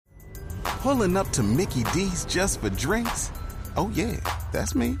Pulling up to Mickey D's just for drinks? Oh yeah,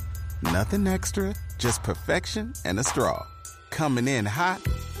 that's me. Nothing extra, just perfection and a straw. Coming in hot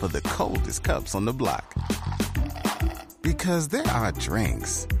for the coldest cups on the block. Because there are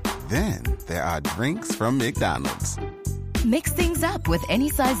drinks. Then there are drinks from McDonald's. Mix things up with any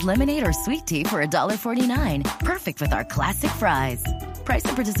size lemonade or sweet tea for $1.49. Perfect with our classic fries. Price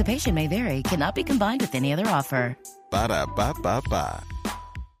and participation may vary. Cannot be combined with any other offer. Ba-da-ba-ba-ba.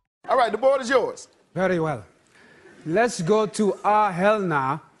 All right, the board is yours. Very well. Let's go to hell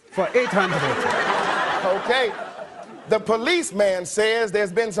now for 800. Okay. The policeman says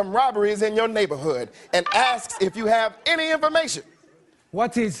there's been some robberies in your neighborhood and asks if you have any information.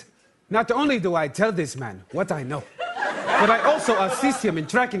 What is? Not only do I tell this man what I know, but I also assist him in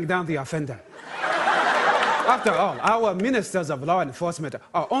tracking down the offender. After all, our ministers of law enforcement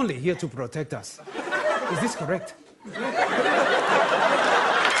are only here to protect us. Is this correct?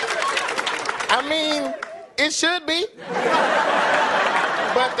 I mean, it should be.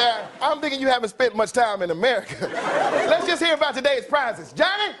 But I'm thinking you haven't spent much time in America. Let's just hear about today's prizes.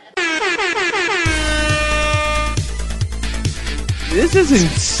 Johnny? This is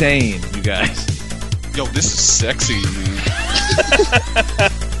insane, you guys. Yo, this is sexy, man.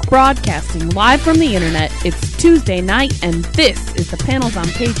 Broadcasting live from the internet, it's Tuesday night, and this is the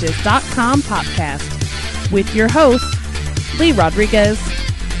panelsonpages.com podcast with your host, Lee Rodriguez.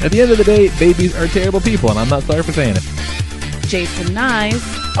 At the end of the day, babies are terrible people, and I'm not sorry for saying it. Jason Nyes.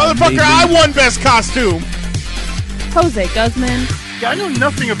 Motherfucker, I won best costume. Jose Guzman. Yeah, I know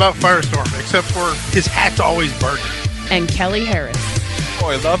nothing about Firestorm except for his hat's always burning. And Kelly Harris.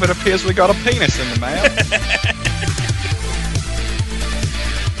 Boy, love, it appears we got a penis in the mail.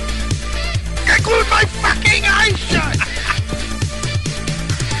 I glued my fucking eyes shut.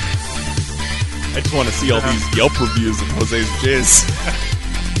 I just want to see all these Yelp reviews of Jose's jizz.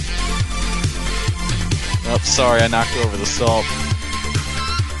 Oh, sorry, I knocked over the salt.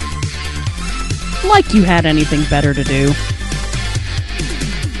 Like you had anything better to do.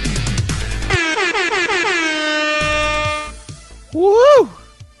 Woo!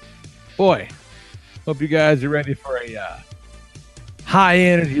 Boy, hope you guys are ready for a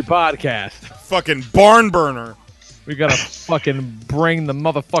high-energy podcast. Fucking barn burner. We gotta fucking bring the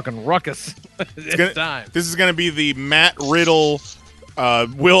motherfucking ruckus this time. This is gonna be the Matt Riddle,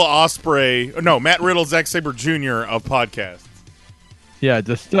 Will Ospreay. No, Matt Riddle, Zack Sabre Jr. of podcasts. Yeah,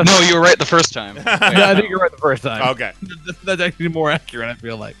 just No, you were right the first time. Yeah, I think you're right the first time. Okay. That's actually more accurate, I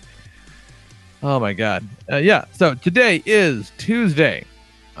feel like. Oh, my God. Yeah, so today is Tuesday,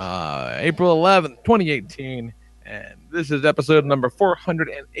 April 11th, 2018, and this is episode number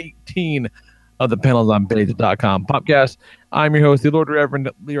 418 of the panelsonpages.com podcast. I'm your host, the Lord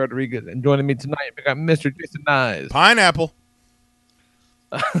Reverend Lee Rodriguez, and joining me tonight, we got Mr. Jason Nyes. Pineapple.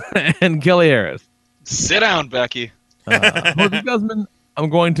 And Kelly Harris. Sit down, Becky. Jose Guzman, I'm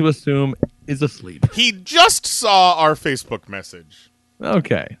going to assume, is asleep. He just saw our Facebook message.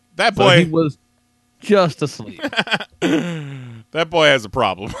 Okay. That boy... So he was just asleep. That boy has a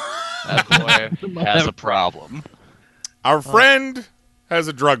problem. That boy has a problem. Our friend has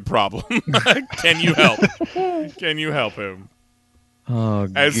a drug problem. Can you help? Can you help him? Oh,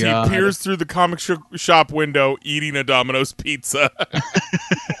 As God. he peers through the comic shop window, eating a Domino's pizza.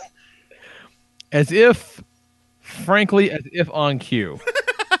 As if, frankly, as if on cue.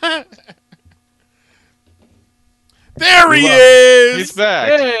 There he is! He's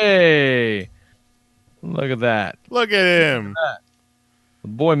back. Hey! Look at that. Look at him. The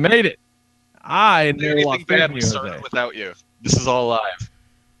boy made it. I never Anything lost bad faith in we you, started Jose. without you. This is all live.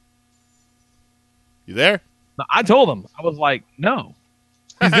 You there? No, I told him. I was like, no.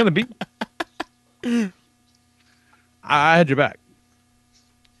 He's going to beat me. I had your back.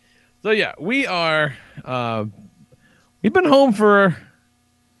 So, yeah, we are... we've been home for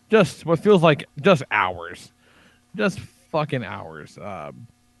just what feels like just hours. Just fucking hours.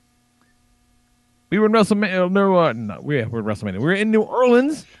 We were in WrestleMania. No, we were in WrestleMania. We were in New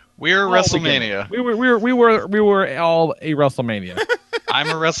Orleans. We're WrestleMania. We were all a WrestleMania. I'm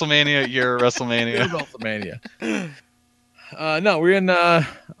a WrestleMania. You're a WrestleMania. WrestleMania. No, we're in.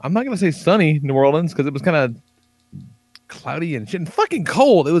 I'm not gonna say sunny New Orleans because it was kind of cloudy and shit and fucking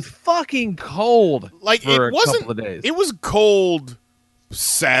cold. It was fucking cold. Like for it wasn't. a couple of days. It was cold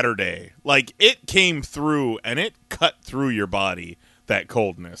Saturday. Like it came through and it cut through your body. That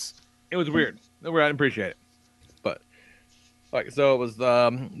coldness. It was weird. I didn't appreciate it. But like, so it was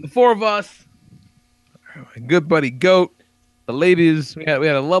the four of us, my good buddy Goat, the ladies. We had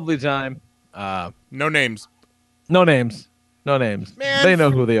a lovely time. No names. No names. No names. Man, they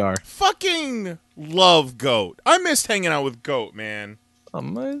know who they are. Fucking love Goat. I missed hanging out with Goat, man.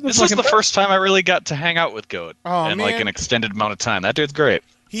 This was the first time I really got to hang out with Goat in like man. an extended amount of time. That dude's great.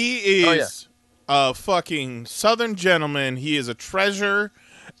 He is a fucking Southern gentleman. He is a treasure.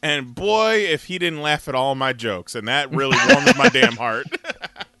 And boy, if he didn't laugh at all my jokes, and that really warmed my damn heart.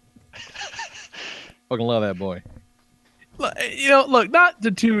 Fucking love that boy. Look, not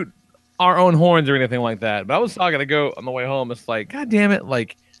to toot our own horns or anything like that, but I was talking to Goat on the way home. It's like, God damn it,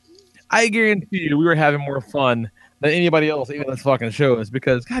 like, I guarantee you we were having more fun than anybody else even this fucking show is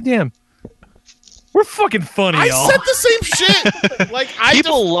because, goddamn, we're fucking funny, y'all. I said the same shit. Like,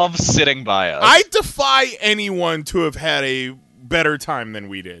 People love sitting by us. I defy anyone to have had a better time than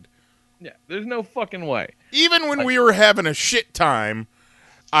we did. Yeah, there's no fucking way. Even when we were having a shit time,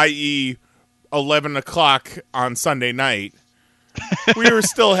 i.e., 11 o'clock on Sunday night, we were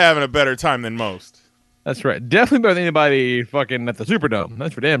still having a better time than most. That's right. Definitely better than anybody fucking at the Superdome.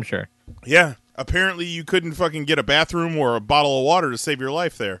 That's for damn sure. Yeah. Apparently you couldn't fucking get a bathroom or a bottle of water to save your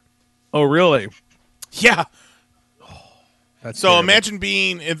life there. Oh, really? Yeah. That's so terrible. imagine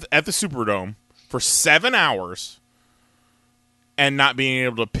being at the Superdome for 7 hours and not being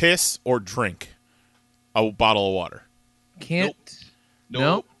able to piss or drink a bottle of water. Can't.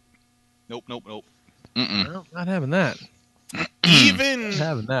 Nope. Mm-mm. No, not having that. Even Not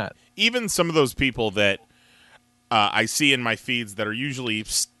having that. Even some of those people that I see in my feeds that are usually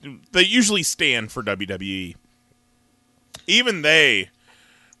stand for WWE. Even they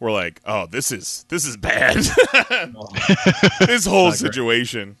were like, "Oh, this is bad." This whole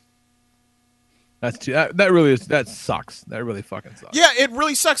situation. That's too, that really is, that sucks. That really fucking sucks. Yeah, it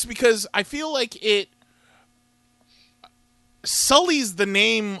really sucks because I feel like it sullies the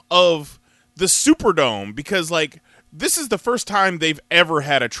name of the Superdome because, like, this is the first time they've ever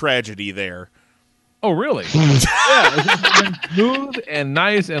had a tragedy there. Oh, really? Yeah, it's been smooth and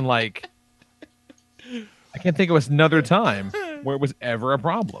nice and, like, I can't think of another time where it was ever a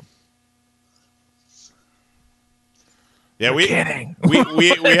problem. Yeah, we had a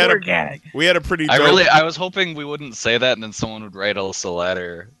pretty dope... I was hoping we wouldn't say that and then someone would write us a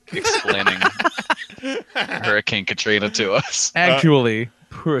letter explaining Hurricane Katrina to us. Actually,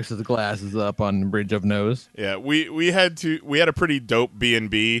 pushes glasses up on the bridge of nose. Yeah, we had a pretty dope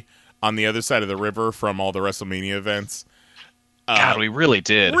B&B on the other side of the river from all the WrestleMania events. God, we really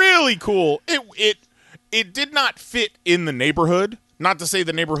did. Really cool. It did not fit in the neighborhood. Not to say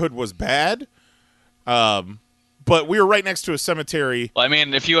the neighborhood was bad. But we were right next to a cemetery. Well, I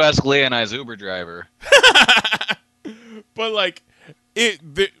mean, if you ask Leah and I's Uber driver. But, like,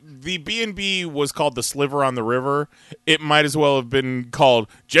 the B&B was called the Sliver on the River. It might as well have been called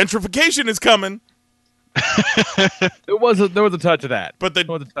Gentrification is Coming. There was a touch of that. But there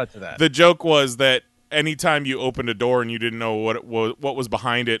was a touch of that. The joke was that anytime you opened a door and you didn't know what was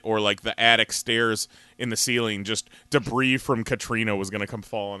behind it, or like the attic stairs in the ceiling, just debris from Katrina was going to come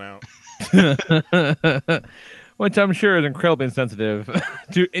falling out. Which I'm sure is incredibly insensitive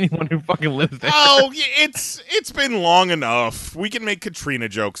to anyone who fucking lives there. Oh, it's been long enough. We can make Katrina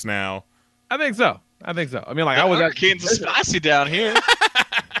jokes now. I think so. I mean, like, The I was hurricanes are spicy down here.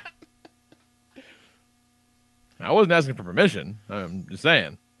 I wasn't asking for permission. I'm just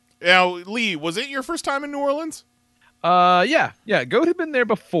saying. Now, Lee, was it your first time in New Orleans? Yeah. Goat had been there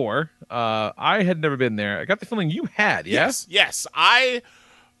before. I had never been there. I got the feeling you had. Yeah? Yes. I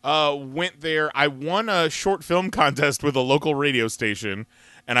went there. I won a short film contest with a local radio station,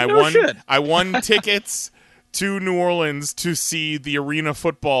 and I won tickets to New Orleans to see the Arena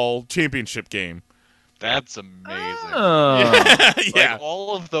Football Championship game. That's amazing. Oh. Yeah. Like,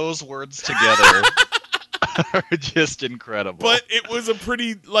 all of those words together are just incredible. But it was a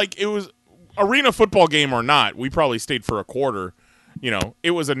pretty, like, it was Arena Football game or not. We probably stayed for a quarter. You know,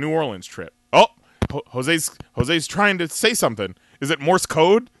 it was a New Orleans trip. Oh, Jose's trying to say something. Is it Morse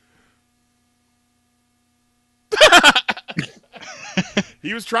code?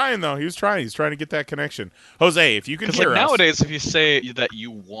 He was trying, though. He's trying to get that connection. Jose, if you can hear us. Nowadays, if you say that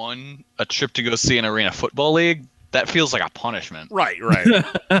you won a trip to go see an Arena Football League, that feels like a punishment. Right.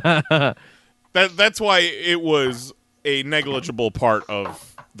 That's why it was a negligible part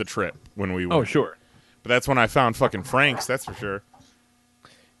of the trip when we went. Oh, sure. But that's when I found fucking Frank's, that's for sure.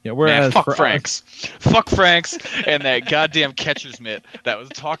 Yeah, whereas fuck Franks. Fuck Franks and that goddamn catcher's mitt that was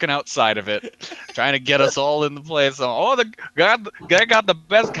talking outside of it, trying to get us all in the place. The guy got the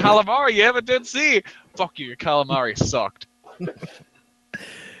best calamari you ever did see. Fuck you, your calamari sucked.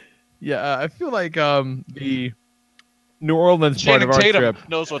 Yeah, I feel like the New Orleans part Channing of our Tatum trip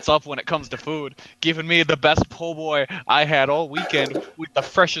knows what's up when it comes to food, giving me the best po' boy I had all weekend with the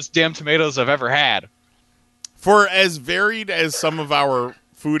freshest damn tomatoes I've ever had. For as varied as some of our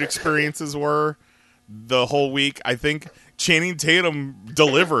food experiences were the whole week, I think Channing Tatum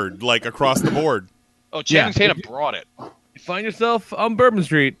delivered like across the board. Oh, Channing Tatum brought it. You find yourself on Bourbon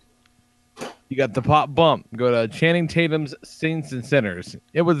Street. You got the pop bump. Go to Channing Tatum's Saints and Sinners.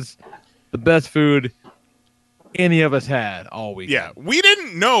 It was the best food any of us had all week. Yeah, we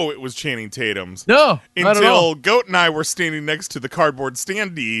didn't know it was Channing Tatum's. No, not at all. Until Goat and I were standing next to the cardboard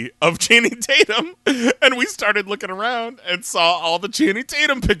standee of Channing Tatum, and we started looking around and saw all the Channing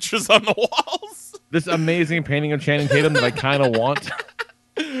Tatum pictures on the walls. This amazing painting of Channing Tatum that I kind of want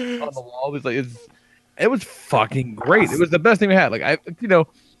on the wall. It was fucking great. It was the best thing we had. Like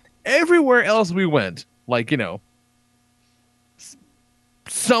everywhere else we went,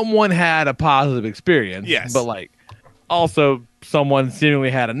 someone had a positive experience. Yes. But also someone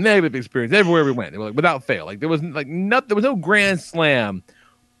seemingly had a negative experience everywhere we went. They were without fail. There was there was no grand slam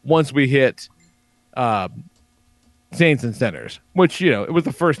once we hit Saints and Sinners, which it was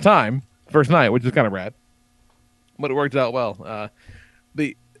the first night, which is kind of rad. But it worked out well.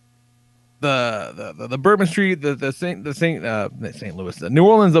 The Bourbon Street, the St. Louis, the New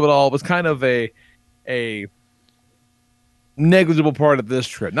Orleans of it all was kind of a negligible part of this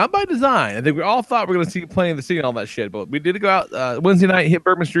trip, not by design. I think we all thought we were going to see playing the city and all that shit, but we did go out Wednesday night, hit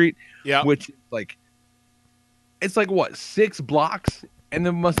Bourbon Street, which it's what, 6 blocks, and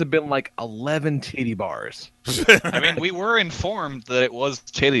there must have been 11 titty bars. I mean, we were informed that it was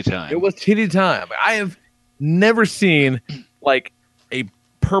titty time. It was titty time. I have never seen a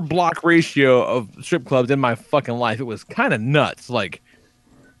per block ratio of strip clubs in my fucking life. It was kind of nuts.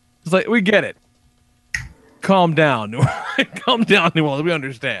 It's we get it. Calm down, New Orleans. Calm down, New Orleans. We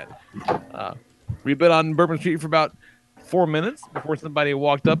understand. We've been on Bourbon Street for about 4 minutes before somebody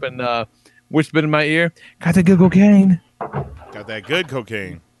walked up and whispered in my ear, "Got that good cocaine." Got that good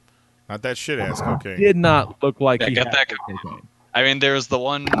cocaine, not that shit ass cocaine. Did not look like he got had that cocaine. I mean, there's the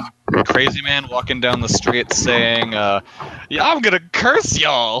one crazy man walking down the street saying, "Yeah, I'm gonna curse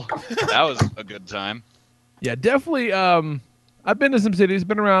y'all." That was a good time. Yeah, definitely. I've been to some cities,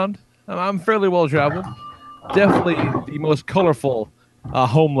 been around. I'm fairly well traveled. Definitely the most colorful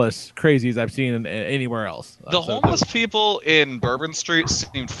homeless crazies I've seen anywhere else. The homeless people in Bourbon Street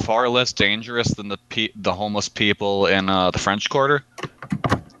seemed far less dangerous than the homeless people in the French Quarter.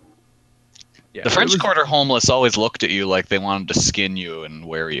 Yeah, the French Quarter homeless always looked at you like they wanted to skin you and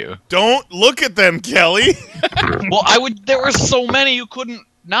wear you. Don't look at them, Kelly. Well, there were so many you couldn't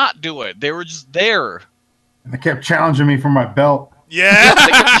not do it. They were just there. And they kept challenging me for my belt. Yeah.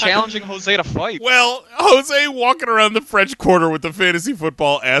 They kept challenging Jose to fight. Well, Jose walking around the French Quarter with the Fantasy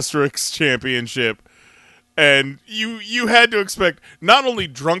Football Asterix Championship, and you had to expect not only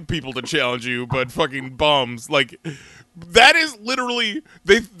drunk people to challenge you, but fucking bums. That is literally,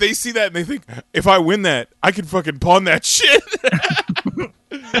 they see that and they think, if I win that, I can fucking pawn that shit.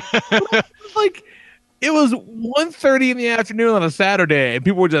 It was 1:30 in the afternoon on a Saturday, and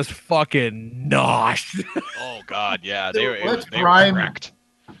people were just fucking noshed. Oh, God, yeah. They were wrecked.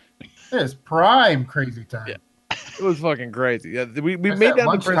 It's prime crazy time. Yeah. It was fucking crazy. Yeah, we made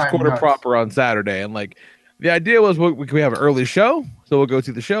down the French Quarter proper on Saturday, and the idea was we have an early show, so we'll go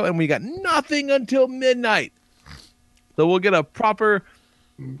see the show, and we got nothing until midnight. So we'll get a proper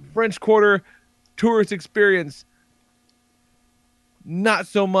French Quarter tourist experience. Not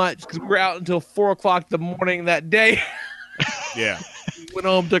so much, because we were out until 4 o'clock the morning that day. Yeah. Went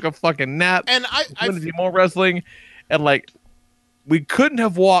home, took a fucking nap. And I went to see more wrestling. And we couldn't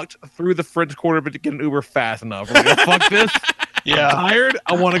have walked through the French Quarter but to get an Uber fast enough. We're like, fuck this. Yeah. I'm tired.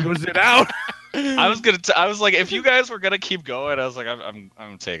 I want to go sit down. I was like, if you guys were gonna keep going, I was like,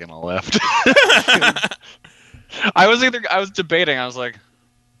 I'm taking a left. I was debating. I was like,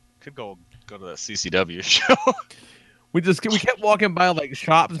 could go to the CCW show. We kept walking by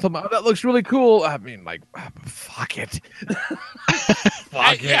shops and something. Oh, that looks really cool. I mean, fuck it.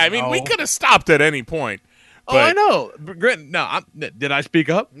 I mean, we could have stopped at any point. Oh, I know. No, did I speak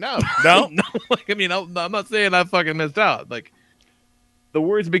up? No. No. I mean, I'm not saying I fucking missed out. The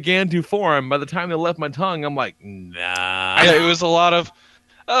words began to form. By the time they left my tongue, I'm like, nah. Yeah, it was a lot of,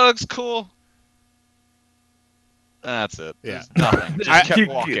 oh, looks cool. That's it. Yeah. Nothing. Just kept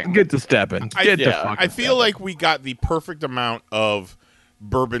walking. Get to stepping. I feel like we got the perfect amount of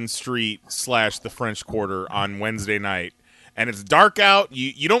Bourbon Street / the French Quarter on Wednesday night, and it's dark out.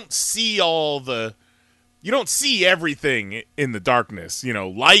 You don't see you don't see everything in the darkness.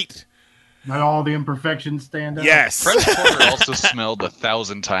 Light. Not all the imperfections stand out. Yes. French Quarter also smelled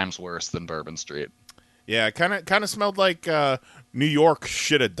 1,000 times worse than Bourbon Street. Yeah, kind of smelled like New York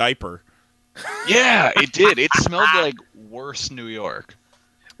shit a diaper. Yeah, it did. It smelled like worse New York.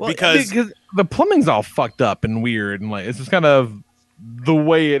 Well, because the plumbing's all fucked up and weird, and it's just kind of the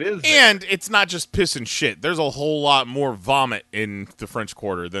way it is. And it's not just piss and shit. There's a whole lot more vomit in the French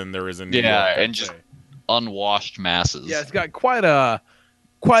Quarter than there is in New York. Yeah, and just unwashed masses. Yeah, it's got quite a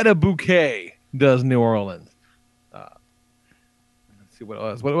bouquet. Does New Orleans? Let's see what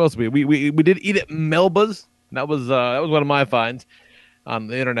else. What else we did eat at Melba's. That was one of my finds on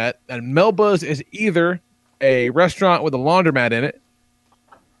the internet. And Melba's is either a restaurant with a laundromat in it,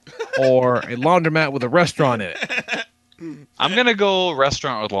 or a laundromat with a restaurant in it. I'm gonna go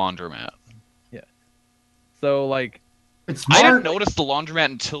restaurant with laundromat. Yeah. So like, I didn't notice the laundromat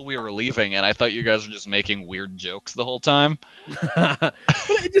until we were leaving, and I thought you guys were just making weird jokes the whole time. But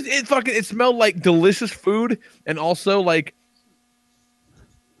it smelled like delicious food, and also like,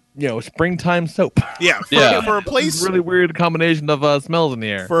 springtime soap. Yeah, for a place, really weird combination of smells in the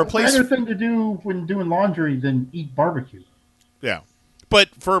air. For a place, better thing to do when doing laundry than eat barbecue. Yeah, but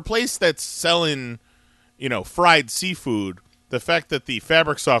for a place that's selling, fried seafood, the fact that the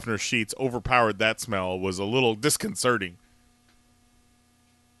fabric softener sheets overpowered that smell was a little disconcerting.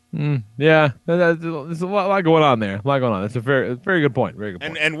 Yeah, there's a lot going on there. A lot going on. That's a very good point. Very good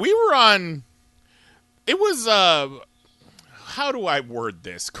point. And we were on. It was. How do I word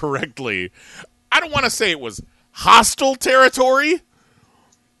this correctly? I don't want to say it was hostile territory,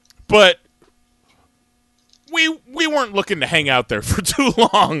 but we weren't looking to hang out there for too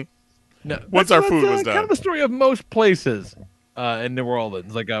long. No, once our food was done. Kind of the story of most places in New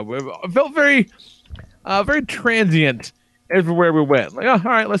Orleans. Like, I felt very transient everywhere we went. Like, all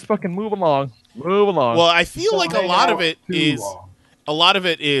right, let's fucking move along. Well, I feel like a lot of it is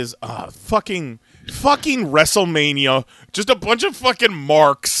fucking WrestleMania. Just a bunch of fucking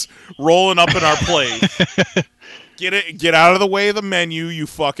marks rolling up in our plate. Get out of the way of the menu, you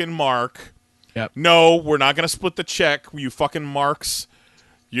fucking mark. Yep. No, we're not gonna split the check, you fucking marks.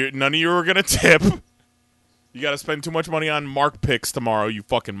 None of you are gonna tip. You got to spend too much money on mark picks tomorrow, you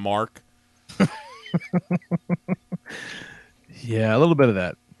fucking mark. Yeah, a little bit of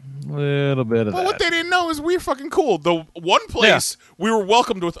that. But what they didn't know is we're fucking cool. The one place we were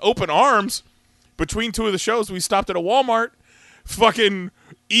welcomed with open arms. Between two of the shows, we stopped at a Walmart. Fucking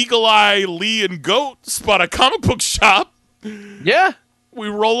Eagle Eye, Lee, and Goat spot a comic book shop. Yeah. We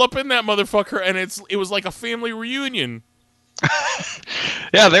roll up in that motherfucker, and it was like a family reunion.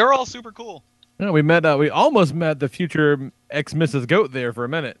 Yeah, they were all super cool. Yeah, we almost met the future ex-Mrs. Goat there for a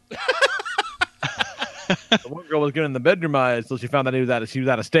minute. The one girl was getting the bedroom eyes until she found that she was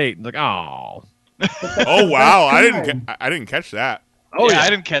out of state. Like, oh. Oh wow, I didn't catch that. Oh yeah,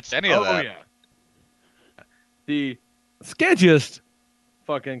 I didn't catch any of that. Oh yeah. The sketchiest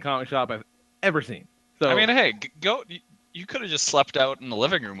fucking comic shop I've ever seen. So I mean, hey, Goat, you could have just slept out in the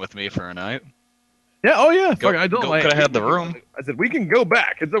living room with me for a night. Yeah. Oh yeah. Goat could have had the room. I said we can go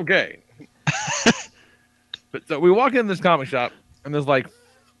back. It's okay. But so we walk in this comic shop, and there's like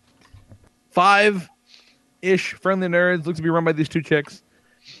 5-ish friendly nerds. Looks to be run by these two chicks.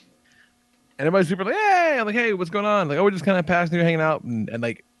 And everybody's super like, hey! I'm like, hey, what's going on? Like, oh, we're just kind of passing through, hanging out, and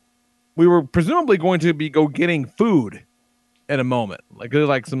like, we were presumably going to be getting food in a moment. Like, there's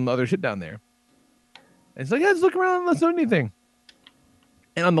like some other shit down there. And it's like, yeah, just look around, let's do anything.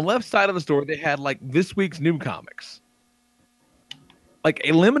 And on the left side of the store, they had like this week's new comics, like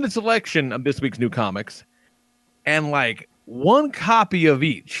a limited selection of this week's new comics, and like one copy of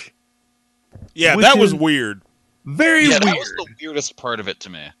each. Yeah, that was weird. Very weird. That was the weirdest part of it to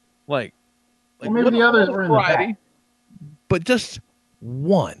me. Well, maybe the others were in the back. But just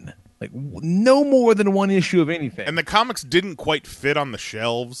one. Like, no more than one issue of anything. And the comics didn't quite fit on the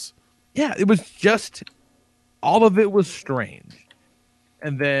shelves. Yeah, it was just, all of it was strange.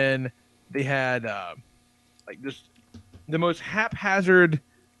 And then they had, like, just the most haphazard,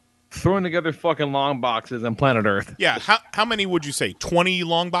 thrown together fucking long boxes on planet Earth. Yeah, how many would you say? 20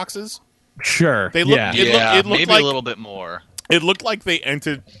 long boxes? Sure. It looked maybe like, a little bit more. It looked like they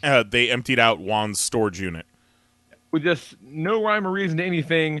emptied out Juan's storage unit. With just no rhyme or reason to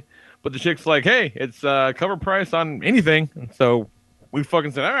anything, but the chick's like, hey, it's cover price on anything. And so we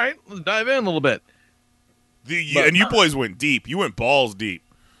fucking said, all right, let's dive in a little bit. And you boys went deep. You went balls deep.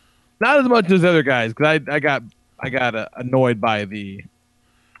 Not as much as the other guys, because I got annoyed by the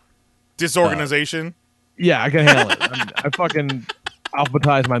disorganization. Yeah, I can handle it. I fucking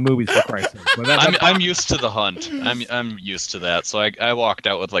alphabetize my movies for Christ's sake. But I'm used to the hunt. I'm used to that. So I walked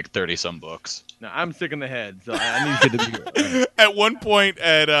out with like 30-some books. No, I'm sick in the head, so I need you to be. At one point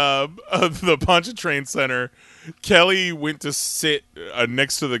at the Pontchartrain Center, Kelly went to sit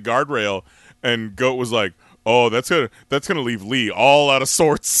next to the guardrail, and Goat was like, "Oh, that's gonna leave Lee all out of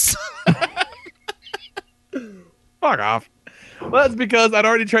sorts." Fuck off. Well, that's because I'd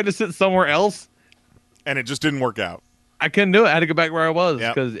already tried to sit somewhere else, and it just didn't work out. I couldn't do it. I had to go back where I was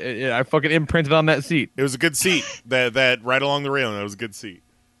Yep. because I fucking imprinted on that seat. It was a good seat. that right along the railing. That was a good seat.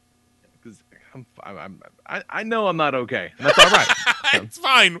 Because I know I'm not okay. And that's all right. It's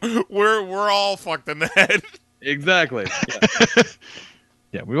fine. We're all fucked in the head. Exactly. Yeah.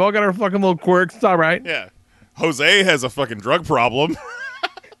 Yeah, we all got our fucking little quirks. It's all right. Yeah. Jose has a fucking drug problem.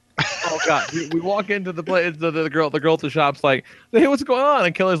 Oh god, we walk into the place. The girl at the shop's like, "Hey, what's going on?"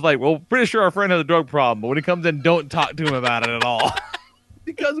 And Kelly's like, "Well, pretty sure our friend has a drug problem, but when he comes in, don't talk to him about it at all."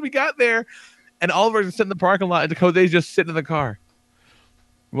 Because we got there, and all of us are sitting in the parking lot, and Jose's just sitting in the car.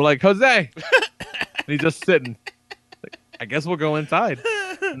 We're like, "Jose," and he's just sitting. Like, I guess we'll go inside.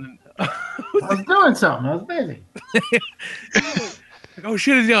 And then, I was doing something. I was busy. like, oh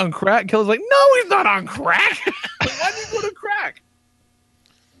shit, is he on crack? Kelly's like, "No, he's not on crack." Like, why did he go to crack?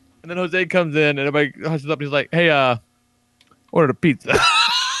 And then Jose comes in, and everybody hushes up. And he's like, "Hey, ordered a pizza."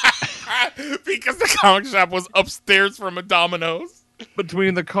 Because the comic shop was upstairs from a Domino's.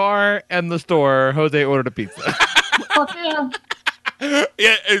 Between the car and the store, Jose ordered a pizza. Fuck yeah.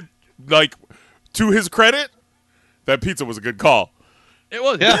 Yeah, like, to his credit, that pizza was a good call. It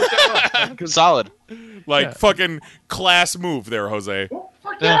was. Yeah. It was. Solid. Like, Yeah. fucking class move there, Jose. Well,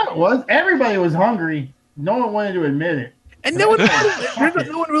 fuck yeah, it was. Everybody was hungry. No one wanted to admit it. And no one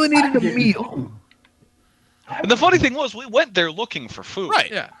really needed a meal. And the funny thing was, we went there looking for food.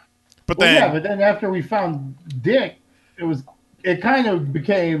 Right. Yeah. But Well, then, yeah, but then after we found Dick, it kind of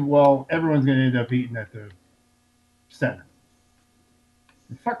became, well, everyone's going to end up eating at the center.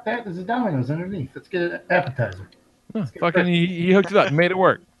 And fuck that. There's a Domino's underneath. Let's get an appetizer. Fucking, he hooked it up, made it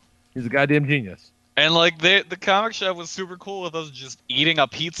work. He's a goddamn genius. And like the comic shop was super cool with us just eating a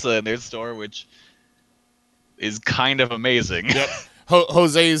pizza in their store, which is kind of amazing. yep.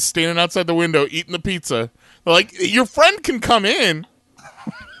 Jose is standing outside the window eating the pizza. They're like, your friend can come in.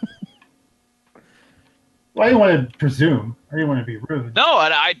 Well, I didn't want to presume. I didn't want to be rude. No,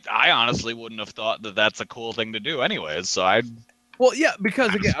 and I honestly wouldn't have thought that that's a cool thing to do anyways. So I Well, yeah,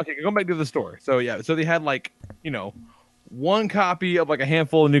 because again, okay, going back to the store. So yeah, so they had like, one copy of like a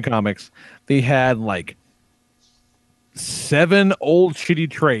handful of new comics. They had like 7 old shitty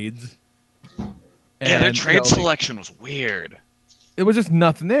trades. yeah, their And, trade selection was weird. it was just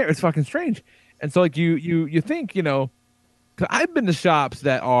nothing there. It's fucking strange. And so like you think, 'cause I've been to shops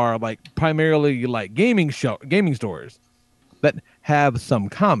that are like primarily like gaming stores that have some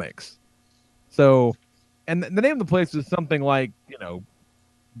comics. So, and the name of the place was something like,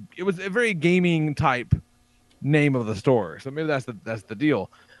 it was a very gaming type name of the store. So maybe that's the deal.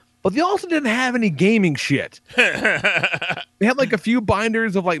 But they also didn't have any gaming shit. They had like a few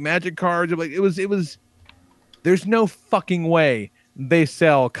binders of like Magic cards. Like it was. There's no fucking way they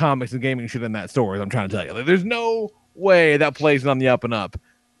sell comics and gaming shit in that store. As I'm trying to tell you, like, there's no way that place is on the up and up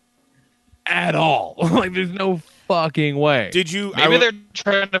at all. Like there's no fucking way. Did you? Maybe they're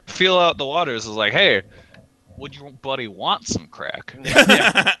trying to feel out the waters. It's like, hey, would your buddy want some crack?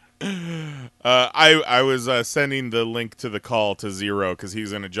 I was sending the link to the call to Zero because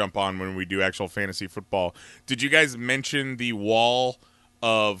he's going to jump on when we do actual fantasy football. Did you guys mention the wall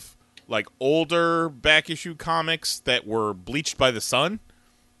of like older back issue comics that were bleached by the sun?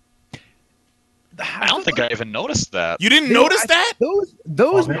 I don't think I even noticed that. You didn't notice that? Those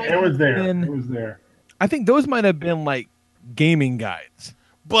Oh, might it was have there. been- It was there. I think those might have been like gaming guides.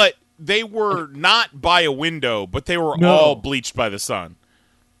 But they were not by a window, but they were No. all bleached by the sun.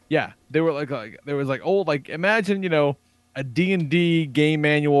 Yeah, they were like there was like old, like imagine a D&D game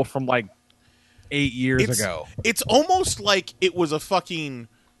manual from like 8 years ago. It's almost like it was a fucking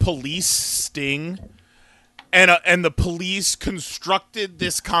police sting, and the police constructed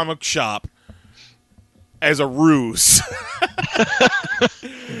this comic shop as a ruse.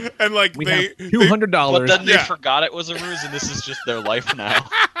 And like We they have $200. But then they Yeah. forgot it was a ruse, and this is just their life now.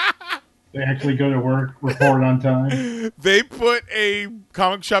 They actually go to work, report on time. They put a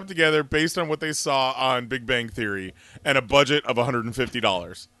comic shop together based on what they saw on Big Bang Theory and a budget of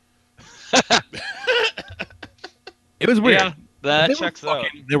 $150. It was weird. Yeah, that They were checks out.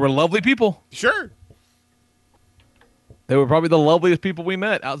 They were lovely people. Sure. They were probably the loveliest people we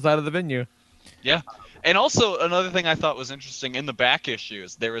met outside of the venue. Yeah. And also, another thing I thought was interesting, in the back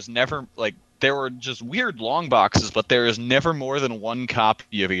issues, there was never, like, there were just weird long boxes, but there is never more than one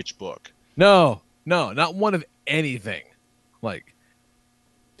copy of each book. No, not one of anything. Like,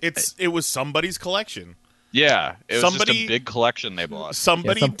 It was somebody's collection. Yeah, it was just Somebody- a big collection they bought.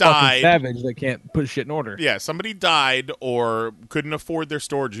 Somebody some fucking died. savage that can't put shit in order. Yeah, somebody died or couldn't afford their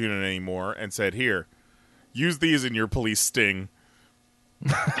storage unit anymore and said, "Here, use these in your police sting."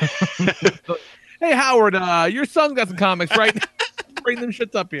 Hey, Howard, your son got some comics, right? Bring them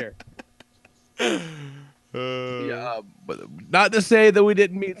shits up here. But not to say that we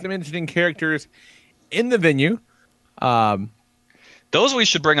didn't meet some interesting characters in the venue. Those we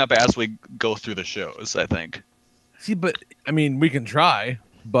should bring up as we go through the shows, I think. See, but I mean, we can try,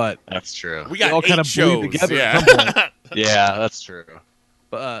 but that's true. We got all 8 kind of shows. together Yeah. at some point. Yeah, that's true.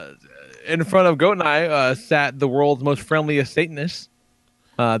 In front of Goat and I sat the world's most friendliest Satanists.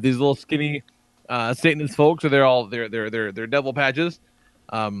 These little skinny Satanist folks, they're devil patches.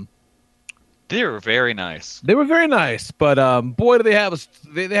 They were very nice. They were very nice, but boy, do they have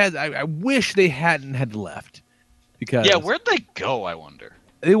they had. I wish they hadn't had left because where'd they go? I wonder.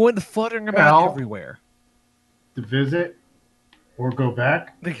 They went fluttering about everywhere to visit or go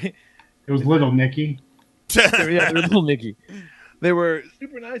back. It was little Nicky. Yeah, they were little Nicky. They were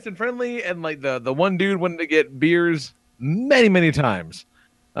super nice and friendly, and like the one dude wanted to get beers many times,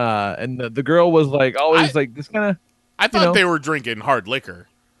 and the girl was like always like this kind of. I thought they were drinking hard liquor.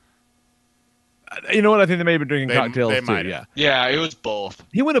 You know what? I think they may have been drinking cocktails too. Have. Yeah, it was both.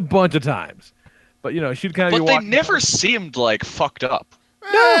 He went a bunch of times, but she'd kind of. But they never seemed like fucked up.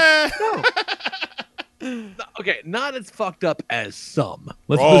 No. Okay, not as fucked up as some.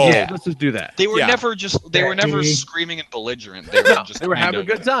 Let's just do that. They were never screaming and belligerent. They were they were having a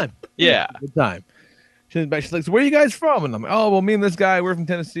good time. Yeah, good time. She's like, so where are you guys from? And I'm like, oh, well, me and this guy, we're from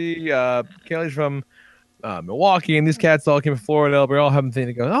Tennessee. Kelly's from Milwaukee, and these cats all came from Florida. We're all having things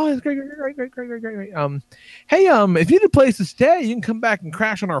to go. Oh, it's great. Hey, if you need a place to stay, you can come back and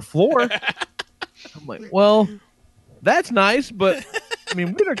crash on our floor. I'm like, well, that's nice, but I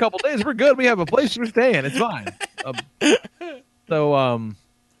mean, we're in a couple days. We're good. We have a place we're staying. It's fine. You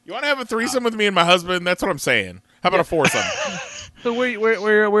want to have a threesome with me and my husband? That's what I'm saying. How about a foursome? So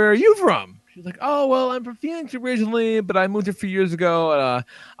where are you from? She's like, oh, well, I'm from Phoenix originally, but I moved a few years ago.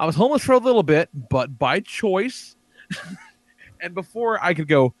 I was homeless for a little bit, but by choice. And before I could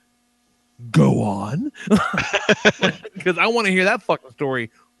go on, because I want to hear that fucking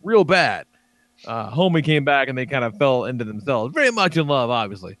story real bad. Homie came back and they kind of fell into themselves. Very much in love,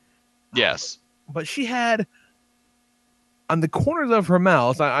 obviously. Yes. But she had, on the corners of her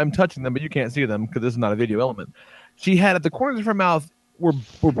mouth, I'm touching them, but you can't see them because this is not a video element. She had at the corners of her mouth were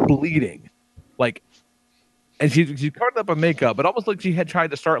bleeding. Like, and she covered up her makeup, but almost like she had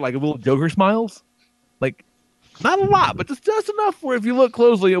tried to start like a little Joker smiles. Like, not a lot, but just enough where if you look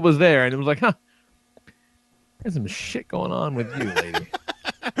closely, it was there. And it was like, huh, there's some shit going on with you, lady.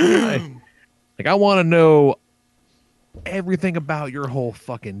 I want to know everything about your whole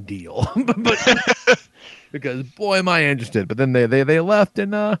fucking deal. Because, boy, am I interested. But then they left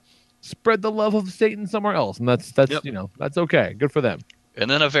and spread the love of Satan somewhere else. And that's that's okay. Good for them. And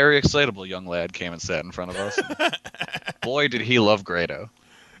then a very excitable young lad came and sat in front of us. Boy, did he love Grado.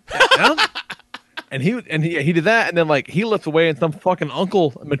 Yeah. And he did that, and then he lifts away, and some fucking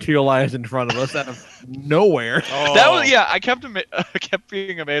uncle materialized in front of us out of nowhere. Oh. That was I kept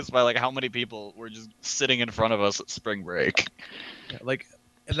being amazed by how many people were just sitting in front of us at spring break. Yeah,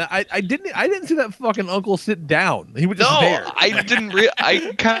 and I didn't see that fucking uncle sit down. He was just there. I didn't.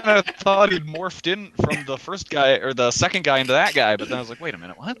 I kind of thought he'd morphed in from the first guy or the second guy into that guy, but then I was like, wait a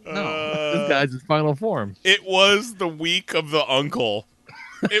minute, what? No, this guy's his final form. It was the week of the uncle.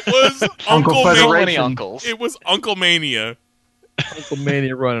 It was Uncle Uncle many uncles. It was Uncle Mania. Uncle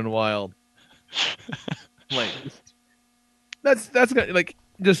Mania running wild. That's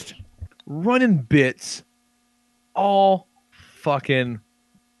just running bits all fucking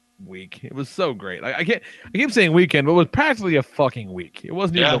week. It was so great. I keep saying weekend, but it was practically a fucking week. It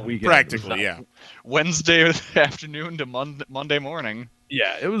wasn't even a weekend. Practically, yeah. Wednesday afternoon to Monday morning.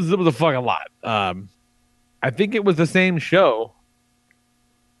 Yeah, it was a fucking lot. I think it was the same show.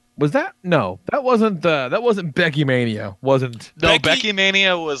 Was that? No, that wasn't Becky Mania. Wasn't. No, Becky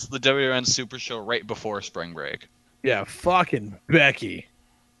Mania was the WN Super Show right before spring break. Yeah, fucking Becky.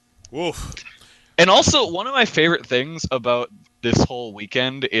 Woof. And also, one of my favorite things about this whole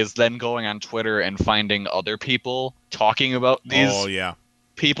weekend is then going on Twitter and finding other people talking about these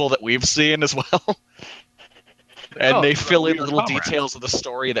people that we've seen as well. And they fill in little details of the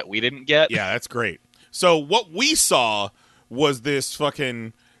story that we didn't get. Yeah, that's great. So what we saw was this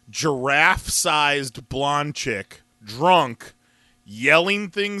fucking giraffe-sized blonde chick, drunk, yelling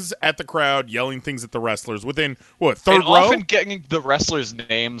things at the crowd, yelling things at the wrestlers within, third and row? Often getting the wrestlers'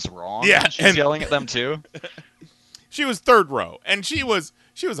 names wrong. Yeah. She's yelling at them, too. She was third row, and she was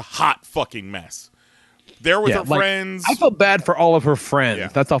a hot fucking mess. There with her friends. I felt bad for all of her friends. Yeah.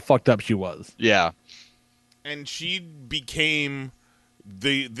 That's how fucked up she was. Yeah. And she became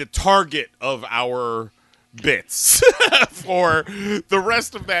the target of our bits for the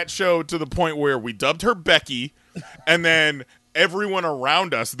rest of that show, to the point where we dubbed her Becky, and then everyone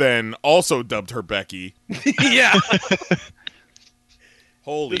around us then also dubbed her Becky. Yeah.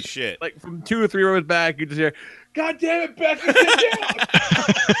 Holy shit. Like from 2 or 3 rows back, you just hear, "God damn it, Becky, sit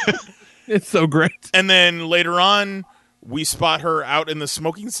down." It's so great. And then later on, we spot her out in the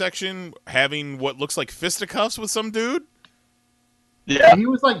smoking section having what looks like fisticuffs with some dude. Yeah, he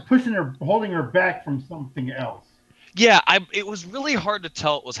was like pushing her, holding her back from something else. Yeah, it was really hard to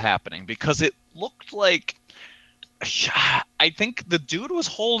tell what was happening because it looked like I think the dude was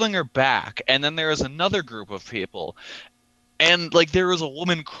holding her back, and then there was another group of people, and like there was a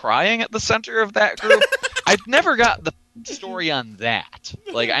woman crying at the center of that group. I never got the story on that.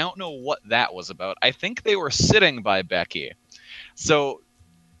 Like, I don't know what that was about. I think they were sitting by Becky, so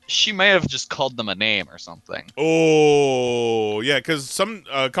she may have just called them a name or something. Oh, yeah, because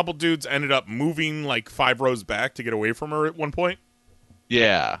a couple dudes ended up moving like 5 rows back to get away from her at one point.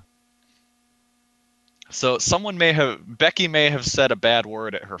 Yeah. So Becky may have said a bad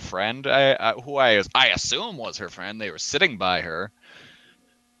word at her friend, who I assume was her friend. They were sitting by her.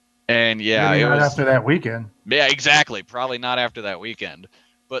 And yeah, maybe not after that weekend. Yeah, exactly. Probably not after that weekend.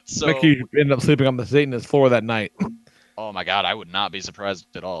 But so Becky ended up sleeping on the Satanist floor that night. Oh my god, I would not be surprised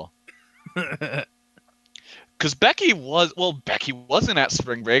at all. Because Becky wasn't at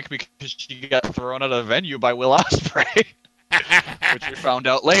spring break because she got thrown out of the venue by Will Ospreay, which we found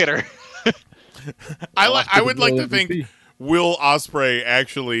out later. I would like to think Will Ospreay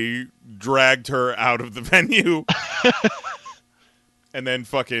actually dragged her out of the venue and then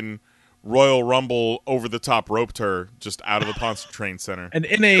fucking Royal Rumble over the top roped her just out of the Ponce Train Center. And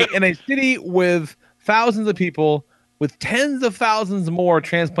in a city with thousands of people, with tens of thousands more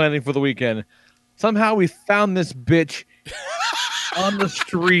transplanting for the weekend, somehow we found this bitch on the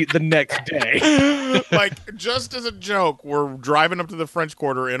street the next day. Like, just as a joke, we're driving up to the French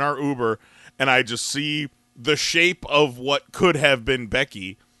Quarter in our Uber, and I just see the shape of what could have been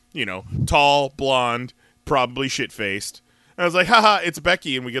Becky. You know, tall, blonde, probably shit-faced. And I was like, haha, it's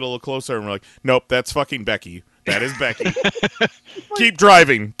Becky. And we get a little closer, and we're like, nope, that's fucking Becky. That is Becky. Keep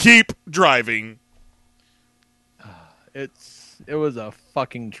driving. Keep driving. It was a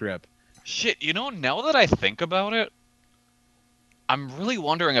fucking trip. Shit, now that I think about it, I'm really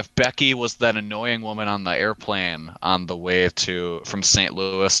wondering if Becky was that annoying woman on the airplane on the way from St.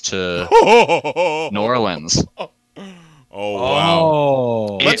 Louis to New Orleans. Oh,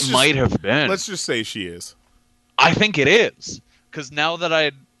 wow. It might have been. Let's just say she is. I think it is. Because now that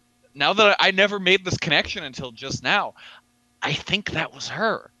I never made this connection until just now, I think that was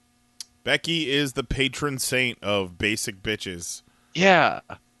her. Becky is the patron saint of basic bitches. Yeah.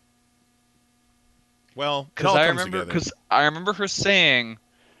 Well, because I remember her saying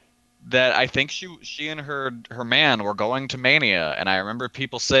that I think she and her man were going to Mania, and I remember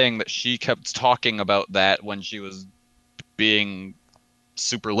people saying that she kept talking about that when she was being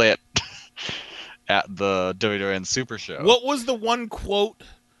super lit at the WWN Super Show. What was the one quote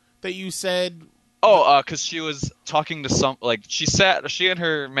that you said? Oh, because she was talking to she and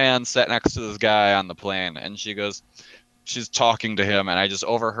her man sat next to this guy on the plane, and she's talking to him, and I just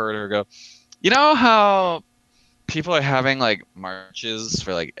overheard her go, you know how people are having like marches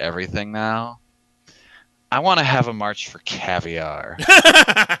for like everything now? I want to have a march for caviar.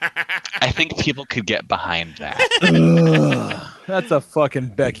 I think people could get behind that. That's a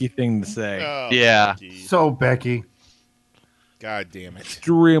fucking Becky thing to say. Oh, yeah. Becky. So Becky. God damn it.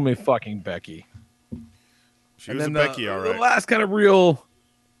 Extremely fucking Becky. She was a Becky, all right. The last kind of real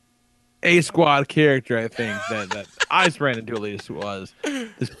A-Squad character, I think, that I ran into at least was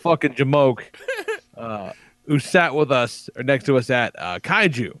this fucking Jamoke who sat with us, or next to us at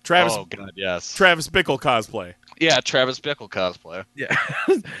Kaiju. Oh, God, yes. Travis Bickle cosplay. Yeah, Travis Bickle cosplay. Yeah.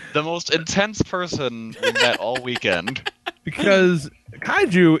 The most intense person we met all weekend. Because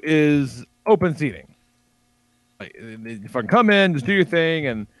Kaiju is open seating. Like, you fucking come in, just do your thing,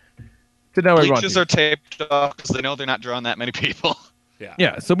 and sit down where you want to. Bleachers are taped off because they know they're not drawing that many people. Yeah.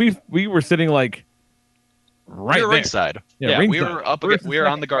 Yeah, so we were sitting like right we were there. ringside. Yeah, we ringside. were up against, we were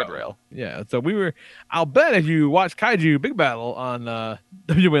on the guardrail. Yeah, so we were. I'll bet if you watch Kaiju Big Battle on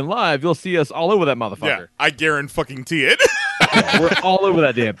WWN Live, you'll see us all over that motherfucker. Yeah, I guarantee it. We're all over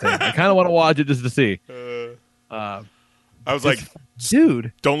that damn thing. I kind of want to watch it just to see. I was like,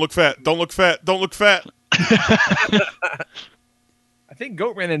 dude, don't look fat. Don't look fat. Don't look fat. I think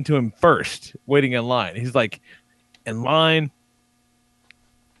Goat ran into him first, waiting in line. He's like in line,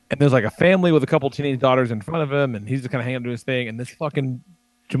 and there's like a family with a couple teenage daughters in front of him, and he's just kind of hanging out doing his thing. And this fucking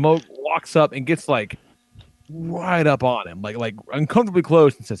Jamoke walks up and gets like right up on him, like uncomfortably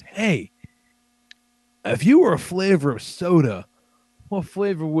close, and says, "Hey, if you were a flavor of soda, what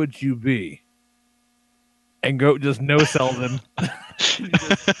flavor would you be?" and Goat just no sells him.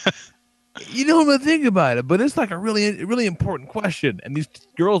 You don't even think about it, but it's like a really important question. And these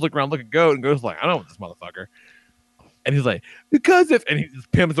girls look around, look at Goat, and Goat's like, I don't know what this motherfucker. And he's like, because if, and he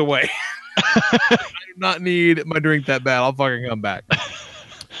just pimps away. I do not need my drink that bad. I'll fucking come back.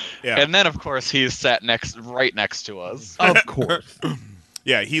 Yeah. And then, of course, he's sat right next to us. Of course.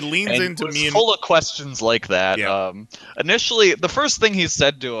 Yeah, he leans and into me and full of questions like that. Yeah. Initially, the first thing he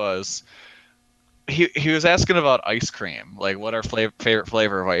said to us, he was asking about ice cream, like what our favorite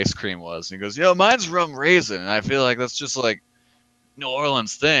flavor of ice cream was. And he goes, mine's rum raisin. And I feel like that's just like New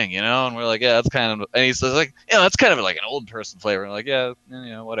Orleans thing, And we're like, yeah, that's kind of. And he says like, that's kind of like an old person flavor. And we're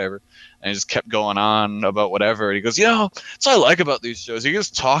like, whatever. And he just kept going on about whatever. And he goes, that's what I like about these shows. You can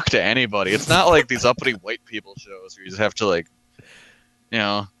just talk to anybody. It's not like these uppity white people shows where you just have to like,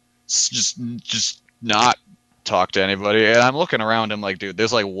 just not talk to anybody. And I'm looking around him like, dude,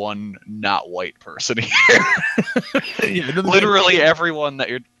 there's like one not white person here. Literally everyone that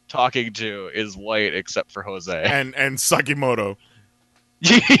you're talking to is white except for Jose and Sakimoto.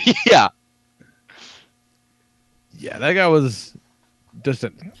 Yeah, that guy was just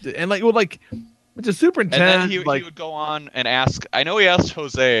it's a super intense. And then he would go on and ask. I know he asked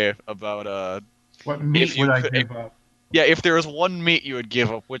Jose about what meat would I give up? Yeah, if there was one meat you would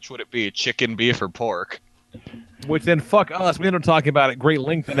give up, which would it be? Chicken, beef, or pork? Which then fuck us. We ended up talking about it at great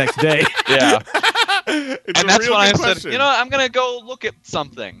length the next day. Yeah. And that's when I said, I'm going to go look at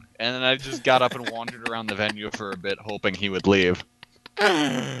something. And then I just got up and wandered around the venue for a bit, hoping he would leave.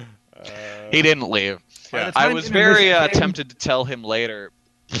 He didn't leave. Yeah. I was very tempted to tell him later,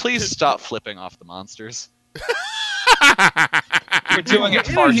 please stop flipping off the monsters. You're doing it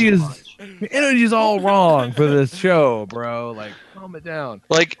far too much. Your energy's all wrong for this show, bro. Like, calm it down.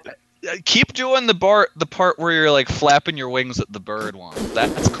 Like, keep doing the part where you're like flapping your wings at the bird one.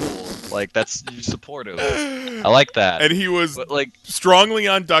 That's cool. Like, that's supportive. I like that. And he was strongly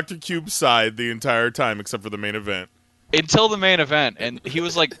on Dr. Cube's side the entire time, except for the main event. Until the main event, and he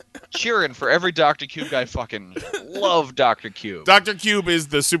was like cheering for every Dr. Cube guy. Fucking love Dr. Cube. Dr. Cube is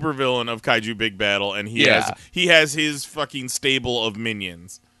the supervillain of Kaiju Big Battle, and he has his fucking stable of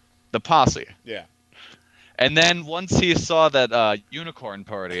minions. The posse. Yeah. And then once he saw that Unicorn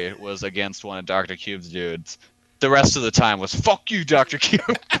Party was against one of Dr. Cube's dudes, the rest of the time was, fuck you, Dr.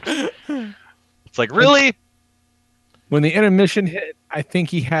 Cube. It's like, really? When the intermission hit, I think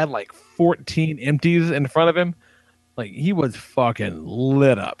he had like 14 empties in front of him. Like, he was fucking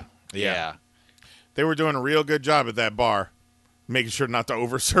lit up. Yeah. They were doing a real good job at that bar, making sure not to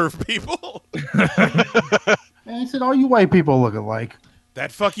overserve people. And he said, all you white people look alike.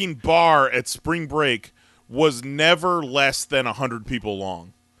 That fucking bar at Spring Break was never less than 100 people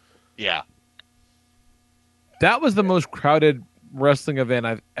long. Yeah. That was the most crowded wrestling event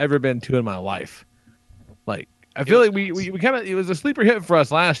I've ever been to in my life. Like, I feel like we kind of, it was a sleeper hit for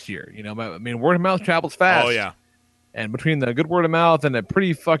us last year. I mean, word of mouth travels fast. Oh, yeah. And between the good word of mouth and a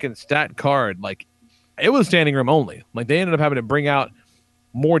pretty fucking stacked card, like, it was standing room only. Like, they ended up having to bring out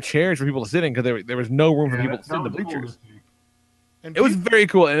more chairs for people to sit in because there was no room for people to sit in the bleachers. It was very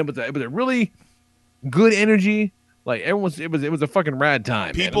cool, and it was a really good energy. Like, it was a fucking rad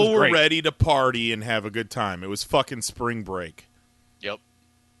time. People were ready to party and have a good time. It was fucking Spring Break. Yep.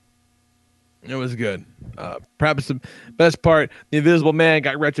 It was good. Perhaps the best part, the Invisible Man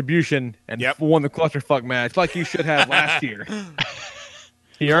got retribution and won the clusterfuck match like he should have last year.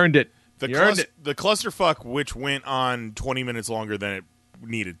 He earned it. The clusterfuck, which went on 20 minutes longer than it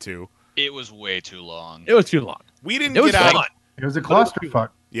needed to. It was way too long. It was too long. We didn't get out. It was a clusterfuck.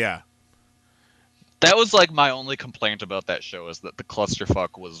 Yeah. That was like my only complaint about that show is that the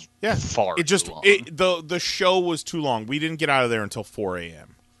clusterfuck was far too long. The show was too long. We didn't get out of there until 4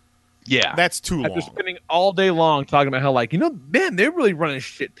 a.m. Yeah. That's too long. After spending all day long talking about how, like, man, they're really running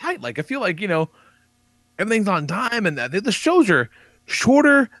shit tight. Like, I feel like, everything's on time and the shows are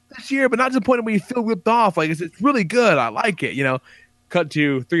shorter this year, but not to the point where you feel ripped off. Like, it's really good. I like it, Cut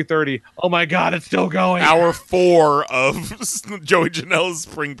to 3:30. Oh my God, it's still going. Hour 4 of Joey Janela's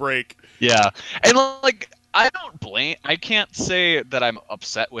Spring Break. Yeah. And I can't say that I'm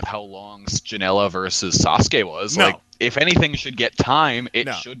upset with how long Janela versus Sasuke was. No. Like, if anything should get time, it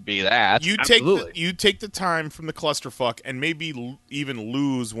should be that. You take the time from the clusterfuck and maybe even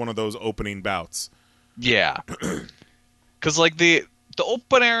lose one of those opening bouts. Yeah. Because, like, the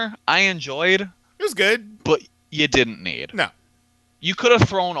opener, I enjoyed. It was good. But you didn't need. No. You could have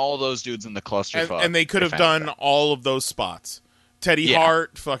thrown all those dudes in the clusterfuck. And they could have done all of those spots. Teddy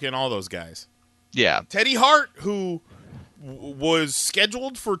Hart, fucking all those guys. Yeah. Teddy Hart, who was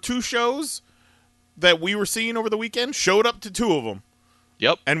scheduled for 2 shows that we were seeing over the weekend, showed up to 2 of them.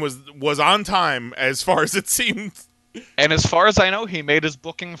 Yep. And was on time as far as it seemed. And as far as I know, he made his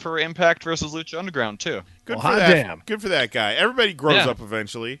booking for Impact versus Lucha Underground too. Good for that. Damn. Good for that guy. Everybody grows up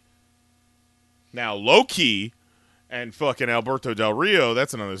eventually. Now, Low-Key and fucking Alberto Del Rio,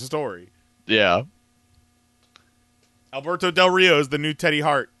 that's another story. Yeah. Alberto Del Rio is the new Teddy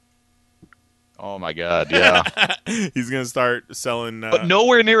Hart. Oh my God, yeah. He's going to start selling... but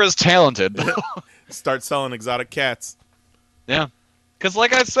nowhere near as talented. Start selling exotic cats. Yeah. Because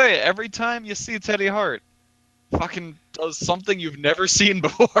like I say, every time you see Teddy Hart, fucking does something you've never seen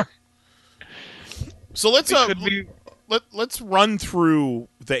before. So let's let's run through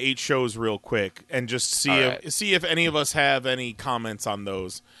the 8 shows real quick and just see if any of us have any comments on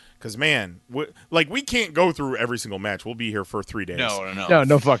those. Because man, we can't go through every single match. We'll be here for 3 days.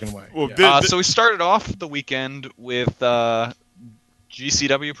 No fucking way. Well, so we started off the weekend with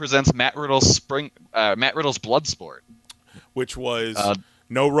GCW presents Matt Riddle's Bloodsport, which was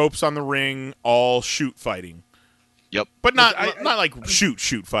no ropes on the ring, all shoot fighting. Yep, but not like shoot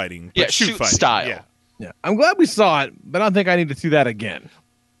fighting. But shoot fighting style. Yeah, I'm glad we saw it, but I don't think I need to see that again.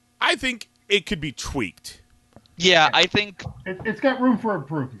 I think it could be tweaked. Yeah, I think it's got room for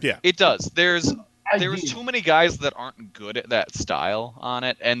improvement. Yeah, it does. There's too many guys that aren't good at that style on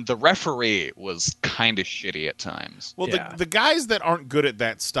it, and the referee was kind of shitty at times. Well, the guys that aren't good at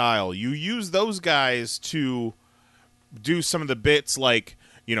that style, you use those guys to do some of the bits like,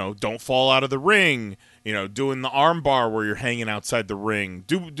 don't fall out of the ring, doing the arm bar where you're hanging outside the ring.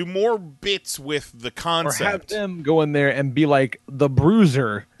 Do more bits with the concept. Or have them go in there and be like the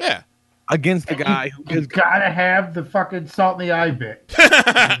bruiser. Yeah. Against the guy who is gotta have the fucking salt in the eye bit.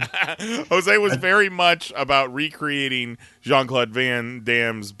 Jose was very much about recreating Jean-Claude Van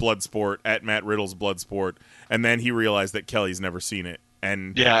Damme's Bloodsport at Matt Riddle's Bloodsport, and then he realized that Kelly's never seen it.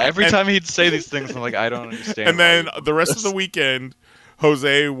 And every time he'd say these things, I'm like, I don't understand. And then the rest of the weekend,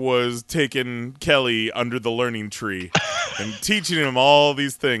 Jose was taking Kelly under the learning tree and teaching him all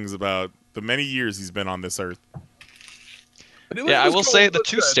these things about the many years he's been on this earth. I will say the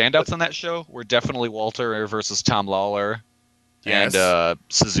two standouts on that show were definitely Walter versus Tom Lawler and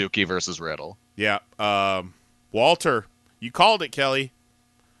Suzuki versus Riddle. Yeah. Walter, you called it, Kelly.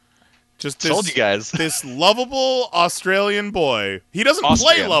 Told you guys. This lovable Australian boy. He doesn't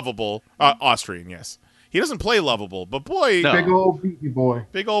play lovable. Austrian, yes. He doesn't play lovable, but boy. No. Big old beefy boy.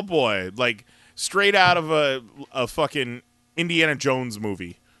 Big old boy. Like straight out of a fucking Indiana Jones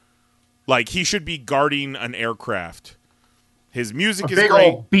movie. Like he should be guarding an aircraft. His music is big great.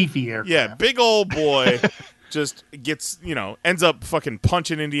 Old beefy aircraft. Yeah, big old boy just gets, ends up fucking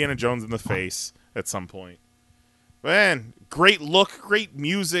punching Indiana Jones in the face at some point. Man, great look, great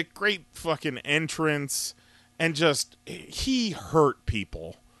music, great fucking entrance, and just he hurt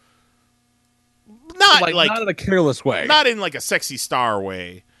people. Not in a careless way. Not in like a sexy star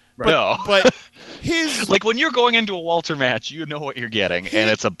way. Right. No. But his like when you're going into a Walter match, you know what you're getting, and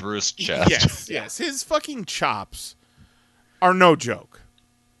it's a bruised chest. Yes. His fucking chops are no joke,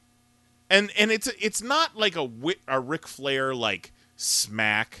 and it's not like a Ric Flair like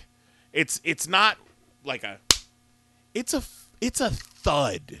smack. It's not like it's a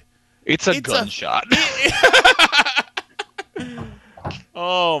thud. It's a gunshot.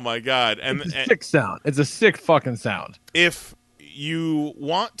 Oh my God! And it's a sick sound. It's a sick fucking sound. If you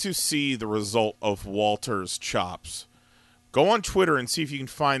want to see the result of Walter's chops, go on Twitter and see if you can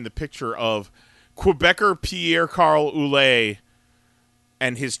find the picture of Quebecer Pierre-Carl Ouellet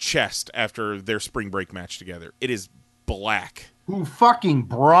and his chest after their spring break match together. It is black. Who fucking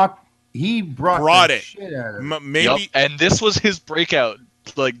brought it. Shit out of it. Maybe, yep. And this was his breakout.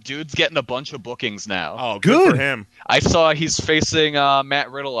 Like, dude's getting a bunch of bookings now. Oh, good for him. I saw he's facing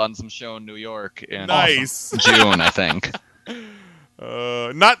Matt Riddle on some show in New York in June, I think.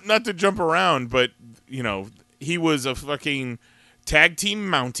 Not to jump around, but he was a fucking tag team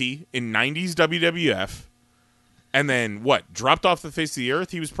Mountie in 90s WWF, and then dropped off the face of the earth.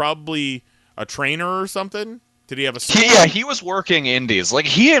 He was probably a trainer or something. Did he have a? Yeah, he was working indies. Like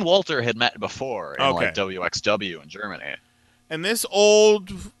he and Walter had met before in like WXW in Germany. And this old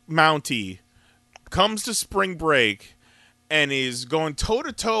Mountie comes to spring break and is going toe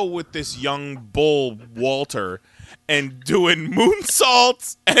to toe with this young bull Walter and doing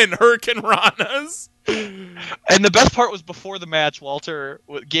moonsaults and Hurricane Ranas. And the best part was before the match, Walter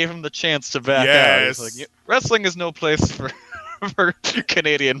gave him the chance to back out. He's like, wrestling is no place for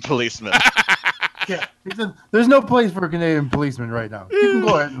Canadian policemen. Yeah, there's no place for a Canadian policeman right now. You can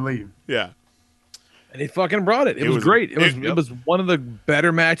go ahead and leave. Yeah. And he fucking brought it. It was great. It was one of the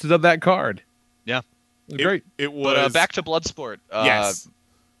better matches of that card. Yeah. It was great. It was. But back to Bloodsport. Yes.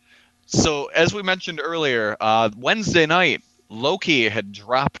 So, as we mentioned earlier, Wednesday night, Loki had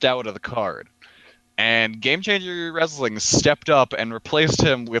dropped out of the card. And Game Changer Wrestling stepped up and replaced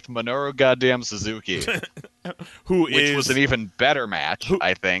him with Minoru goddamn Suzuki. Which was an even better match,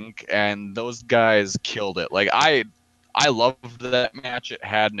 I think. And those guys killed it. Like, I loved that match. It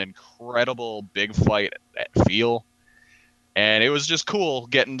had an incredible big fight feel. And it was just cool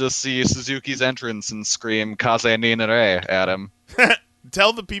getting to see Suzuki's entrance and scream Kaze Ninere at him.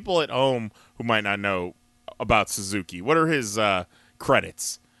 Tell the people at home who might not know about Suzuki. What are his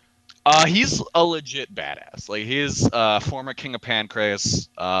credits? He's a legit badass. Like, he's former King of Pancrase,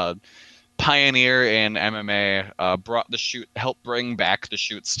 pioneer in MMA, helped bring back the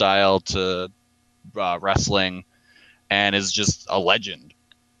shoot style to wrestling, and is just a legend.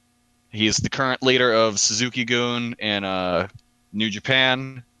 He's the current leader of Suzuki-gun in New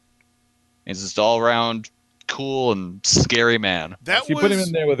Japan. He's just all around cool and scary man. You put him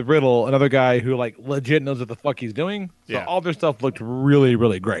in there with Riddle, another guy who like legit knows what the fuck he's doing. So all their stuff looked really,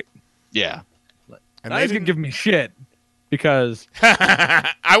 really great. Yeah. And they didn't give me shit because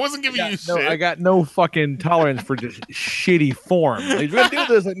I wasn't giving you shit. I got no fucking tolerance for just shitty form. Like, you're gonna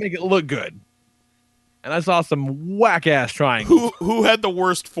do this, like, make it look good. And I saw some whack ass triangles. Who had the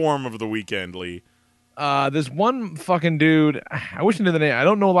worst form of the weekend, Lee? This one fucking dude. I wish I knew the name. I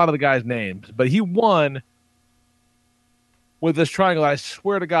don't know a lot of the guys' names, but he won with this triangle. I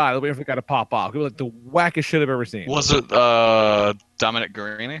swear to God, I was waiting for the guy to pop off. It was like the wackest shit I've ever seen. Was it Dominic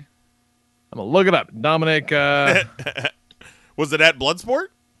Guarini? I'm gonna look it up. Dominic. Was it at Bloodsport?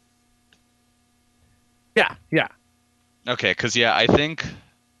 Yeah. Okay, because I think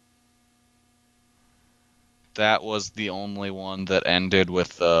that was the only one that ended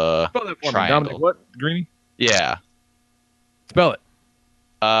with triangle. Dominic what? Greeny? Yeah. Spell it.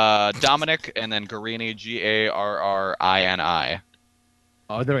 Dominic and then Guarini, Garrini. Oh,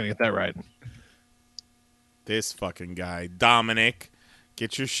 I was never gonna get that right. This fucking guy, Dominic.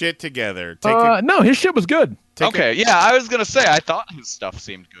 Get your shit together. No, his shit was good. I was gonna say I thought his stuff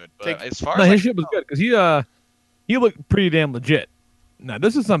seemed good, but as far as his shit was good because he looked pretty damn legit. Now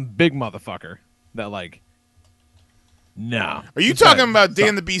this is some big motherfucker that like. No. Are you talking about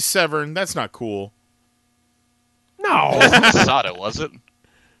Dan the Beast Severn? That's not cool. No. Sada, was it?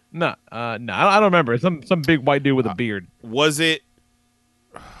 No, I don't remember. Some big white dude with a beard. Was it?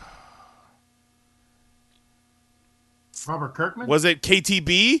 Robert Kirkman? Was it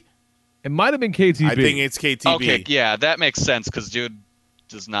KTB? It might have been KTB. I think it's KTB. Okay, yeah, that makes sense because dude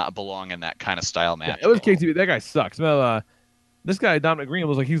does not belong in that kind of style match. Yeah, it was KTB. That guy sucks. Well, this guy Dominic Green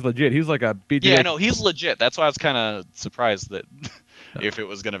looks like he's legit. He's like a BJ. Yeah, no, he's legit. That's why I was kind of surprised that if it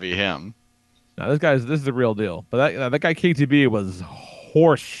was going to be him. No, this is the real deal. But that guy KTB was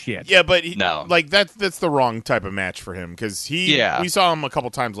horse shit. Yeah, but no, like that's the wrong type of match for him because we saw him a couple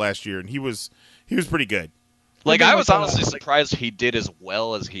times last year and he was pretty good. Like, I was honestly surprised he did as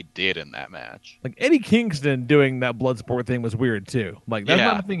well as he did in that match. Like, Eddie Kingston doing that Bloodsport thing was weird, too. Like, that's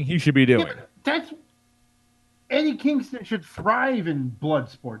not a thing he should be doing. Yeah, Eddie Kingston should thrive in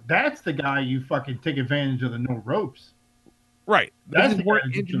Bloodsport. That's the guy you fucking take advantage of the no ropes. Right. That's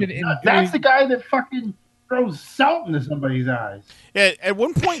the guy that fucking throws salt into somebody's eyes. Yeah, at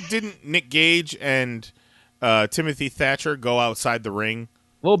one point, didn't Nick Gage and Timothy Thatcher go outside the ring?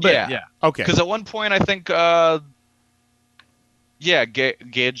 A little bit, yeah. Okay. Because at one point, I think,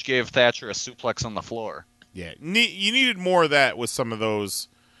 Gage gave Thatcher a suplex on the floor. Yeah, you needed more of that with some of those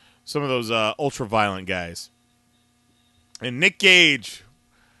ultra violent guys. And Nick Gage,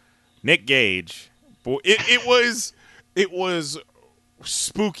 boy, it was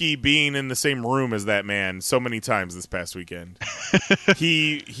spooky being in the same room as that man so many times this past weekend.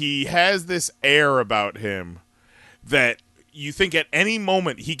 He has this air about him that you think at any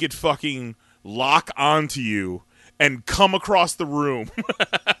moment he could fucking lock onto you and come across the room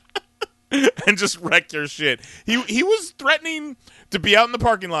and just wreck your shit. He was threatening to be out in the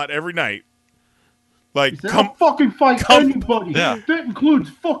parking lot every night. Like, I'll fucking fight anybody. Yeah. That includes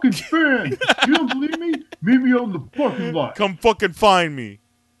fucking fans. You don't believe me? Meet me on the parking lot. Come fucking find me.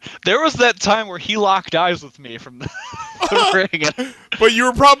 There was that time where he locked eyes with me from the ring. But you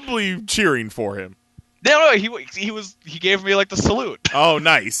were probably cheering for him. No, he gave me like the salute. Oh,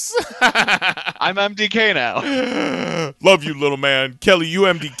 nice. I'm MDK now. Love you, little man. Kelly, you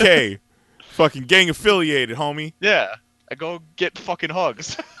MDK. Fucking gang affiliated, homie. Yeah. I go get fucking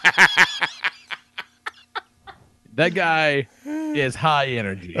hugs. That guy is high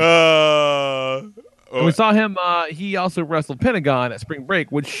energy. We saw him, he also wrestled Pentagon at Spring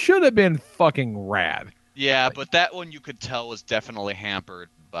Break, which should have been fucking rad. Yeah, but that one you could tell was definitely hampered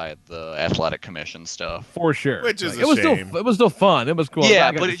by the athletic commission stuff. For sure. Which is it was still fun. It was cool.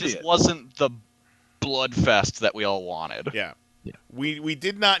 Yeah, but it just wasn't the blood fest that we all wanted. Yeah. We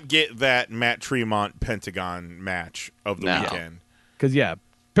did not get that Matt Tremont Pentagon match of the weekend. Because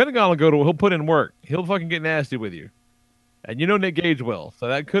Pentagon he'll put in work. He'll fucking get nasty with you. And you know Nick Gage will. So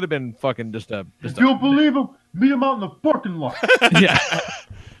that could have been fucking just a... If you don't believe him, meet him out in the parking lot. Yeah.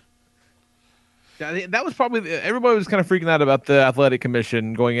 That was probably... Everybody was kind of freaking out about the athletic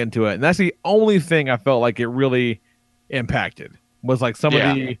commission going into it. And that's the only thing I felt like it really impacted. Was like some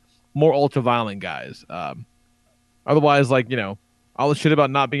of the more ultra-violent guys. Otherwise, like, all the shit about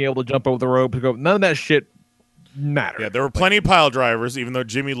not being able to jump over the rope. None of that shit mattered. Yeah, there were plenty of pile drivers, even though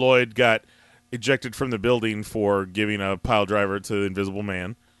Jimmy Lloyd got ejected from the building for giving a pile driver to the Invisible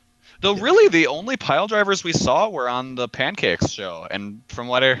Man. Though really the only pile drivers we saw were on the Pancakes show, and from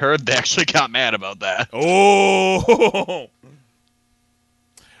what I heard, they actually got mad about that. Oh!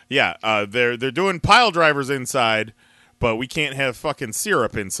 Yeah, they're doing pile drivers inside, but we can't have fucking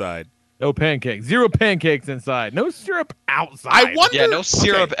syrup inside. No pancakes. 0 pancakes inside. No syrup outside. I wonder. Yeah, no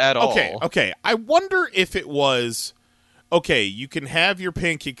syrup at all. Okay. I wonder if it was, you can have your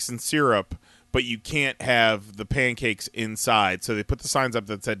pancakes and syrup, but you can't have the pancakes inside. So they put the signs up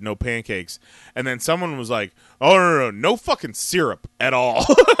that said no pancakes. And then someone was like, oh, no fucking syrup at all.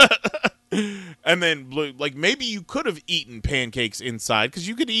 And then, like, maybe you could have eaten pancakes inside, because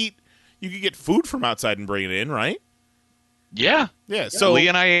you could get food from outside and bring it in, right? Yeah. So Lee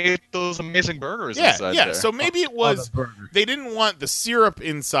and I ate those amazing burgers inside there. So maybe it was they didn't want the syrup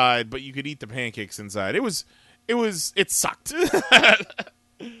inside, but you could eat the pancakes inside. It sucked.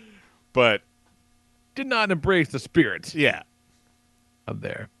 But did not embrace the spirit. Yeah. Of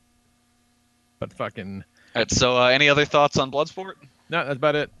there. But fucking. All right, so any other thoughts on Bloodsport? No, that's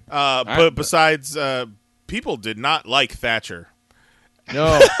about it. But besides, people did not like Thatcher.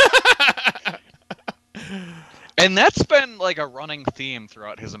 No. And that's been like a running theme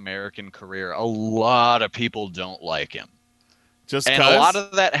throughout his American career. A lot of people don't like him. And a lot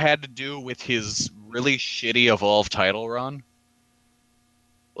of that had to do with his really shitty Evolve title run.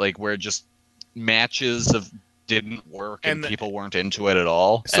 Like, where just matches didn't work and people weren't into it at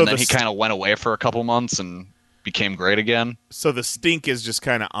all. So and then he kind of went away for a couple months and became great again. So the stink is just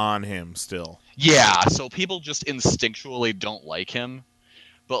kind of on him still. Yeah, so people just instinctually don't like him.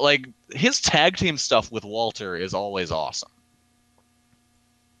 But, like, his tag team stuff with Walter is always awesome.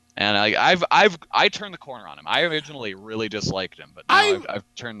 And I turned the corner on him. I originally really disliked him, but now I've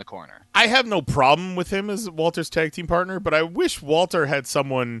turned the corner. I have no problem with him as Walter's tag team partner, but I wish Walter had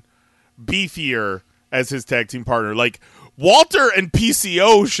someone beefier as his tag team partner. Like, Walter and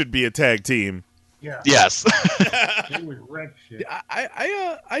PCO should be a tag team. Yeah. Yes. They would wreck shit.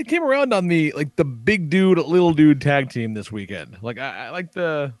 I came around on the big dude, little dude tag team this weekend. Like I like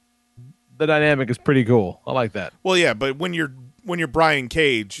the dynamic is pretty cool. I like that. Well, yeah, but when you're Brian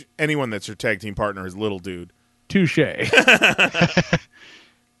Cage, anyone that's your tag team partner is little dude. Touche.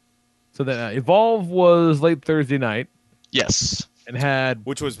 So then Evolve was late Thursday night. Yes. And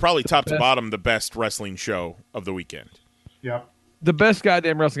which was probably top to bottom the best wrestling show of the weekend. Yep. The best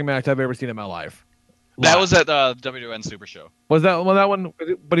goddamn wrestling match I've ever seen in my life. That was at the WN Super Show. Was that one?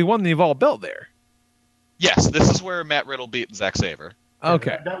 But he won the Evolve belt there. Yes, this is where Matt Riddle beat Zack Sabre.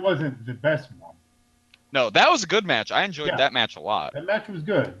 Okay. That wasn't the best one. No, that was a good match. I enjoyed that match a lot. That match was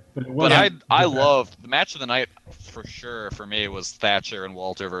good, but it wasn't. But I loved the match of the night for sure. For me, was Thatcher and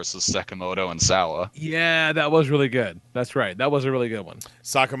Walter versus Sakamoto and Sawa. Yeah, that was really good. That's right. That was a really good one.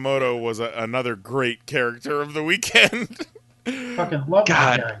 Sakamoto was another great character of the weekend. Fucking love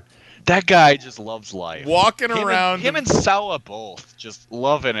that guy. That guy just loves life. Walking around. Him and Sawa both just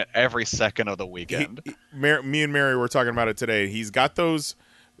loving it every second of the weekend. Me and Mary were talking about it today. He's got those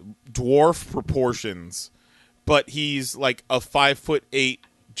dwarf proportions, but he's like a 5'8"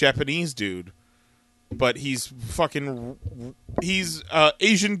 Japanese dude. But he's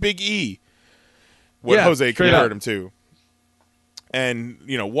Asian Big E. Jose compared him to. And,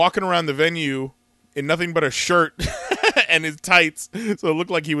 walking around the venue in nothing but a shirt and his tights, so it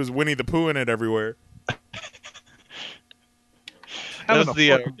looked like he was Winnie the Pooh in it everywhere. That was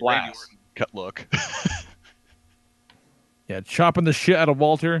the blast cut look. Yeah, chopping the shit out of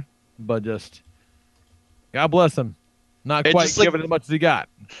Walter, but just God bless him. Not quite giving as much as he got,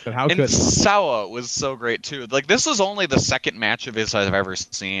 but how could he? Sawa was so great too. Like, this was only the second match of his I've ever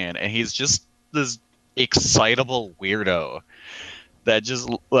seen, and he's just this excitable weirdo that just,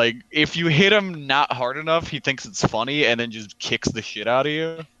 like, if you hit him not hard enough, he thinks it's funny and then just kicks the shit out of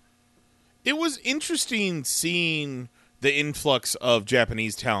you. It was interesting seeing the influx of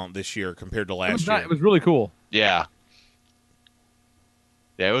Japanese talent this year compared to last year. It was really cool. Yeah.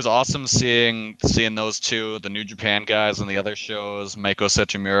 Yeah, it was awesome seeing those two, the New Japan guys on the other shows, Meiko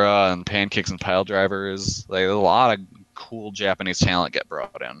Setamura and Pancakes and Pile Drivers. Like, a lot of cool Japanese talent get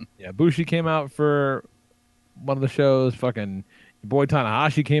brought in. Yeah, Bushi came out for one of the shows. Fucking your boy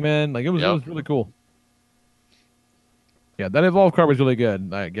Tanahashi came in. Like it was really cool. Yeah, that Evolve card was really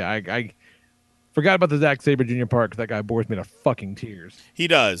good. I forgot about the Zack Sabre Jr. part because that guy bores me to fucking tears. He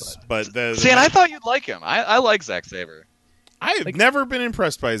does, but and I thought you'd like him. I like Zack Sabre. I have never been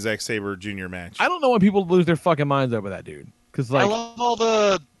impressed by a Zack Sabre Jr. match. I don't know why people lose their fucking minds over that dude. Because I love all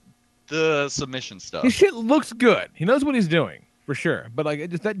the submission stuff. His shit looks good. He knows what he's doing for sure. But like,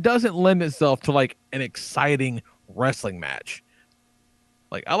 that doesn't lend itself to like an exciting wrestling match.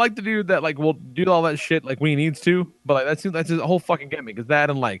 Like I like the dude that like will do all that shit like when he needs to. But like that's his whole fucking gimmick. Is that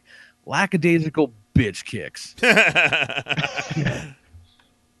and like lackadaisical bitch kicks. I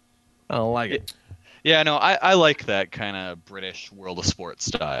don't like it. Yeah, no, I like that kind of British World of Sport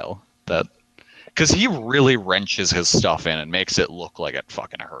style. Because he really wrenches his stuff in and makes it look like it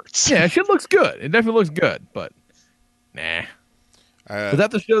fucking hurts. Yeah, shit looks good. It definitely looks good, but nah. Was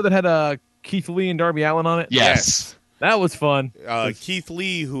that the show that had Keith Lee and Darby Allin on it? Yes. That was fun. Keith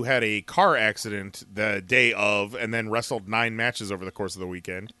Lee, who had a car accident the day of and then wrestled 9 matches over the course of the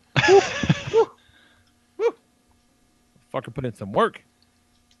weekend. Fucker put in some work.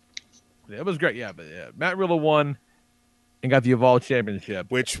 It was great, yeah. But Matt Riddle won and got the Evolve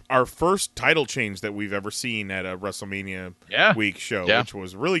Championship. Which our first title change that we've ever seen at a WrestleMania week show, which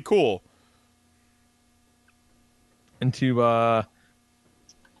was really cool. Into the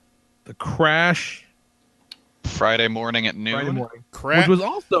Crash Friday morning at noon. Which was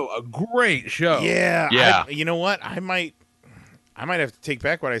also a great show. Yeah. You know what? I might have to take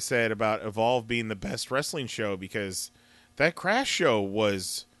back what I said about Evolve being the best wrestling show because that Crash show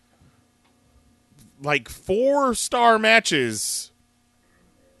was like 4-star matches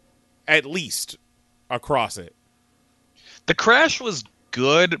at least across it. The Crash was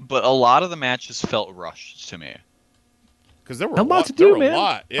good, but a lot of the matches felt rushed to me. Because there were a lot to do,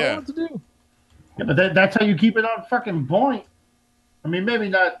 man. Yeah. A lot to do. Yeah, but that's how you keep it on fucking point. I mean, maybe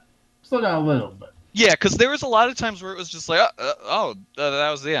not. Slow down a little, but yeah, because there was a lot of times where it was just like, that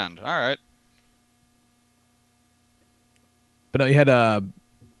was the end. All right. But no, you had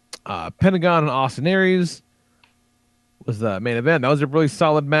Pentagon and Austin Aries was the main event. That was a really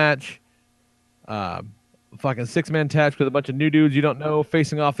solid match. Fucking 6-man tag with a bunch of new dudes you don't know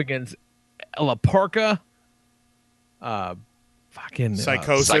facing off against Ella Parka. Fucking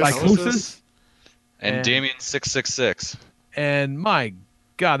Psychosis. And Damien 666. And my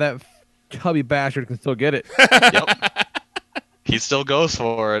God, that chubby bastard can still get it. Yep. He still goes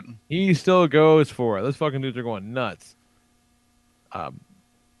for it. Those fucking dudes are going nuts.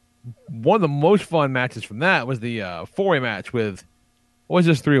 One of the most fun matches from that was the 4-way match with, what was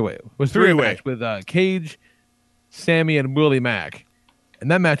this 3-way? It was 3-way match with Cage, Sammy, and Willie Mack.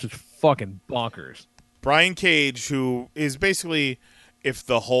 And that match was fucking bonkers. Brian Cage, who is basically if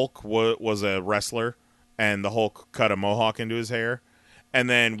the Hulk was a wrestler and the Hulk cut a mohawk into his hair. And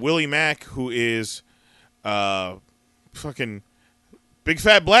then Willie Mack, who is fucking big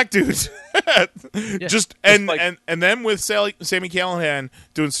fat black dude. And then with Sami Callihan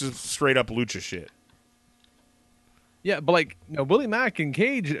doing some straight up lucha shit. Yeah, but like Willie Mack and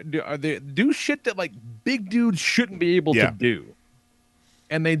Cage do shit that like big dudes shouldn't be able to do.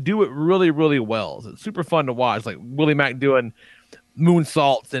 And they do it really, really well. So it's super fun to watch. Like Willie Mack doing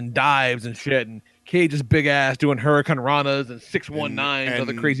moonsaults and dives and shit, and Cage's big ass doing hurricane ranas and 619s and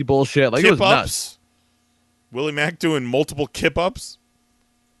other crazy bullshit. Like it was nuts. Willie Mack doing multiple kip ups.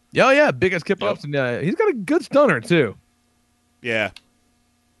 Yeah, big ass kip ups, and he's got a good stunner too. Yeah.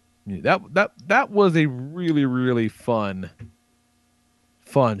 That was a really, really fun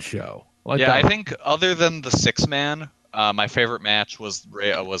show. I think other than the 6-man, my favorite match was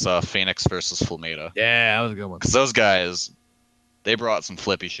Phoenix versus Flamita. Yeah, that was a good one. Because those guys, they brought some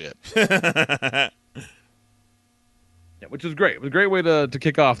flippy shit. Yeah, which was great. It was a great way to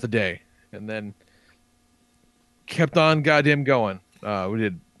kick off the day, and then kept on goddamn going. We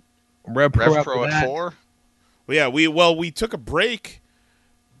did Rev Pro at 4. Well, yeah, we took a break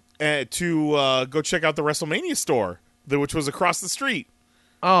to go check out the WrestleMania store, which was across the street.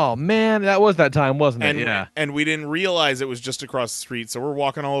 Oh, man, that was that time, wasn't it? Yeah. And we didn't realize it was just across the street, so we're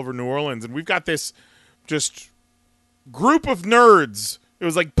walking all over New Orleans, and we've got this just group of nerds. It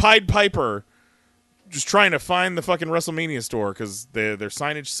was like Pied Piper just trying to find the fucking WrestleMania store because their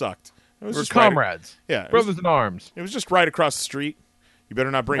signage sucked. We're just comrades. Brothers in arms. It was just right across the street. You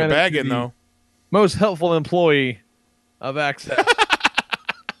better not bring a bag in, though. Most helpful employee of Access.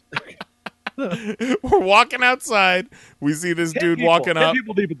 We're walking outside. We see this dude walking up. 10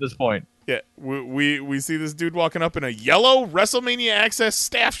 people deep at this point. Yeah, we see this dude walking up in a yellow WrestleMania Access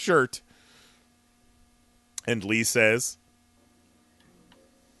staff shirt. And Lee says,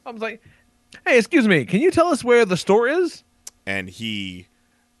 I was like, hey, excuse me, can you tell us where the store is? and he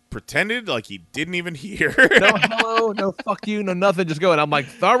pretended like he didn't even hear. No hello, no fuck you, no nothing, just go. And I'm like,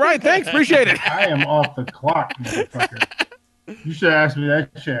 all right, thanks, appreciate it. I am off the clock, motherfucker. You should have asked me that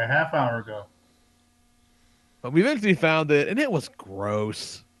shit a half hour ago. But we eventually found it, and it was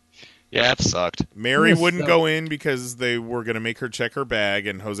gross. Yeah, it sucked. Mary wouldn't go in because they were going to make her check her bag,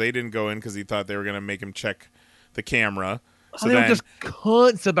 and Jose didn't go in because he thought they were going to make him check the camera. So they were just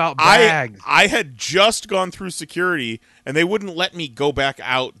cunts about bags. I had just gone through security, and they wouldn't let me go back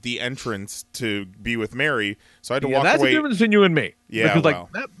out the entrance to be with Mary, so I had to walk that's away. That's the difference between you and me. Yeah, because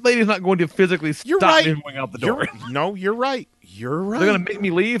like that lady's not going to physically stop me from going out the door. No, you're right. You're right. They're going to make me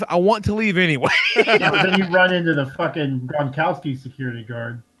leave. I want to leave anyway. Yeah, but then you run into the fucking Gronkowski security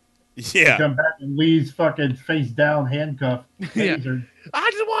guard. Yeah. You come back and Lee's fucking face down, handcuffed. Yeah.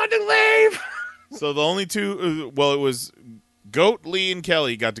 I just wanted to leave. So the only two, it was Goat, Lee, and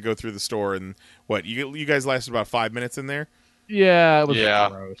Kelly got to go through the store, and what, you guys lasted about 5 minutes in there? Yeah, it was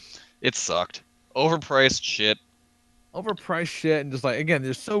gross. It sucked. Overpriced shit. Overpriced shit, and just like, again,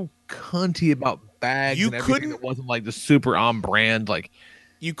 they're so cunty about bags and everything that wasn't like the super on brand. Like,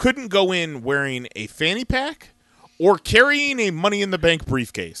 you couldn't go in wearing a fanny pack or carrying a Money in the Bank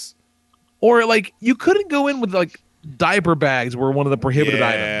briefcase. Or like, you couldn't go in with like diaper bags were one of the prohibited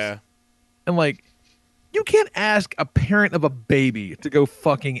items. And like, you can't ask a parent of a baby to go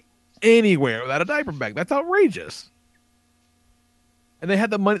fucking anywhere without a diaper bag. That's outrageous. And they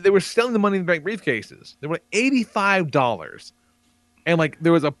had the money. They were selling the Money in the Bank briefcases. They were like $85. And like,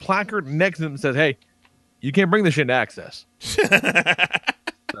 there was a placard next to them that says, "Hey, you can't bring this shit into Access.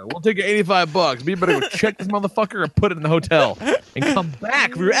 So we'll take you $85, but you better go check this motherfucker and put it in the hotel and come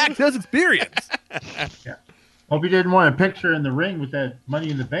back for your Access experience." Yeah. Hope you didn't want a picture in the ring with that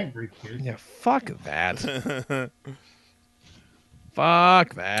Money in the Bank briefcase. Yeah, fuck that.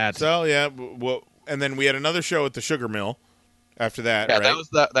 Fuck that. So yeah, and then we had another show at the Sugar Mill after that. Yeah, right?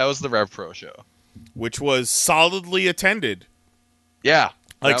 that was the Rev Pro show, which was solidly attended. Yeah,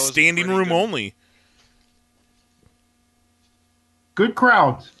 like standing room good. only. Good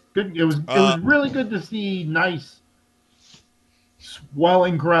crowds. Good. It was really good to see nice,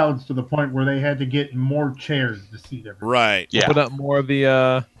 swelling crowds to the point where they had to get more chairs to seat everyone. Right. Yeah. Open up more of the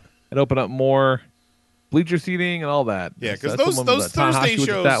and open up more bleacher seating and all that. Yeah, because those Thursday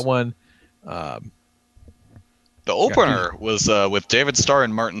shows. That one. The opener was with David Starr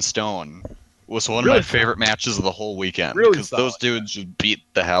and Martin Stone. Was one of my favorite matches of the whole weekend because those dudes just beat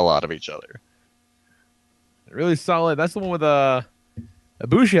the hell out of each other. Really solid. That's the one with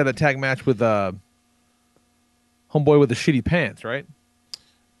Ibushi had that tag match with homeboy with the shitty pants, right?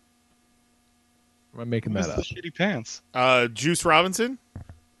 Am I making that up? The shitty pants. Juice Robinson?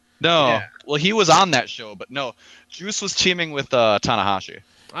 No. Yeah. Well, he was on that show, but no. Juice was teaming with Tanahashi.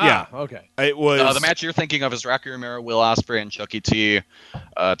 Yeah. Okay. It was the match you're thinking of is Rocky Romero, Will Ospreay, and Chucky T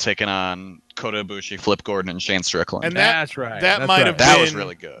taking on Kota Ibushi, Flip Gordon, and Shane Strickland. And that's right. That might have been. That was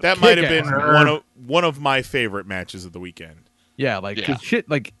really good. That might have been one of my favorite matches of the weekend. Yeah,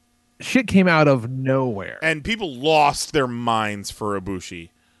 shit came out of nowhere, and people lost their minds for Ibushi.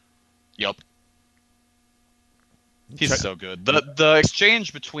 Yep. He's so good. The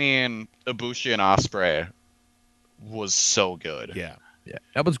exchange between Ibushi and Ospreay was so good. Yeah. Yeah,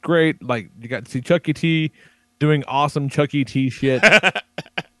 that was great. Like, you got to see Chucky T doing awesome Chucky T shit.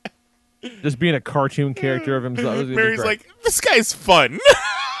 Just being a cartoon character of himself. Mary's like, this guy's fun.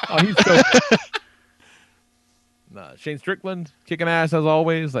 Oh, he's so good. Shane Strickland kicking ass as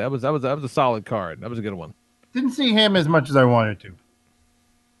always. Like, that was a solid card. That was a good one. Didn't see him as much as I wanted to.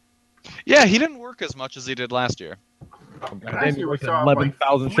 Yeah, he didn't work as much as he did last year. Last year we saw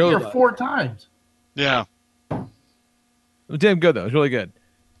 11,000 like 3 shows. or 4 times. Yeah. It was damn good though. It was really good.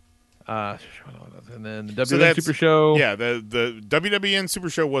 And then the WWN Super Show. Yeah, the WWN Super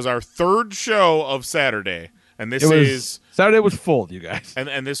Show was our third show of Saturday, and Saturday was full, you guys.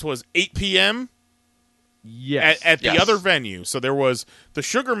 And this was 8 p.m. Yes, at the other venue. So there was the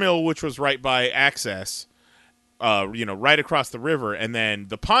Sugar Mill, which was right by Access, right across the river, and then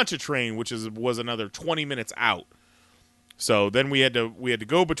the Pontchartrain, which was another 20 minutes out. So then we had to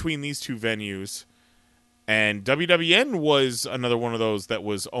go between these two venues. And WWN was another one of those that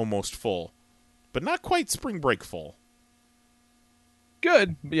was almost full, but not quite spring break full.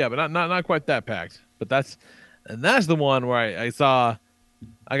 Good, but not quite that packed. But that's the one where I saw.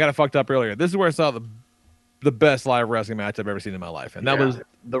 I got it fucked up earlier. This is where I saw the best live wrestling match I've ever seen in my life, and that was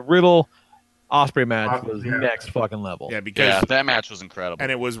the Riddle Ospreay match. Was next fucking level. Yeah, because that match was incredible, and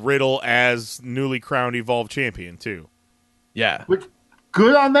it was Riddle as newly crowned Evolve champion too. Yeah,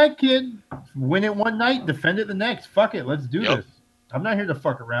 Good on that kid. Win it one night, defend it the next. Fuck it, let's do this. I'm not here to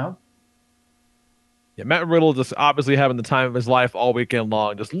fuck around. Yeah, Matt Riddle just obviously having the time of his life all weekend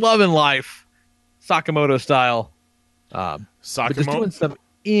long, just loving life, Sakamoto style. But just doing some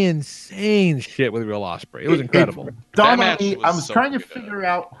insane shit with Will Ospreay. It was incredible. I was trying to figure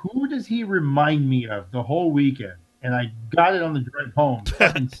out who does he remind me of the whole weekend, and I got it on the drive home.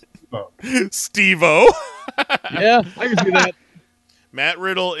 Fucking Steve-O. Steve-O. Yeah, I can see that. Matt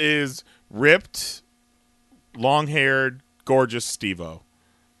Riddle is ripped, long-haired, gorgeous Steve-O.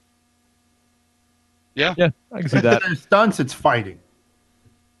 Yeah, I can see that. Instead of stunts, it's fighting.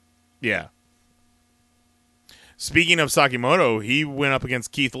 Yeah. Speaking of Sakamoto, he went up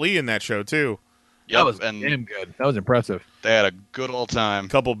against Keith Lee in that show too. That was damn good. That was impressive. They had a good old time.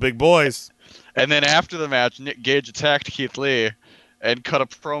 Couple big boys. And then after the match, Nick Gage attacked Keith Lee and cut a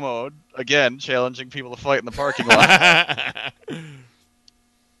promo again, challenging people to fight in the parking lot.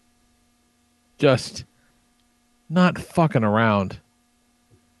 Just not fucking around.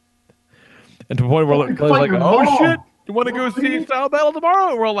 And to the point where Kelly's like, oh shit, you want to go see Style Battle tomorrow?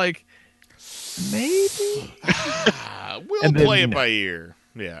 And we're all like, maybe? We'll play it by ear.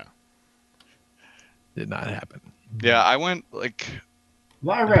 Yeah. Did not happen. Yeah, I went like...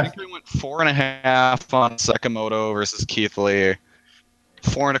 I think we went 4.5 on Sakamoto versus Keith Lee.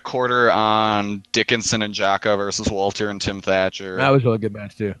 4.25 on Dickinson and Jaka versus Walter and Tim Thatcher. That was a really good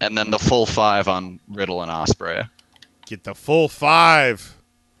match too. And then the full 5 on Riddle and Ospreay. Get the full 5.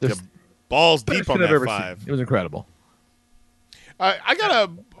 The balls deep on that 5. It was incredible. I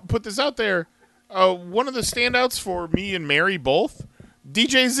gotta put this out there. One of the standouts for me and Mary both,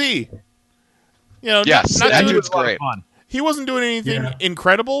 DJZ. You know, yes, that dude's great. He wasn't doing anything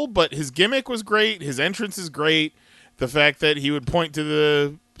incredible, but his gimmick was great. His entrance is great. The fact that he would point to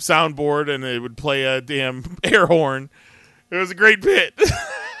the soundboard and it would play a damn air horn. It was a great bit.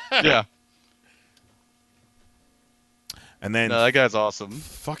 Yeah. And then that guy's awesome.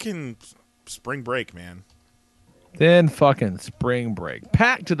 Fucking spring break, man. Then fucking spring break.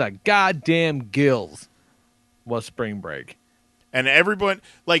 Packed to the goddamn gills was spring break. And everyone,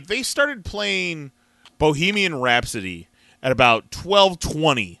 like, they started playing Bohemian Rhapsody at about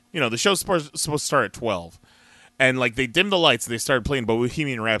 12:20. You know, the show's supposed to start at 12. And, like, they dimmed the lights and they started playing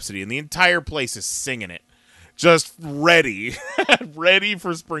Bohemian Rhapsody. And the entire place is singing it. Just ready. Ready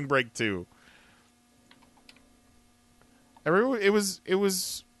for spring break 2. Everybody was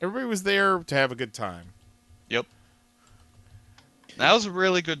there to have a good time. Yep. That was a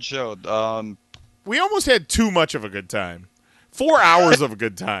really good show. We almost had too much of a good time. 4 hours of a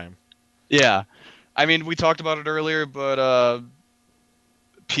good time. Yeah. I mean, we talked about it earlier, but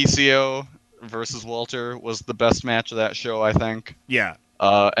PCO versus Walter was the best match of that show, I think. Yeah.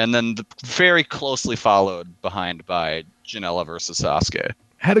 And then very closely followed behind by Janela versus Sasuke.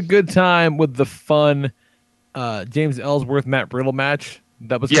 Had a good time with the fun James Ellsworth Matt Riddle match.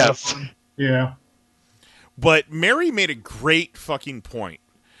 That was kind of fun. Yeah. But Mary made a great fucking point.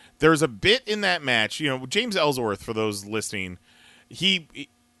 There's a bit in that match, you know, James Ellsworth, for those listening, he's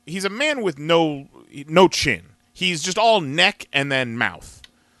a man with no chin. He's just all neck and then mouth.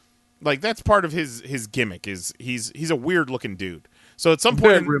 Like, that's part of his gimmick. Is he's a weird looking dude. So at some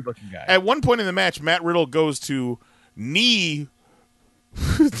point, at one point in the match, Matt Riddle goes to knee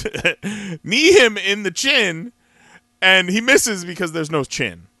him in the chin, and he misses because there's no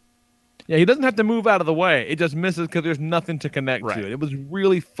chin. Yeah, he doesn't have to move out of the way. It just misses because there's nothing to connect to it. It was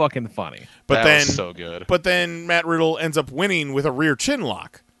really fucking funny. But that was so good. But then Matt Riddle ends up winning with a rear chin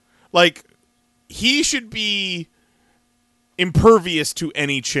lock. Like, he should be impervious to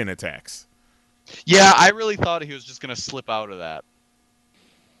any chin attacks. Yeah, I really thought he was just going to slip out of that.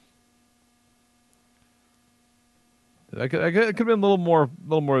 It could have been a little more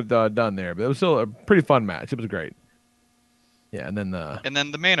done there, but it was still a pretty fun match. It was great. Yeah, and then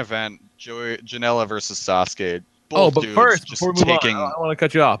the main event, Janela versus Sasuke. But first, before we move on, I don't want to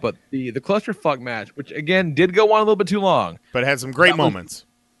cut you off, but the clusterfuck match, which again did go on a little bit too long, but had some great moments.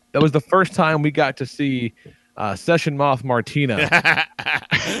 That was the first time we got to see Session Moth Martina,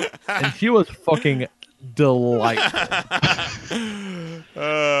 and she was fucking delightful.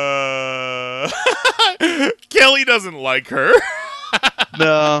 Kelly doesn't like her.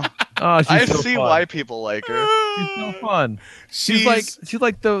 No. Oh, I see why people like her. She's so fun. She's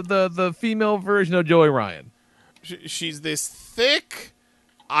like the female version of Joey Ryan. She's this thick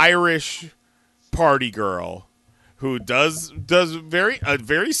Irish party girl who does a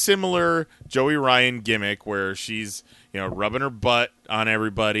very similar Joey Ryan gimmick where she's, you know, rubbing her butt on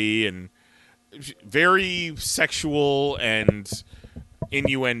everybody and very sexual and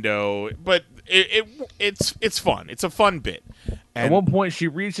innuendo, but it's fun. It's a fun bit. At And one point, she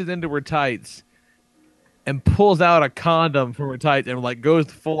reaches into her tights and pulls out a condom from her tights and like goes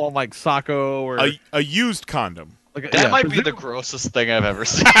full on like Sacco or a used condom. like That might be the grossest thing I've ever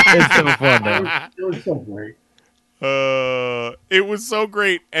seen. It's so fun, man. It was so great. It was so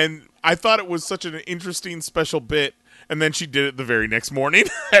great, and I thought it was such an interesting special bit. And then she did it the very next morning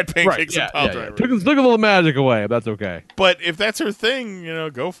at Pancakes and Pile Drivers. Took a little magic away, but that's okay. But if that's her thing,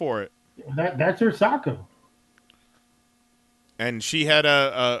 go for it. That's her Sacco. And she had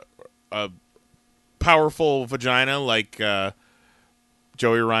a powerful vagina like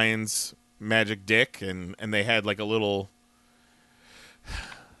Joey Ryan's magic dick, and they had like a little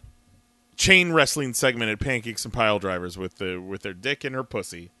chain wrestling segment at Pancakes and Pile Drivers with their dick and her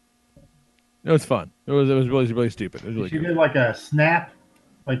pussy. It was fun. It was really stupid. It was really She good. did like a snap,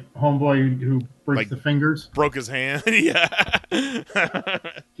 like homeboy who breaks Like, the fingers. Broke his hand. Yeah.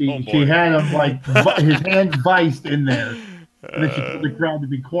 She had him like his hand viced in there. And then she told the crowd to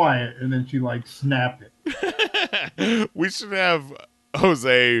be quiet, and then she like snapped it. We should have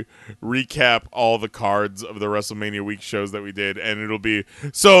Jose recap all the cards of the WrestleMania week shows that we did, and it'll be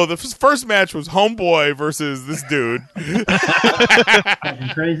so the first match was Homeboy versus this dude.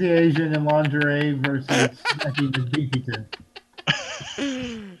 Crazy Asian in lingerie versus Becky Beefington.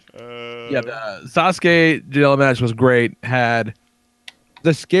 Yeah, the Sasuke Janela match was great. Had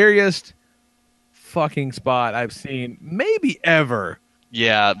the scariest fucking spot I've seen maybe ever.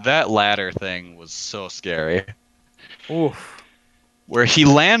 Yeah, that ladder thing was so scary. Oof. Where he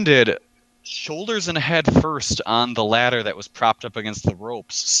landed shoulders and head first on the ladder that was propped up against the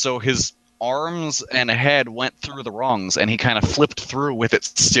ropes. So his arms and head went through the rungs, and he kind of flipped through with it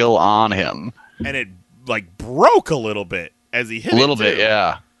still on him. And it like broke a little bit as he hit a little it bit, too.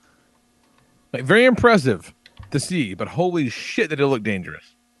 yeah. Like very impressive to see, but holy shit did it look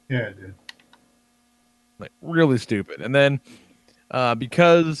dangerous. Yeah, it did. Like really stupid. And then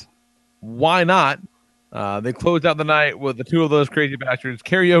because why not? They closed out the night with the two of those crazy bastards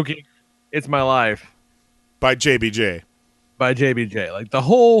karaoke. It's My Life by JBJ. Like the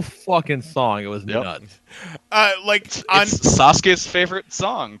whole fucking song, it was nuts. It's Sasuke's favorite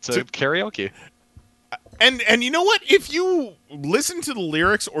song to karaoke. And you know what? If you listen to the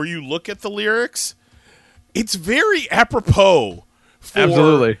lyrics or you look at the lyrics, it's very apropos for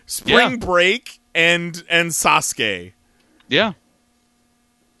Absolutely. Spring Break and Sasuke. Yeah.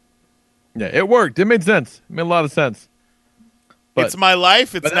 Yeah, it worked. It made sense. It made a lot of sense. But, it's my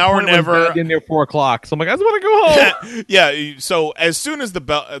life. It's but now or never. In near 4 o'clock, so I'm like, I just want to go home. Yeah. So as soon as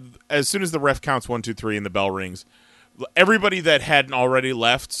the ref counts 1, 2, 3 and the bell rings, everybody that hadn't already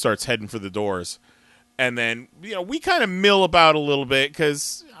left starts heading for the doors, and then we kind of mill about a little bit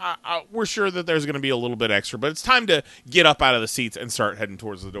because we're sure that there's going to be a little bit extra, but it's time to get up out of the seats and start heading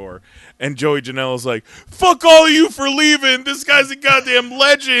towards the door. And Joey Janela's like, "Fuck all of you for leaving. This guy's a goddamn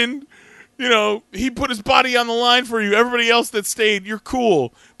legend. He put his body on the line for you. Everybody else that stayed, you're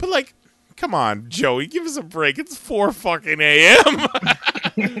cool. But, like, come on, Joey, give us a break. It's 4 fucking a.m.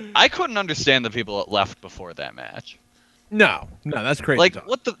 I couldn't understand the people that left before that match. No, that's crazy. Like,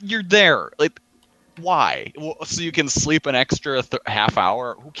 you're there. Like, why? So you can sleep an extra half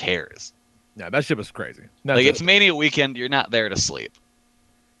hour? Who cares? Yeah, that shit was crazy. It's Mania weekend. You're not there to sleep.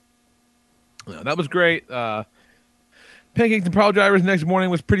 No, that was great. Pancakes and Pile Drivers next morning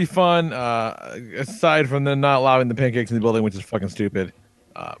was pretty fun, aside from them not allowing the pancakes in the building, which is fucking stupid.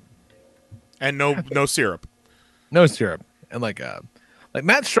 And no syrup. No syrup. And like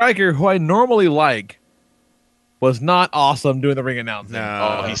Matt Stryker, who I normally like, was not awesome doing the ring announcing.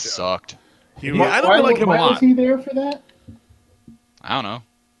 No. Oh, he sucked. I don't like him a lot. Why was he there for that? I don't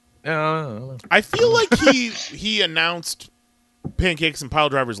know. I feel like he announced Pancakes and Pile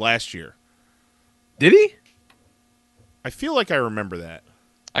Drivers last year. Did he? I feel like I remember that.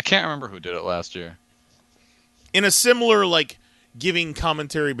 I can't remember who did it last year. In a similar, like, giving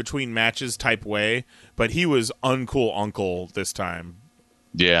commentary between matches type way, but he was uncool uncle this time.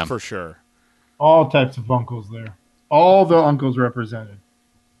 Yeah. For sure. All types of uncles there. All the uncles represented.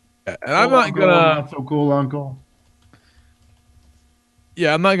 And I'm not gonna... Not so cool uncle.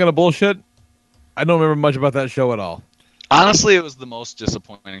 Yeah, I'm not gonna bullshit. I don't remember much about that show at all. Honestly, it was the most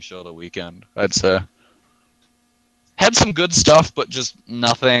disappointing show of the weekend, I'd say. Had some good stuff, but just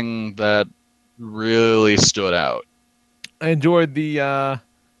nothing that really stood out. I enjoyed the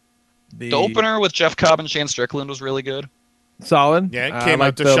opener with Jeff Cobb and Shane Strickland was really good. Solid. Yeah, it came like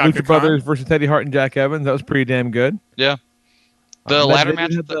out to the Shaka Lucha Khan. Brothers versus Teddy Hart and Jack Evans. That was pretty damn good. Yeah. The ladder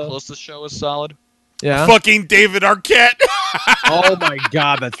match had at the closest show was solid. Yeah. Fucking David Arquette. Oh my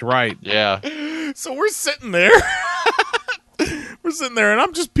God, that's right. Yeah. So we're sitting there. And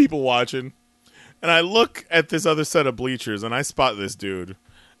I'm just people watching. And I look at this other set of bleachers, and I spot this dude.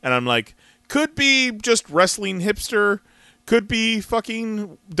 And I'm like, could be just wrestling hipster, could be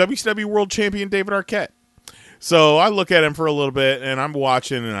fucking WCW World Champion David Arquette. So I look at him for a little bit, and I'm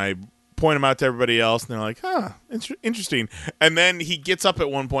watching, and I point him out to everybody else, and they're like, interesting. And then he gets up at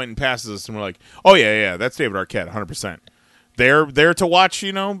one point and passes us, and we're like, oh, yeah, that's David Arquette, 100%. They're there to watch,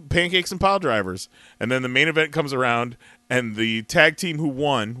 pancakes and pile drivers. And then the main event comes around, and the tag team who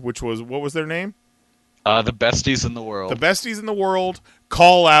won, which was, what was their name? The Besties in the World. The Besties in the World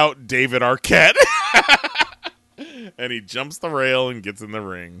call out David Arquette. And he jumps the rail and gets in the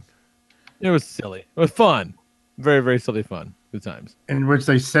ring. It was silly. It was fun. Very, very silly fun. Good times. In which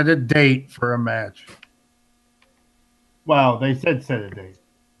they set a date for a match. Wow, they said set a date.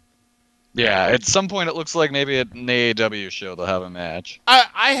 Yeah, at some point it looks like maybe at an AEW show they'll have a match.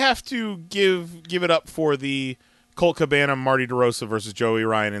 I have to give it up for the Colt Cabana, Marty DeRosa versus Joey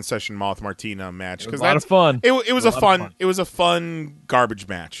Ryan and Session Moth Martina match. It was a lot of fun. It was a fun garbage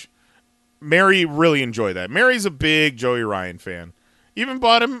match. Mary really enjoyed that. Mary's a big Joey Ryan fan. Even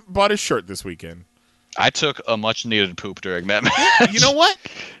bought his shirt this weekend. I took a much needed poop during that match. You know what?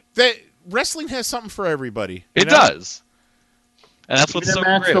 That wrestling has something for everybody. It does. And that's what's so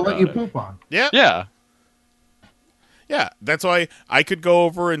match great to about let you it. poop on. Yeah. Yeah. Yeah, that's why I could go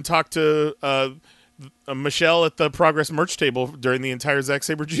over and talk to Michelle at the Progress merch table during the entire Zack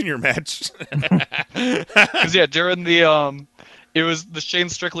Sabre Jr. match. Because during the it was the Shane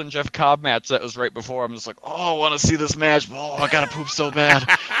Strickland Jeff Cobb match that was right before. I'm just like, oh, I want to see this match. Oh, I gotta poop so bad.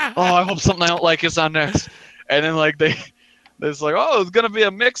 Oh, I hope something I don't like is on next. And then like it's like, oh, it's gonna be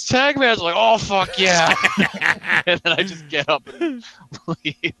a mixed tag match. I'm like, oh fuck yeah. And then I just get up and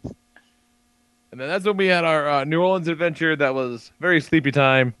leave. And then that's when we had our New Orleans adventure. That was very sleepy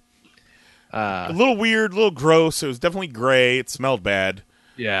time. A little weird, a little gross. It was definitely gray. It smelled bad.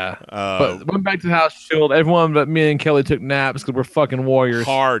 Yeah. But went back to the house, chilled. Everyone but me and Kelly took naps because we're fucking warriors.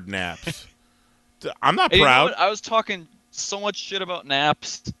 Hard naps. I'm not And you know proud. what? I was talking so much shit about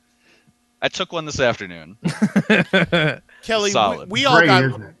naps. I took one this afternoon. Kelly, Solid. we all Great, got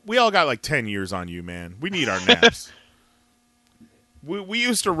isn't it? we all got like 10 years on you, man. We need our naps. we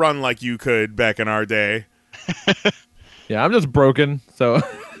used to run like you could back in our day. Yeah, I'm just broken, so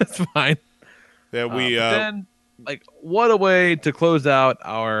it's fine. That we But then, like, what a way to close out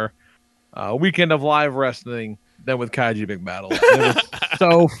our weekend of live wrestling than with Kaiju Big Battle. It was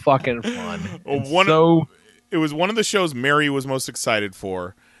so fucking fun. It was one of the shows Mary was most excited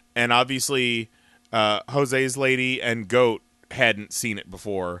for, and obviously Jose's lady and Goat hadn't seen it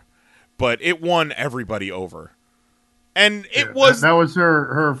before, but it won everybody over. And it was that was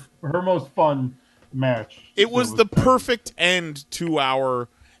her most fun match. it was the perfect end to our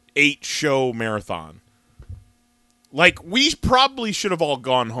 8-show marathon. Like, we probably should have all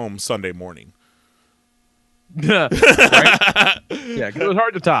gone home Sunday morning. Right? Yeah, 'cause it was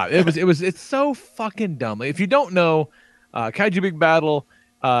hard to top. It's so fucking dumb. Like, if you don't know, Kaiju Big Battle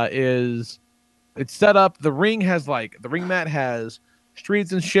it's set up. The ring mat has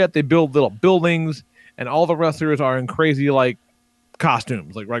streets and shit. They build little buildings, and all the wrestlers are in crazy like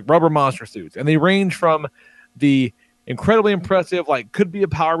costumes, like rubber monster suits, and they range from the incredibly impressive, like could be a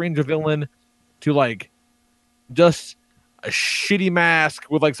Power Ranger villain, to like just a shitty mask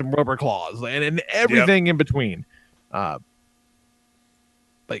with like some rubber claws and everything in between.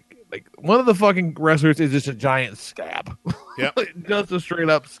 Like one of the fucking wrestlers is just a giant scab. Yep. Just a straight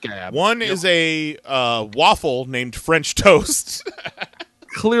up scab. One is a waffle named French Toast.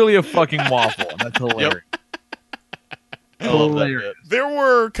 Clearly a fucking waffle. That's hilarious. I love that bit. There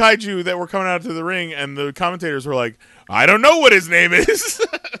were kaiju that were coming out to the ring, and the commentators were like, I don't know what his name is.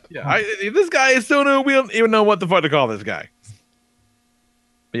 Yeah, this guy is so new, we don't even know what the fuck to call this guy.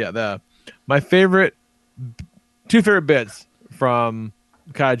 But yeah, my two favorite bits from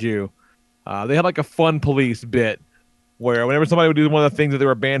Kaiju, they had like a fun police bit where whenever somebody would do one of the things that they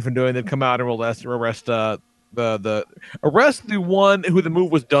were banned from doing, they'd come out and arrest the one who the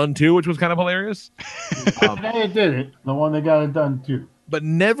move was done to, which was kind of hilarious. They did it. The one that got it done too. But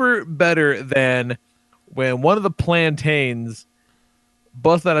never better than when one of the plantains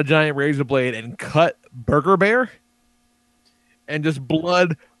busted out a giant razor blade and cut Burger Bear, and just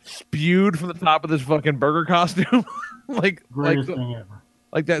blood spewed from the top of this fucking burger costume. Greatest thing ever.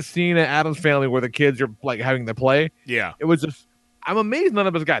 Like that scene at Addams Family where the kids are like having their play. Yeah. It was just, I'm amazed none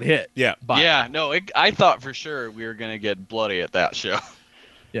of us got hit. Yeah. Yeah, no, I thought for sure we were going to get bloody at that show.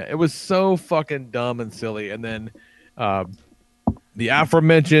 Yeah, it was so fucking dumb and silly. And then the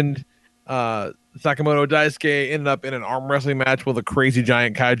aforementioned Sakamoto Daisuke ended up in an arm wrestling match with a crazy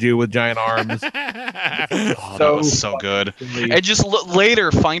giant kaiju with giant arms. Oh, that was so good. And just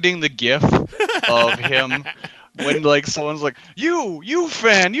later finding the gif of him when like someone's like, you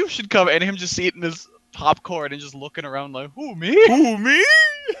fan, you should come, and him just eating his popcorn and just looking around like, who, me? Who, me?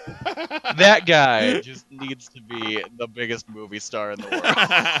 That guy just needs to be the biggest movie star in the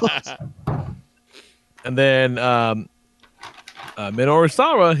world. And then Minoru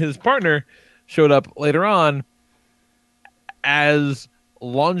Sawa, his partner, showed up later on as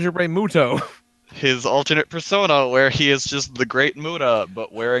Lingerie Muto. His alternate persona where he is just the great Muta,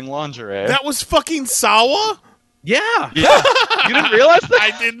 but wearing lingerie. That was fucking Sawa? Yeah. You didn't realize that?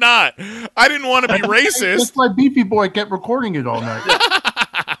 I did not. I didn't want to be racist. That's why Beefy Boy kept recording it all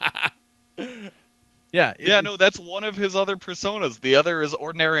night. Yeah, no, that's one of his other personas. The other is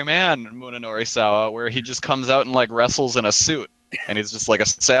Ordinary Man Munenori Sawa, where he just comes out and like wrestles in a suit. And he's just like a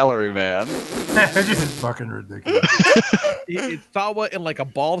salary man. This is fucking ridiculous. It's Sawa in like a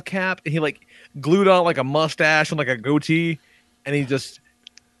bald cap, and he like glued on like a mustache and like a goatee, and he's just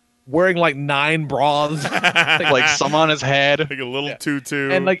wearing like 9 bras, like some on his head, like a little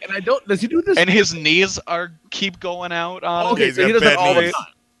tutu, and I don't. Does he do this? And his knees keep going out on him. Okay, so he does that all the time.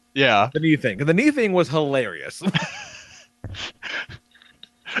 Yeah, the knee thing. The knee thing was hilarious.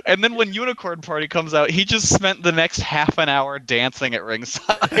 And then when Unicorn Party comes out, he just spent the next half an hour dancing at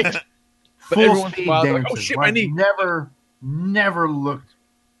ringside. Full speed dancing. Like, oh shit, my knee. Never looked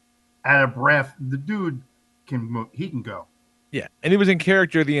at a breath. The dude can go. Yeah, and he was in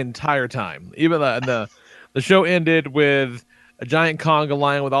character the entire time. Even the show ended with a giant conga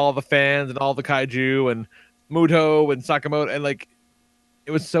line with all the fans and all the kaiju and Muto and Sakamoto, and like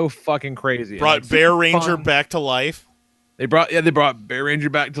it was so fucking crazy. Brought Bear Ranger back to life. They brought Bear Ranger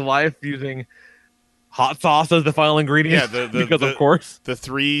back to life using hot sauce as the final ingredient. Yeah, because of course the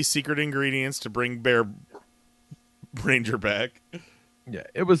 3 secret ingredients to bring Bear Ranger back. Yeah,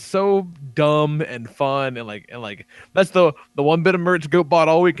 it was so dumb and fun and like that's the one bit of merch Goat bought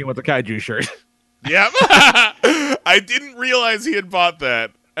all weekend with the kaiju shirt. Yep. I didn't realize he had bought that,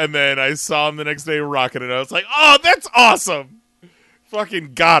 and then I saw him the next day rocking it. I was like, "Oh, that's awesome!"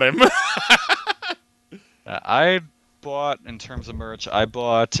 Fucking got him. I bought, in terms of merch, I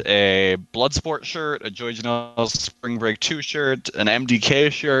bought a Bloodsport shirt, a Joy Janela's Spring Break 2 shirt, an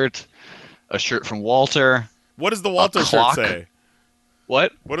MDK shirt, a shirt from Walter. What does the Walter shirt say?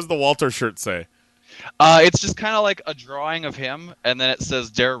 What? What does the Walter shirt say? It's just kind of like a drawing of him, and then it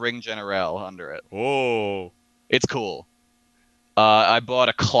says Der Ring General under it. Oh. It's cool. I bought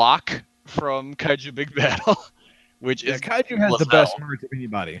a clock from Kaiju Big Battle, which is Kaiju has the best merch of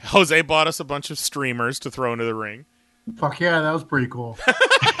anybody. Jose bought us a bunch of streamers to throw into the ring. Fuck yeah, that was pretty cool.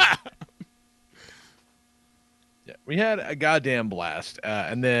 Yeah, we had a goddamn blast,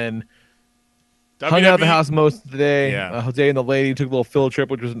 and then WWE hung out at the house most of the day. Yeah. Jose and the lady took a little field trip,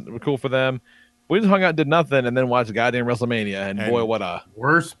 which was cool for them. We just hung out and did nothing, and then watched goddamn WrestleMania, and boy, what a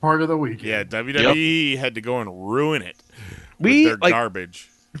worst part of the weekend. Yeah, WWE had to go and ruin it with We their like, garbage.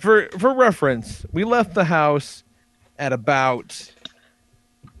 For reference, we left the house at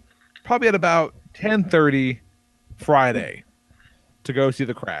probably at about 10:30 Friday to go see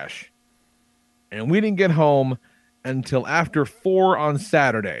the Crash, and we didn't get home until after 4 on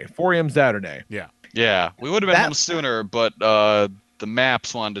Saturday, 4 a.m. Saturday. Yeah, we would have been home sooner, but the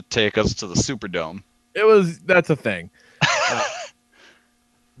maps wanted to take us to the Superdome. That's a thing.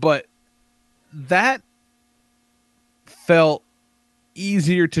 But that felt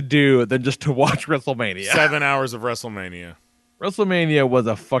easier to do than just to watch WrestleMania. 7 hours of WrestleMania. WrestleMania was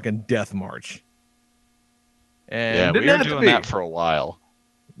a fucking death march. And yeah, we were doing that for a while.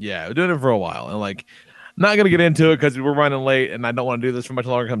 Yeah, we're doing it for a while. And like, I'm not going to get into it because we're running late and I don't want to do this for much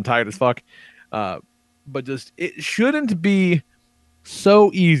longer because I'm tired as fuck. But just, it shouldn't be so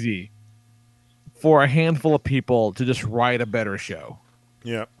easy for a handful of people to just write a better show.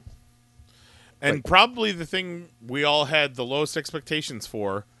 Yeah. And probably the thing we all had the lowest expectations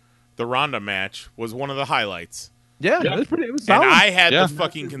for, the Ronda match, was one of the highlights. Yeah, it was solid. And I had the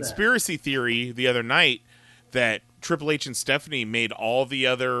fucking conspiracy theory the other night that Triple H and Stephanie made all the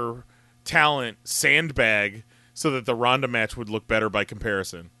other talent sandbag so that the Ronda match would look better by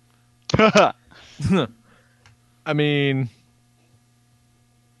comparison. I mean,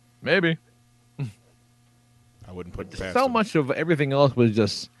 maybe. I wouldn't put it past so them. much of everything else was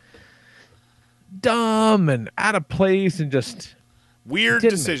just dumb and out of place and just weird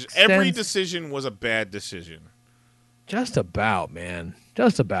decision. Every decision was a bad decision. Just about, man.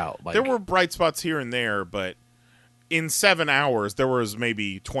 Just about. Like, there were bright spots here and there, but in 7 hours, there was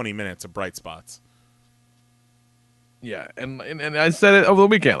maybe 20 minutes of bright spots. Yeah, and I said it over the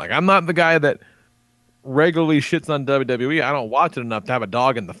weekend. Like, I'm not the guy that regularly shits on WWE, I don't watch it enough to have a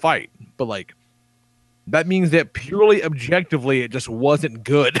dog in the fight. But like, that means that purely objectively, it just wasn't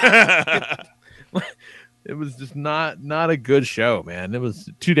good. It was just not a good show, man. It was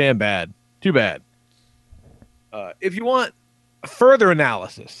too damn bad. Too bad. If you want further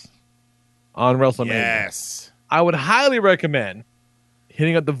analysis on WrestleMania, Yes, I would highly recommend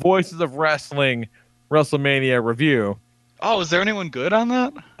hitting up the Voices of Wrestling WrestleMania review. Oh, is there anyone good on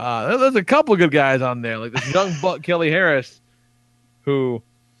that? There's a couple of good guys on there, like this young buck Kelly Harris, who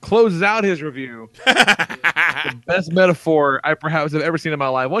closes out his review. The best metaphor I perhaps have ever seen in my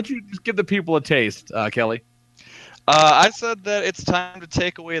life. Why don't you just give the people a taste, Kelly? I said that it's time to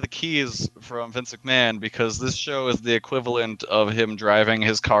take away the keys from Vince McMahon because this show is the equivalent of him driving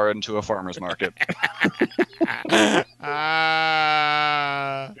his car into a farmer's market.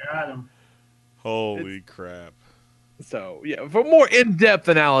 Got him. Holy crap. So, yeah, for more in-depth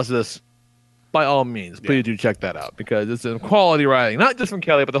analysis, by all means, please do check that out because it's a quality writing, not just from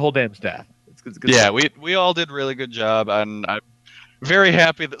Kelly, but the whole damn staff. It's good yeah, stuff. we all did a really good job, and I'm very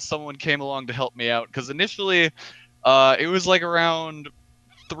happy that someone came along to help me out because initially it was like around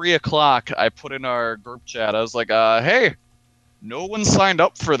 3 o'clock. I put in our group chat. I was like, hey, no one signed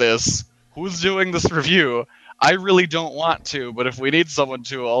up for this. Who's doing this review? I really don't want to, but if we need someone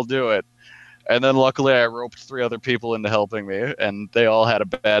to, I'll do it. And then luckily I roped 3 other people into helping me, and they all had a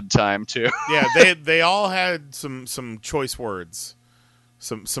bad time too. Yeah, they all had some choice words.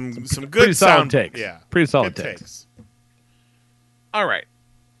 Some good pretty solid sound takes. Yeah. Pretty solid good takes. All right.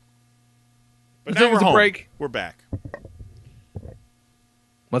 But So now we're it's a home. break. We're back.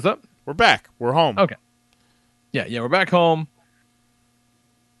 What's up? We're back. We're home. Okay. Yeah, we're back home.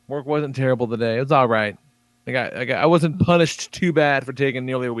 Work wasn't terrible today. It was all right. I wasn't punished too bad for taking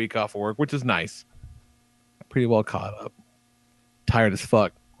nearly a week off of work, which is nice. Pretty well caught up. Tired as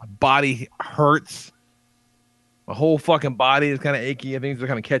fuck. My body hurts. My whole fucking body is kind of achy. Things are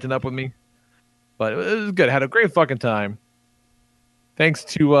kind of catching up with me. But it was good. I had a great fucking time. Thanks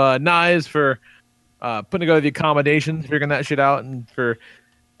to Nyes for putting together the accommodations, figuring that shit out, and for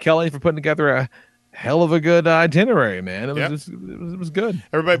Kelly for putting together a hell of a good itinerary, man. It was it was good.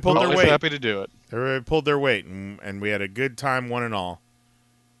 Everybody pulled their Always weight. happy to do it. Everybody pulled their weight, and we had a good time, one and all.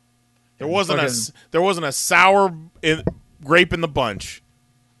 There wasn't a sour grape in the bunch.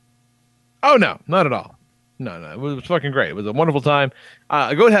 Oh no, not at all. No, it was fucking great. It was a wonderful time.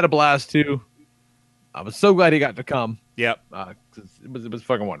 Goat had a blast too. I was so glad he got to come. Yep. 'Cause it was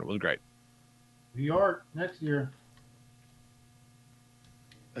fucking wonderful. It was great. New York next year.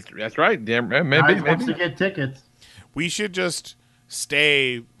 That's right. Damn, Guys maybe. wants to get tickets. We should just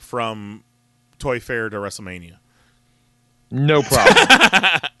stay from Toy Fair to WrestleMania. No problem.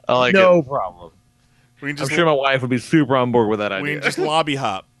 I like no it. problem. We can I'm just sure my wife would be super on board with that we idea. can just lobby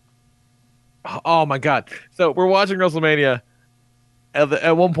hop. Oh my god! So we're watching WrestleMania.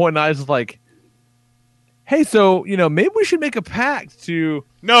 At one point, I was like, "Hey, so maybe we should make a pact to."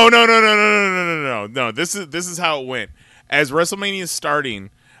 No. This is how it went. As WrestleMania is starting,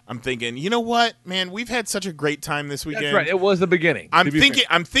 I'm thinking, you know what, man? We've had such a great time this weekend. That's right. It was the beginning. I'm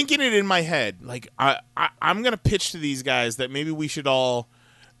thinking it in my head. Like I'm gonna pitch to these guys that maybe we should all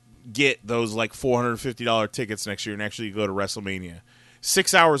get those like $450 tickets next year and actually go to WrestleMania.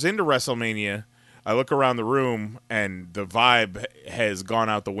 6 hours into WrestleMania, I look around the room and the vibe has gone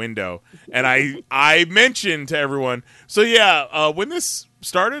out the window. And I mentioned to everyone, so yeah, when this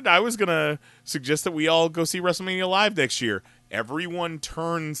started, I was gonna suggest that we all go see WrestleMania live next year. Everyone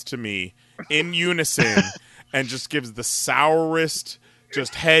turns to me in unison and just gives the sourest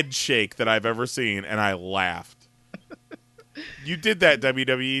just head shake that I've ever seen, and I laughed. You did that,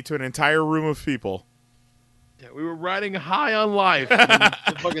 WWE, to an entire room of people. Yeah, we were riding high on life.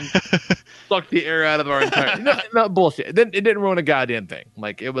 And fucking sucked the air out of our entire. Not bullshit. It didn't ruin a goddamn thing.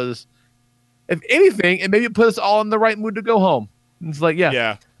 Like it was, if anything, it maybe put us all in the right mood to go home. It's like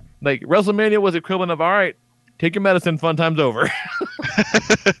yeah. Like WrestleMania was equivalent of all right, take your medicine, fun time's over.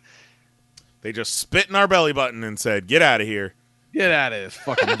 They just spit in our belly button and said, "Get out of here." Get out of this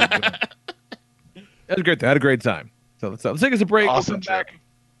fucking. That was great. I had a great time. So let's take us a break. Awesome We'll come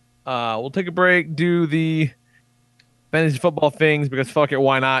back. We'll take a break. Do the fantasy football things because fuck it,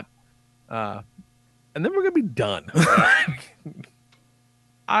 why not? And then we're gonna be done.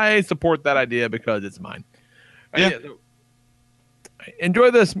 I support that idea because it's mine. Yeah. So,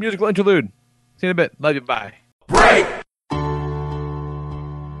 enjoy this musical interlude. See you in a bit. Love you. Bye. Break.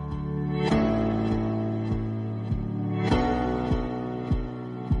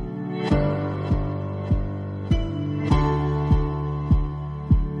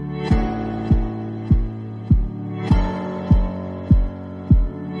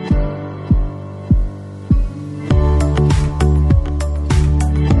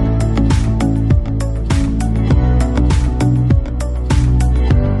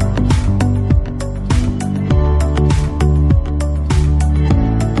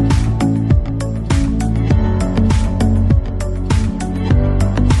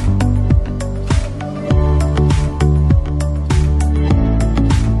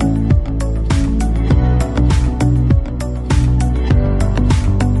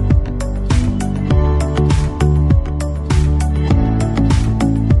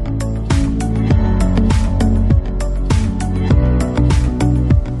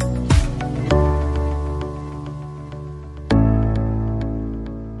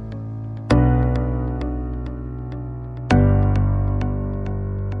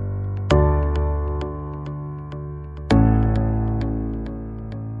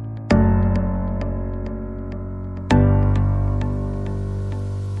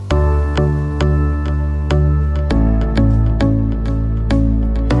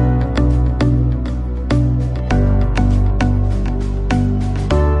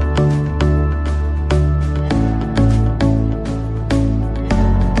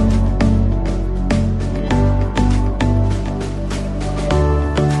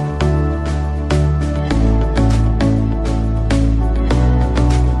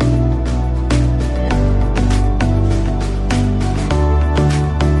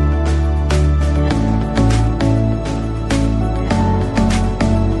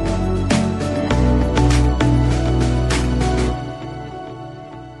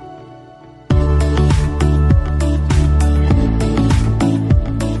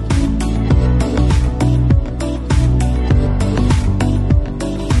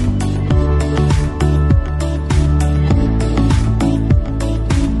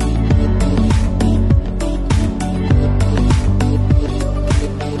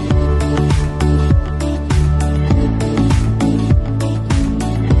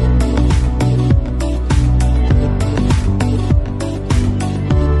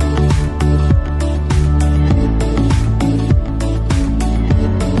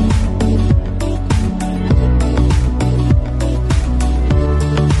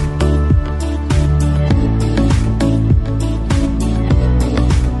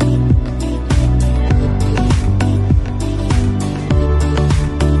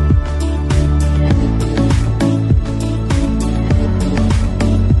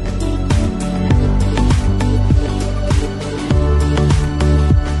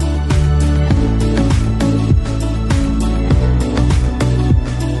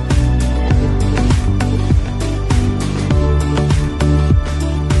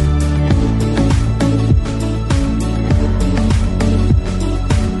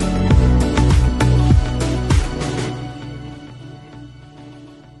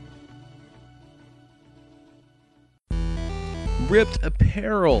 Ripped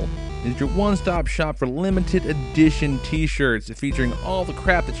Apparel is your one-stop shop for limited edition t-shirts featuring all the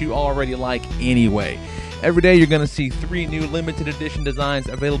crap that you already like anyway. Every day you're going to see 3 new limited edition designs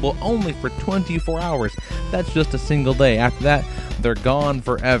available only for 24 hours. That's just a single day. After that, they're gone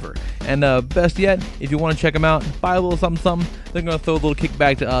forever. And best yet, if you want to check them out, buy a little something, they're going to throw a little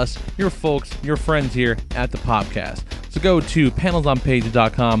kickback to us, your folks, your friends here at the Popcast. So go to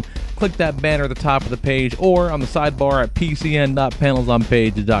panelsonpages.com, click that banner at the top of the page, or on the sidebar at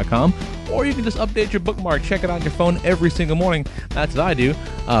pcn.panelsonpages.com, or you can just update your bookmark, check it out on your phone every single morning. That's what I do.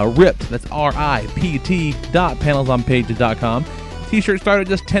 Ripped, that's RIPT.panelsonpages.com. T-shirts start at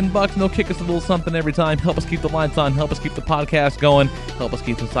just $10 and they'll kick us a little something every time. Help us keep the lights on, help us keep the podcast going, help us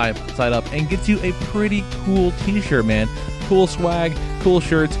keep the side up, and get you a pretty cool t-shirt, man. Cool swag, cool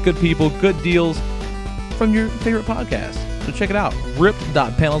shirts, good people, good deals from your favorite podcast. So check it out.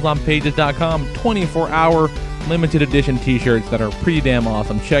 Ripped.panelsonpages.com. 24-hour limited edition t-shirts that are pretty damn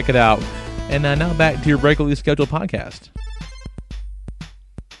awesome. Check it out. And now back to your regularly scheduled podcast.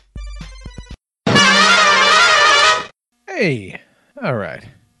 Hey. All right.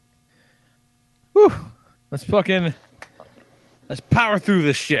 Whew. Let's power through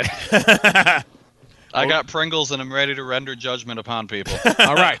this shit. I got Pringles and I'm ready to render judgment upon people.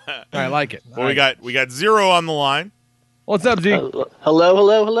 All right. I like it. Well, we got Zero on the line. What's up, Z?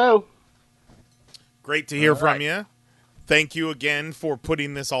 Hello. Great to hear from you. Thank you again for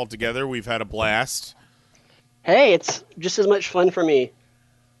putting this all together. We've had a blast. Hey, it's just as much fun for me.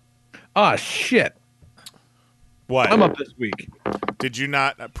 Ah, shit. What? I'm up this week. Did you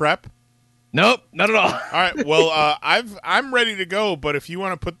not prep? Nope, not at all. All right. Well, I'm ready to go. But if you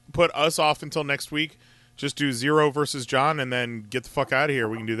want to put us off until next week, just do Zero versus John, and then get the fuck out of here.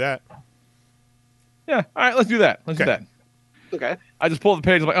 We can do that. Yeah. All right. Let's do that. Do that. Okay. I just pulled the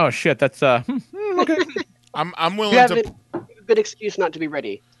page. I'm like, oh shit, that's okay. I'm willing you have to. a good excuse not to be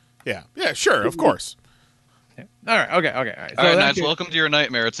ready. Yeah. Sure. Of course. Yeah. All right. Okay. All right. All right, Nige, welcome to your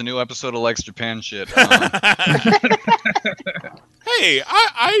nightmare. It's a new episode of Likes Japan shit. Hey,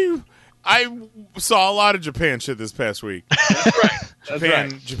 I saw a lot of Japan shit this past week. That's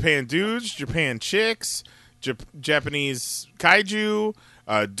right. Japan dudes, Japan chicks, Japanese kaiju,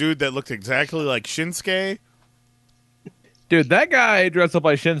 dude that looked exactly like Shinsuke. Dude, that guy dressed up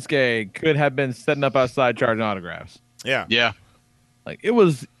like Shinsuke could have been setting up outside charging autographs. Yeah. Like, it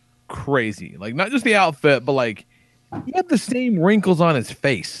was crazy. Like, not just the outfit, but like, he had the same wrinkles on his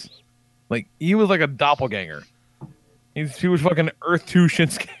face. Like, he was like a doppelganger. He was fucking Earth 2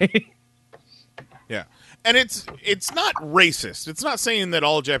 Shinsuke. Yeah. And it's not racist. It's not saying that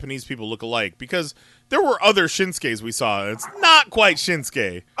all Japanese people look alike, because there were other Shinsuke's we saw. It's not quite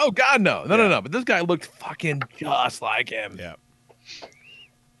Shinsuke. Oh, God, no. No. But this guy looked fucking just like him. Yeah.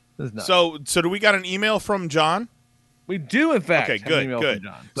 So do we got an email from John? We do, in fact. Okay, good. From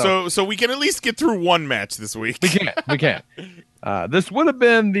John. So we can at least get through one match this week. We can. This would have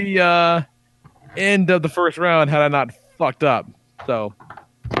been the end of the first round had I not fucked up. So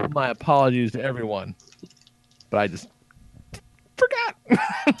my apologies to everyone. But I just forgot.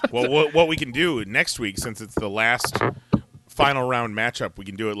 Well, what we can do next week, since it's the last final round matchup, we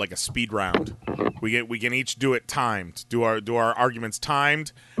can do it like a speed round. We can each do it timed. Do our arguments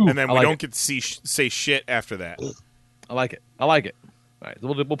timed, and then we don't get to say shit after that. I like it. All right, so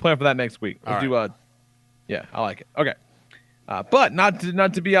we'll plan for that next week. Yeah, I like it. Okay, but not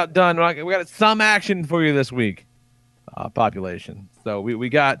to be outdone. We got some action for you this week. Population. So we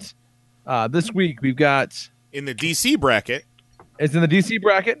got this week. We've got in the DC bracket. It's in the DC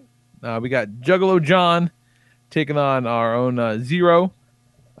bracket. We got Juggalo John taking on our own Zero.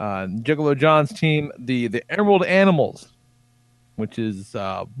 Juggalo John's team, the Emerald Animals, which is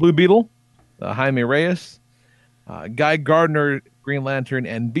Blue Beetle, Jaime Reyes, Guy Gardner, Green Lantern,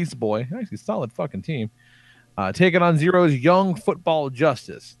 and Beast Boy. Actually, solid fucking team. Taking on Zero's Young Football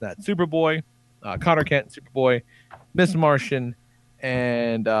Justice. That's Superboy, Connor Kent, Superboy, Miss Martian,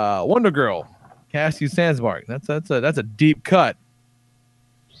 and Wonder Girl, Cassie Sandsmark. That's a deep cut.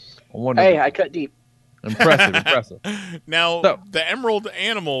 Hey, I cut deep. Impressive. Now, the Emerald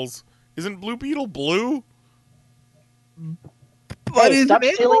Animals, isn't Blue Beetle blue? Hey,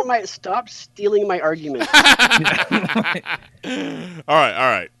 stop stealing my argument. All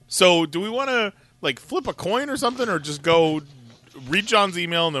right. So, do we want to flip a coin or something, or just go read John's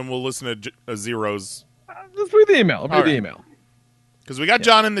email and then we'll listen to Zero's? Let's read the email. Because we got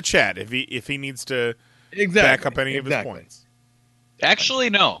John in the chat if he needs to back up any of his points. Actually,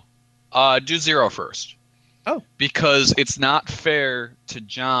 no. Do Zero first. Oh. Because it's not fair to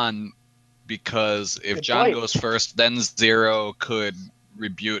John, because if John goes first, then Zero could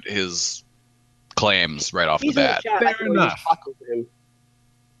rebut his claims right off He's the in the bat. chat. I Fair can always enough. talk over him.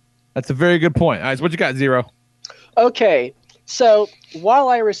 That's a very good point. All right, so what you got, Zero? Okay, so while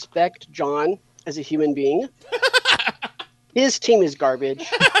I respect John as a human being, his team is garbage.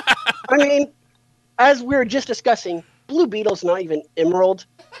 I mean, as we were just discussing, Blue Beetle's not even Emerald.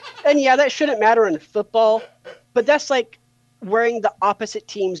 And yeah, that shouldn't matter in football, but that's like wearing the opposite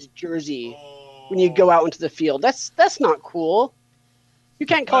team's jersey when you go out into the field. That's not cool. You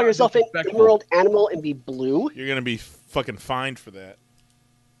can't call yourself an Emerald animal and be blue. You're gonna be fucking fined for that.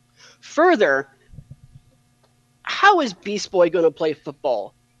 Further, how is Beast Boy going to play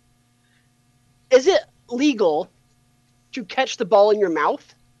football? Is it legal to catch the ball in your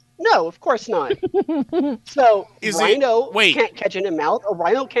mouth? No, of course not. So Rhino can't catch it in the mouth. A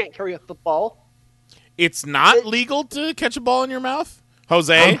Rhino can't carry a football. It's not legal to catch a ball in your mouth,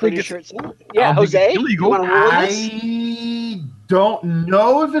 Jose. I'm pretty sure it's not. Yeah, Jose. You wanna rule this? I don't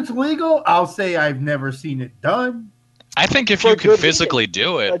know if it's legal. I'll say I've never seen it done. I think if you could physically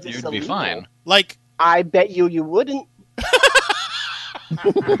do it, you'd be fine. Like, I bet you wouldn't.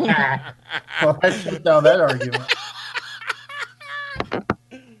 Well, I shut down that argument.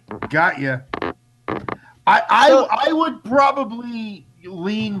 Got you. I would probably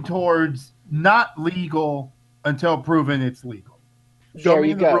lean towards not legal until proven it's legal. Show There me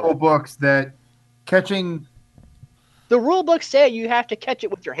you the go. rule books that catching. The rule books say you have to catch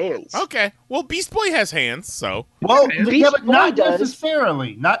it with your hands. Okay. Well, Beast Boy has hands, so. Well, Beast yeah, but Boy not does.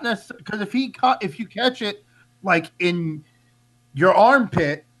 necessarily. Not necessarily, because if you catch it like in your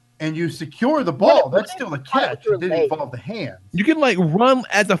armpit and you secure the ball, that's still a catch. It didn't involve the hands. You can like run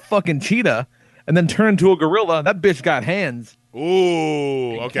as a fucking cheetah and then turn into a gorilla. That bitch got hands.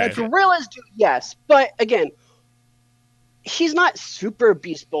 Ooh, okay. Gorillas do, yes, but again, he's not super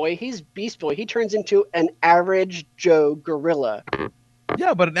Beast Boy. He's Beast Boy. He turns into an average Joe gorilla.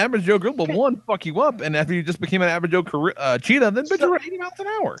 Yeah, but an average Joe gorilla will one fuck you up, and after you just became an average Joe cheetah, then bitch you're 80 miles an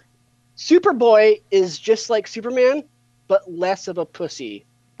hour. Superboy is just like Superman, but less of a pussy.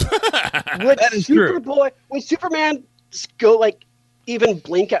 That is true. Would Superman go like even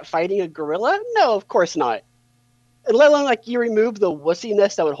blink at fighting a gorilla? No, of course not. And let alone like you remove the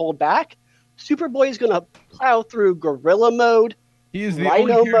wussiness that would hold back. Superboy is gonna plow through gorilla mode. He is the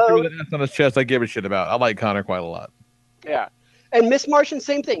Rhino only character mode. with an S on his chest I give a shit about. I like Connor quite a lot. Yeah. And Miss Martian,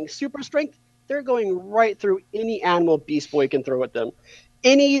 same thing. Super strength, they're going right through any animal Beast Boy can throw at them.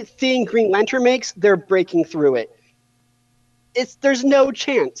 Anything Green Lantern makes, they're breaking through it. There's no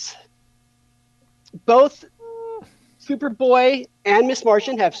chance. Both Superboy and Miss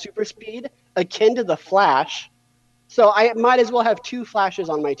Martian have super speed akin to the Flash. So I might as well have two Flashes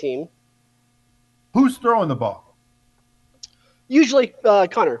on my team. Who's throwing the ball? Usually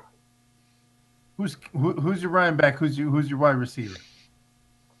Connor. Who's your running back? Who's your wide receiver?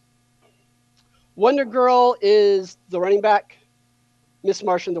 Wonder Girl is the running back. Miss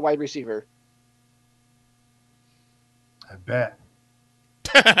Martian, the wide receiver. I bet.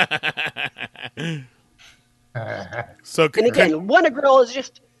 So And again, Wonder Girl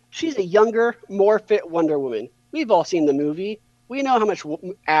is she's a younger, more fit Wonder Woman. We've all seen the movie. We know how much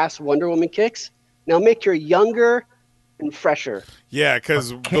ass Wonder Woman kicks. Now make her younger and fresher. Yeah,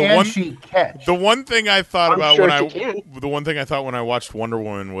 because she catch? the one thing I thought I'm about sure when she can. the one thing I thought when I watched Wonder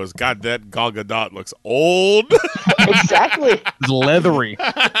Woman was, God, that Gal Gadot looks old. Exactly. It's leathery.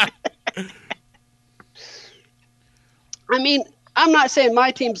 I mean, I'm not saying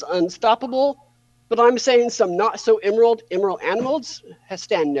my team's unstoppable, but I'm saying some not so emerald animals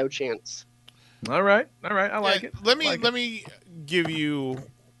stand no chance. All right. I like it. Let me give you.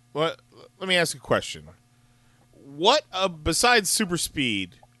 Let me ask you a question. What besides super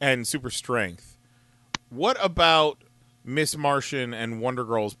speed and super strength? What about Miss Martian and Wonder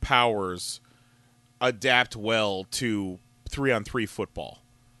Girl's powers adapt well to 3-on-3 football?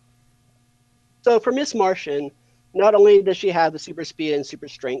 So for Miss Martian, not only does she have the super speed and super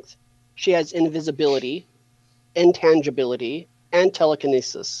strength, she has invisibility, intangibility, and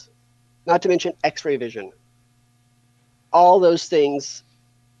telekinesis. Not to mention X-ray vision. All those things.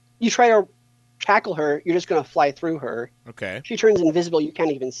 You try to tackle her, you're just going to fly through her. Okay. She turns invisible, you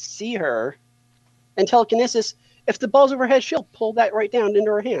can't even see her. And telekinesis, if the ball's overhead, she'll pull that right down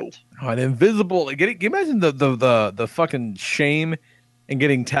into her hand. Oh, an invisible. Can you imagine the fucking shame in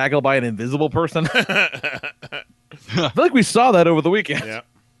getting tackled by an invisible person? I feel like we saw that over the weekend. Yeah.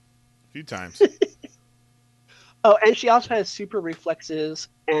 A few times. Oh, and she also has super reflexes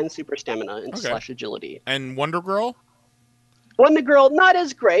and super stamina and slash agility. And Wonder Girl? Wonder Girl, not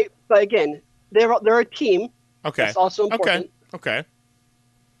as great, but again, they're a team. Okay. That's also important. Okay.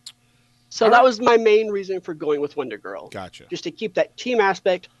 So that was my main reason for going with Wonder Girl. Gotcha. Just to keep that team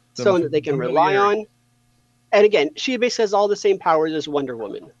aspect someone that they can rely on. And again, she basically has all the same powers as Wonder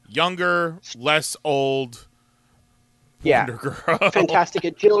Woman. Younger, less old. Yeah. Wonder Girl. Fantastic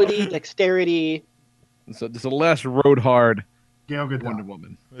agility, dexterity. So just a less road hard Wonder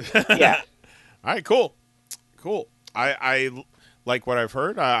Woman. Yeah. All right, cool. I like what I've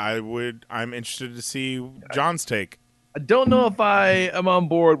heard. I'm interested to see John's take. I don't know if I am on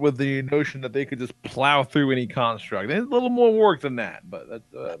board with the notion that they could just plow through any construct. There's a little more work than that, but that's.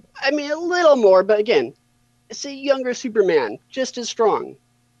 I mean, a little more, but again, it's a younger Superman, just as strong.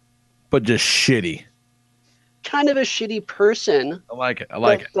 But just shitty. Kind of a shitty person. I like it.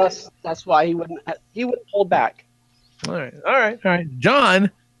 That's why he wouldn't hold back. All right.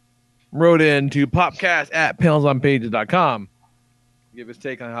 John wrote in to popcast@panelsonpages.com to give his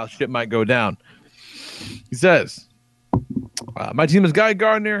take on how shit might go down. He says, my team is Guy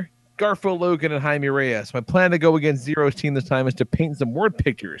Gardner, Garfield Logan, and Jaime Reyes. My plan to go against Zero's team this time is to paint some word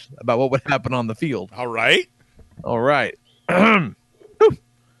pictures about what would happen on the field. All right.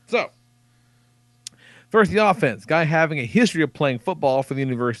 So, first, the offense. Guy having a history of playing football for the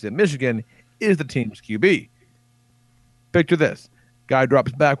University of Michigan is the team's QB. Picture this. Guy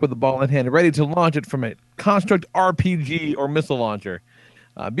drops back with the ball in hand, ready to launch it from a construct RPG or missile launcher.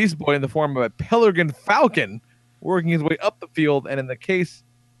 Beast Boy, in the form of a Peregrine Falcon, working his way up the field, and in this case,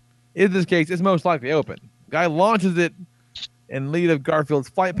 it's most likely open. Guy launches it in lead of Garfield's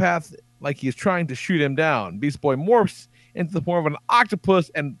flight path like he is trying to shoot him down. Beast Boy morphs into the form of an octopus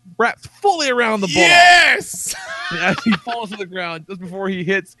and wraps fully around the ball. Yes! As he falls to the ground, just before he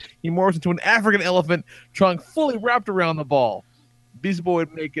hits, he morphs into an African elephant trunk fully wrapped around the ball. Beast Boy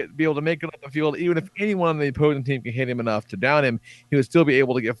would be able to make it on the field, even if anyone on the opposing team can hit him enough to down him, he would still be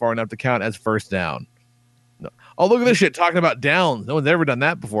able to get far enough to count as first down. No. Oh, look at this shit, talking about downs. No one's ever done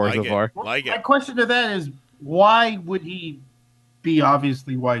that before so far. My question to that is, why would he be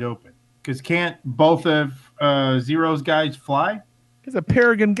obviously wide open? Because can't both of Zero's guys fly? He's a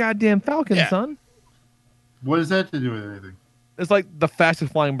Peregrine goddamn Falcon, son. What does that to do with anything? It's like the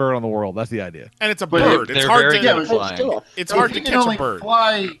fastest flying bird on the world. That's the idea. And it's a bird. It's hard to get flying. It's hard to He can catch only a bird.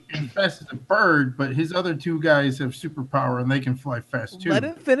 fly as fast as a bird, but his other two guys have superpower and they can fly fast too. Let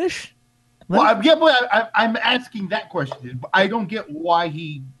him finish. I'm asking that question. I don't get why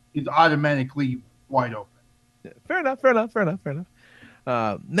he is automatically wide open. Yeah, fair enough.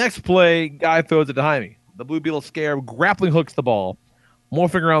 Next play, Guy throws it to Jaime. The Blue Beetle Scarab grappling hooks the ball,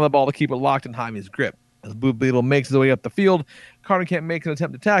 morphing around the ball to keep it locked in Jaime's grip. As Blue Beetle makes his way up the field, Connor can't make an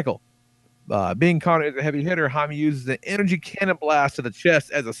attempt to tackle. Being Connor is a heavy hitter, Jaime uses an energy cannon blast to the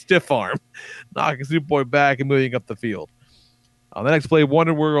chest as a stiff arm, knocking Superboy back and moving up the field. On the next play,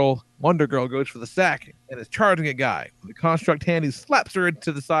 Wonder Girl goes for the sack and is charging at Guy. With the construct hand, he slaps her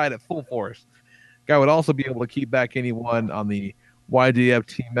to the side at full force. Guy would also be able to keep back anyone on the YDF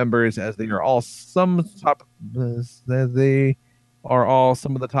team members, as they are all some of the top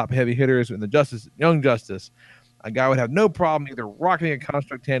heavy hitters in the Young Justice. A Guy would have no problem either rocketing a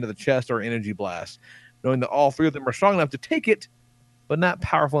construct hand to the chest or energy blast, knowing that all three of them are strong enough to take it, but not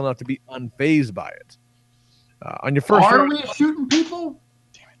powerful enough to be unfazed by it. On your first, are we shooting people?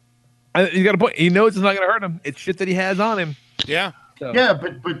 He's got a point. He knows it's not going to hurt him. It's shit that he has on him. Yeah. So. Yeah,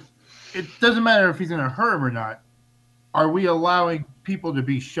 but it doesn't matter if he's going to hurt him or not. Are we allowing people to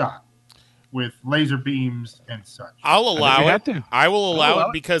be shot with laser beams and such? I'll allow it. I will allow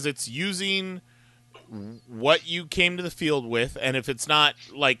it because it's using what you came to the field with, and if it's not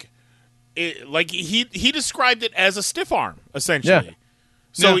he described it as a stiff arm essentially. Yeah.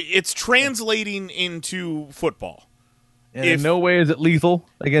 So it's translating into football. And in no way is it lethal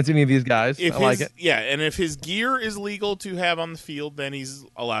against any of these guys. I like it. Yeah, and if his gear is legal to have on the field, then he's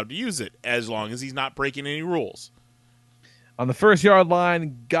allowed to use it as long as he's not breaking any rules. On the 1-yard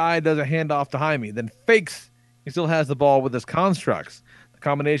line, Guy does a handoff to Jaime, then fakes he still has the ball with his constructs. The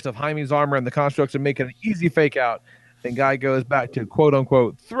combination of Jaime's armor and the constructs would make it an easy fake out. Then Guy goes back to,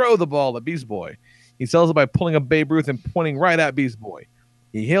 quote-unquote, throw the ball at Beast Boy. He sells it by pulling a Babe Ruth and pointing right at Beast Boy.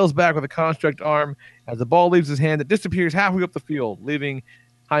 He hails back with a construct arm. As the ball leaves his hand, it disappears halfway up the field, leaving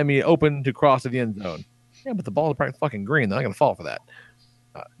Jaime open to cross to the end zone. Yeah, but the ball is probably fucking green. They're not going to fall for that.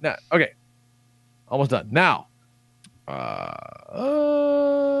 Okay. Almost done. Now.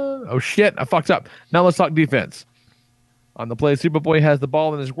 Oh, shit. I fucked up. Now let's talk defense. On the play, Superboy has the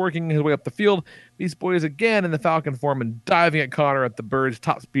ball and is working his way up the field. Beast Boy is again in the Falcon form and diving at Connor at the Bird's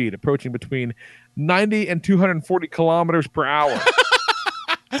top speed, approaching between 90 and 240 kilometers per hour.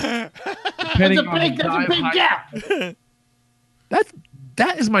 That's a big gap.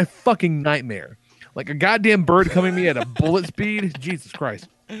 That is my fucking nightmare. Like a goddamn bird coming at me at a bullet speed. Jesus Christ.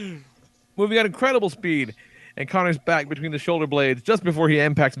 Moving at incredible speed. and Connor's back between the shoulder blades just before he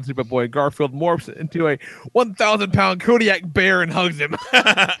impacts on Superboy. Garfield morphs into a 1,000-pound Kodiak bear and hugs him.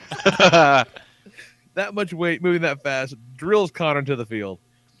 That much weight moving that fast drills Connor to the field.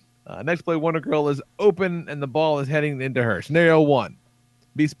 Next play, Wonder Girl is open and the ball is heading into her. Scenario 1.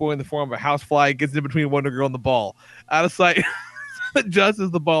 Beast Boy in the form of a housefly gets in between Wonder Girl and the ball. Out of sight. Just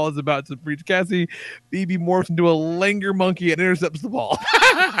as the ball is about to reach Cassie, BB morphs into a Langer monkey and intercepts the ball.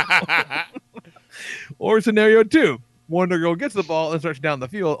 Or scenario 2. Wonder Girl gets the ball and starts down the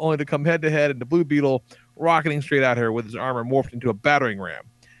field, only to come head-to-head into Blue Beetle, rocketing straight at her with his armor morphed into a battering ram.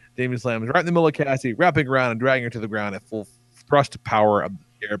 Damien slams right in the middle of Cassie, wrapping around and dragging her to the ground at full thrust power of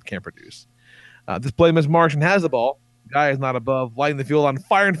the Arab can produce. This play, Miss Martian has the ball. Guy is not above, lighting the field on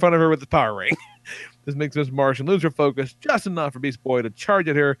fire in front of her with his power ring. This makes Miss Martian lose her focus just enough for Beast Boy to charge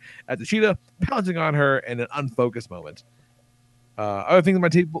at her at the cheetah, pouncing on her in an unfocused moment. Other things my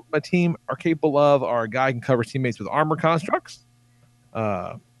team are capable of are a guy can cover teammates with armor constructs,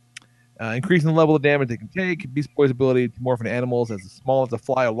 increasing the level of damage they can take. Beast Boy's ability to morph into animals as small as a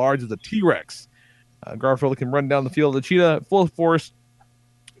fly or large as a T-Rex. Garfield can run down the field of the cheetah full force.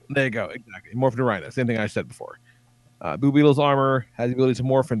 There you go, exactly. Morph into Rhino, same thing I said before. Blue Beetle's armor has the ability to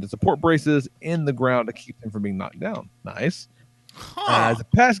morph into support braces in the ground to keep him from being knocked down. Nice. As the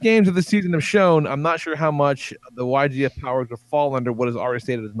past games of the season have shown, I'm not sure how much the YGF powers will fall under what is already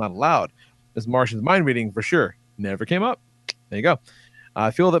stated is not allowed. This Martian's mind reading for sure never came up. There you go.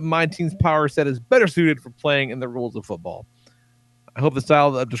 I feel that my team's power set is better suited for playing in the rules of football. I hope the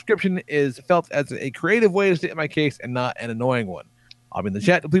style of description is felt as a creative way to state my case and not an annoying one. I'll be in the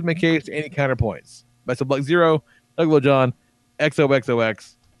chat to plead my case to any counterpoints. Best of luck, Zero. Doug John,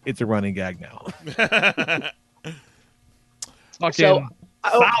 XOXOX. It's a running gag now.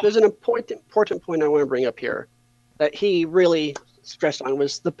 There's an important point I want to bring up here that he really stressed on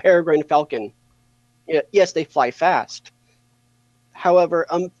was the peregrine falcon. Yes, they fly fast. However,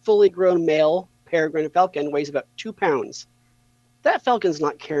 a fully grown male peregrine falcon weighs about 2 pounds. That falcon's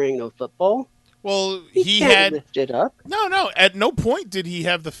not carrying no football. Well, he can't lift it up. No. At no point did he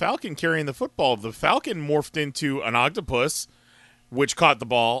have the falcon carrying the football. The falcon morphed into an octopus, which caught the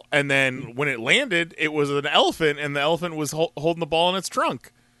ball, and then when it landed, it was an elephant, and the elephant was holding the ball in its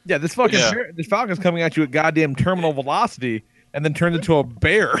trunk. Yeah, this falcon's coming at you at goddamn terminal velocity, and then turns into a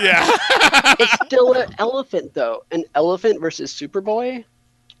bear. Yeah, it's still an elephant though. An elephant versus Superboy.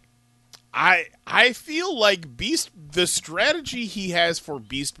 I feel like the strategy he has for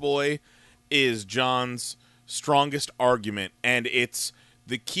Beast Boy is John's strongest argument, and it's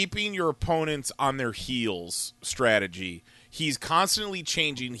the keeping your opponents on their heels strategy. He's constantly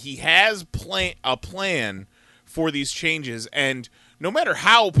changing. He has a plan for these changes, and no matter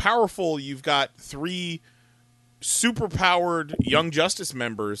how powerful you've got 3 super-powered Young Justice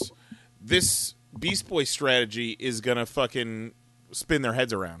members, this Beast Boy strategy is going to fucking spin their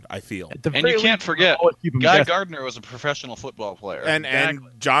heads around, I feel. And you can't forget, Guy Gardner was a professional football player. And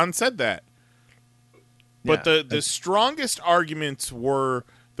John said that. But the strongest arguments were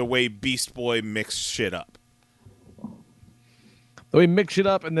the way Beast Boy mixed shit up. The way he mixed it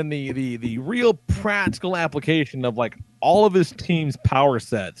up, and then the real practical application of like all of his team's power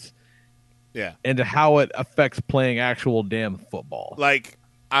sets. Yeah. And how it affects playing actual damn football. Like,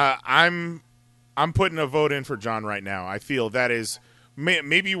 I'm putting a vote in for John right now. I feel that is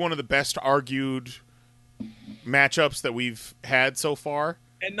maybe one of the best argued matchups that we've had so far.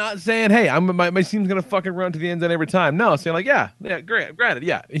 And not saying, hey, my team's going to fucking run to the end zone every time. No, saying like, yeah, granted,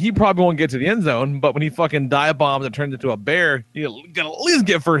 yeah. He probably won't get to the end zone, but when he fucking dive bombs and turns into a bear, you're going to at least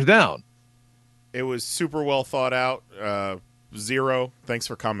get first down. It was super well thought out. Zero, thanks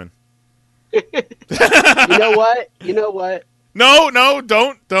for coming. You know what? No,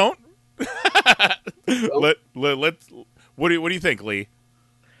 don't. Let's. What do you think, Lee?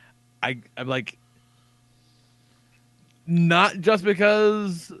 I'm like, not just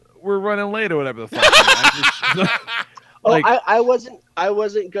because we're running late or whatever the fuck. I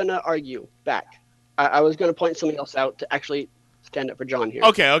wasn't gonna argue back. I was gonna point something else out to actually stand up for John here.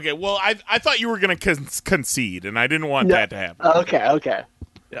 Okay. Well, I thought you were gonna concede, and I didn't want that to happen. Okay.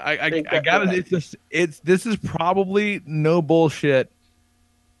 I got it. This is probably no bullshit.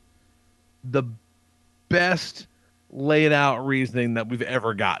 The best laid out reasoning that we've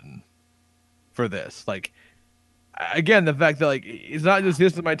ever gotten for this. Like, again, the fact that like it's not just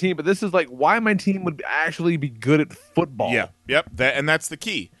this is my team, but this is like why my team would actually be good at football. Yeah. Yep. That's the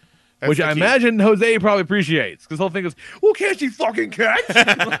key. Which I imagine Jose probably appreciates because the whole thing is, well, can't she fucking catch?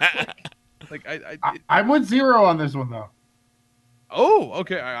 I'm with Zero on this one though. Oh,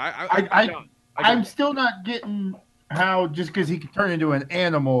 okay. I'm still not getting how just because he can turn into an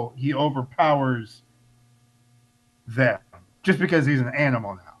animal, he overpowers them just because he's an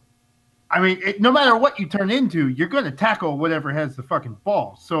animal now. I mean, no matter what you turn into, you're going to tackle whatever has the fucking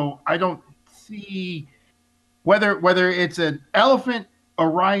ball. So I don't see whether it's an elephant, a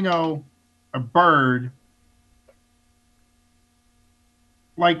rhino, a bird.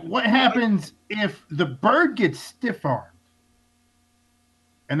 Like, what happens if the bird gets stiff-armed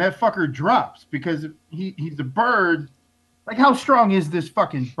and that fucker drops because he's a bird? Like, how strong is this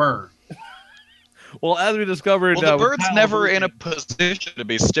fucking bird? Well, as we discovered, the bird's never in a position to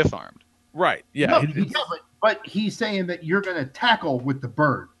be stiff-armed. Right? Yeah. No, but he's saying that you're going to tackle with the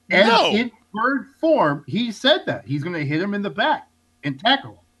bird. And in bird form, he said that he's going to hit him in the back and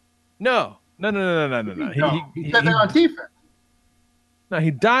tackle him. No. He said that on defense. No,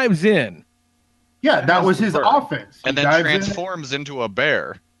 he dives in. Yeah, that was his offense. And then transforms into a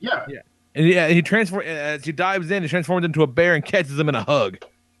bear. Yeah. And he transforms as he dives in. He transforms into a bear and catches him in a hug.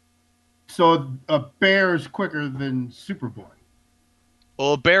 So a bear's quicker than Superboy.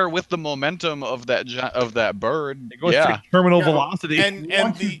 Well, a bear with the momentum of that bird. It goes to terminal velocity. And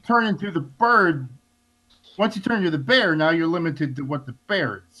once you turn into the bird, once you turn into the bear, now you're limited to what the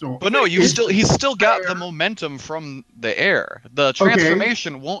bear is. So, but no, he's still got the momentum from the air. The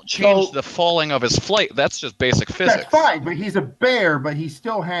transformation won't change the falling of his flight. That's just basic physics. That's fine, but he's a bear, but he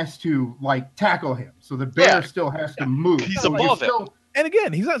still has to tackle him. So the bear still has to move. He's above him. And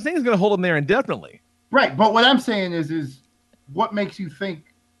again, he's not saying he's going to hold him there indefinitely. Right, but what I'm saying is what makes you think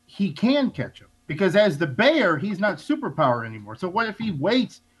he can catch him? Because as the bear, he's not superpower anymore. So what if he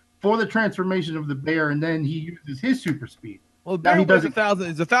waits for the transformation of the bear and then he uses his super speed? Well, the bear he does it's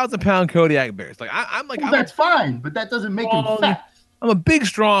 1,000-pound Kodiak bear. It's like I'm like that's fine, but that doesn't make him fast. I'm a big,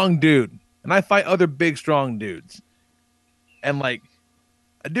 strong dude, and I fight other big, strong dudes. And like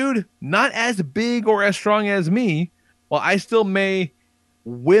a dude not as big or as strong as me, well, I still may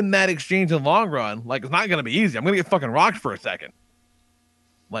win that exchange in the long run. Like, it's not going to be easy. I'm going to get fucking rocked for a second.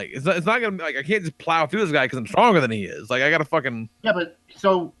 Like, it's not going to be like, I can't just plow through this guy because I'm stronger than he is. Like, I got to fucking. Yeah, but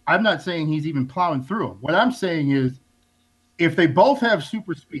so I'm not saying he's even plowing through him. What I'm saying is if they both have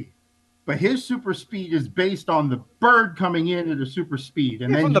super speed, but his super speed is based on the bird coming in at a super speed,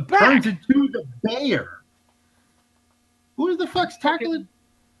 and then he turns into the bear. Who the fuck's tackling?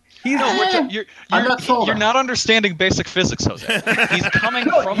 You're not understanding basic physics, Jose. He's coming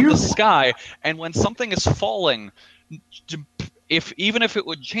from the sky, and when something is falling, even if it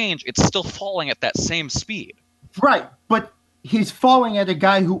would change, it's still falling at that same speed. Right, but he's falling at a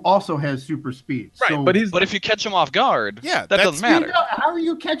guy who also has super speed. Right, so, but if you catch him off guard, that doesn't matter. How are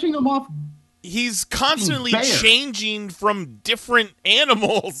you catching him off? He's constantly changing from different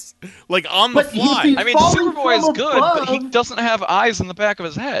animals, like on the fly. I mean, Superboy is good, but he doesn't have eyes in the back of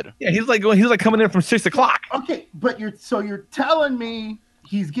his head. Yeah, he's like coming in from 6 o'clock. Okay, but you're telling me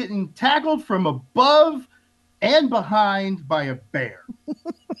he's getting tackled from above and behind by a bear,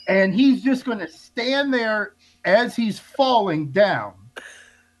 and he's just going to stand there as he's falling down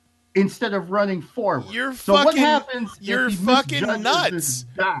instead of running forward. What happens? You're fucking nuts.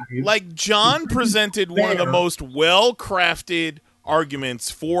 Like, John presented one of the most well-crafted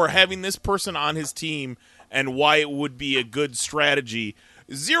arguments for having this person on his team and why it would be a good strategy.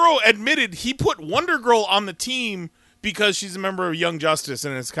 Zero admitted he put Wonder Girl on the team because she's a member of Young Justice,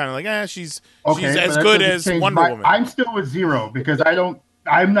 and it's kind of like, she's as good as Wonder Woman. I'm still with Zero because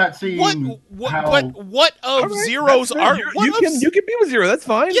I'm not seeing what of Zero's argument? You can be with Zero. That's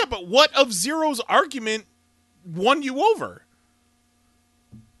fine. Yeah, but what of Zero's argument won you over?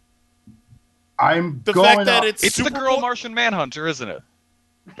 The fact that it's the girl Martian Manhunter, isn't it?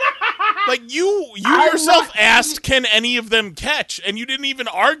 Like you yourself asked, can any of them catch? And you didn't even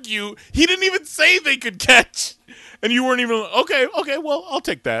argue. He didn't even say they could catch, and you weren't even okay. Well, I'll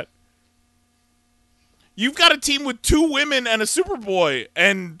take that. You've got a team with 2 women and a Superboy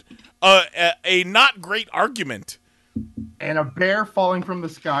and a not great argument. And a bear falling from the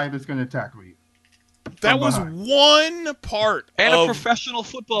sky that's going to tackle you. That was one part and a professional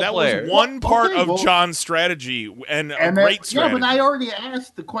football player. That was one part of John's strategy and a great strategy. Yeah, but I already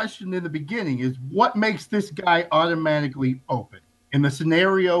asked the question in the beginning is what makes this guy automatically open in the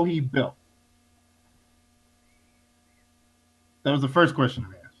scenario he built? That was the first question I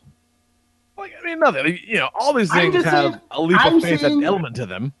asked. Like, I mean, nothing. All these things have a leap of faith element to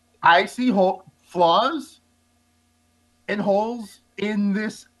them. I see flaws and holes in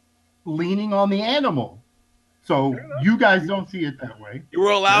this leaning on the animal. So you guys don't see it that way. You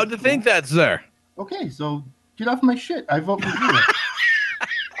were allowed to think that, sir. Okay, so get off my shit. I vote for Zero.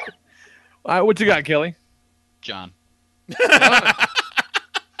 All right, what you got, Kelly? John. I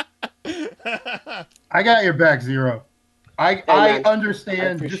got your back, Zero. I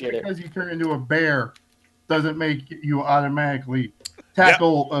understand just because you turn into a bear doesn't make you automatically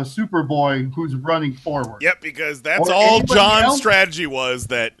tackle a Superboy who's running forward. Yep, because that's Or all anybody John's else? strategy was,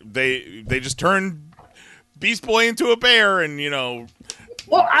 that they just turned Beast Boy into a bear and,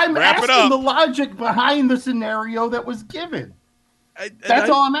 Well, I'm wrap it asking up. the logic behind the scenario that was given. That's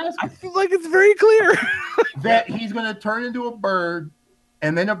all I'm asking. I feel like it's very clear. That he's going to turn into a bird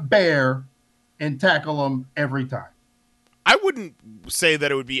and then a bear and tackle him every time. I wouldn't say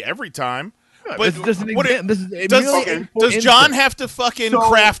that it would be every time. But It's just an what example. This is does John have to fucking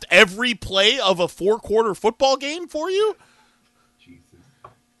craft every play of a 4-quarter football game for you? Jesus.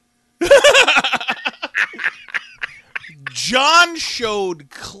 John showed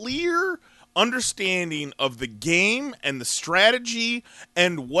clear understanding of the game and the strategy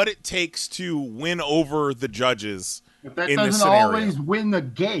and what it takes to win over the judges But that in this doesn't scenario. always win the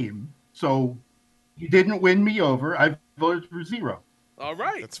game. So you didn't win me over. I voted for 0. All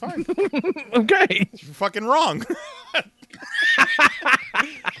right. That's fine. Okay. You're fucking wrong.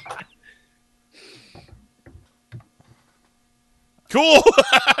 Cool.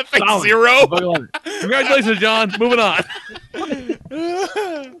 Thanks, Solid. 0. Congratulations, John. Moving on.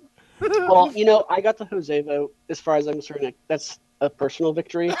 Well, I got the Jose vote. As far as I'm concerned, that's a personal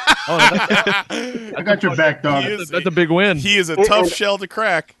victory. I got your back, dog. That's a big win. He is a tough shell to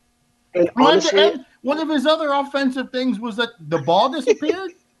crack. And honestly, One of his other offensive things was that the ball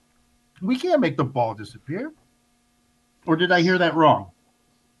disappeared. We can't make the ball disappear. Or did I hear that wrong?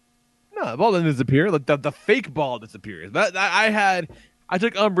 No, the ball doesn't disappear. Like the fake ball disappears. I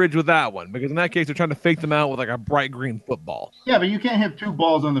took umbrage with that one because in that case they're trying to fake them out with like a bright green football. Yeah, but you can't have 2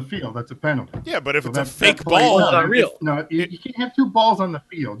 balls on the field. That's a penalty. Yeah, but if it's a that's fake play- ball, It's not real. No, you can't have 2 balls on the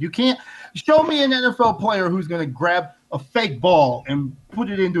field. You can't show me an NFL player who's going to grab a fake ball and put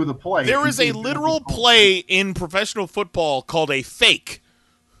it into the play. there is a literal play in professional football called a fake.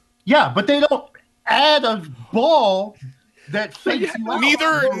 Yeah, but they don't add a ball that fakes you out.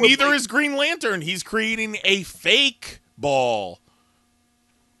 Neither is Green Lantern. He's creating a fake ball.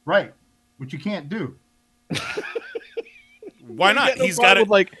 Right, which you can't do. Why not? No He's got it.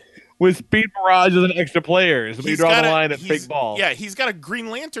 With speed barrages and extra players. We He's draw got the a- line at he's- fake ball. Yeah, he's got a Green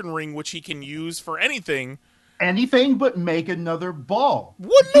Lantern ring which he can use for anything. Anything but make another ball.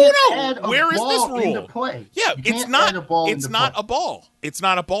 What? You No, can't add a Where is this ball into rule? play. Yeah, You it's can't not. add a ball It's into not play. a ball. It's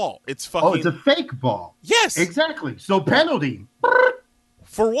not a ball. It's fucking. Oh, it's a fake ball. Yes. Exactly. So penalty.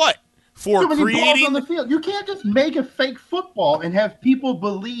 For what? For Too many balls on creating. the field. You can't just make a fake football and have people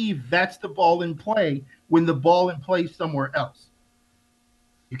believe that's the ball in play when the ball in play is somewhere else.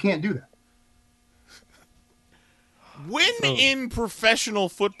 You can't do that. When in professional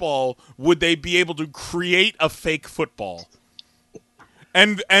football would they be able to create a fake football?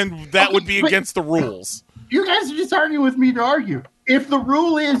 And that would be but- against the rules. You guys are just arguing with me to argue. If the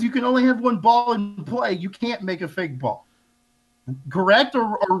rule is you can only have 1 ball in play, you can't make a fake ball. Correct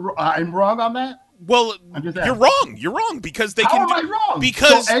or I'm wrong on that? Well, I'm just you're asking. wrong. You're wrong because they How can. am I wrong?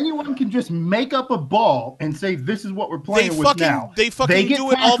 Because so anyone can just make up a ball and say this is what we're playing with fucking- now. they fucking get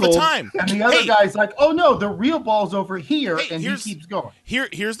do it all the tackled, time. And the other Hey. guy's like, "Oh no, the real ball's over here," Hey, and he keeps going.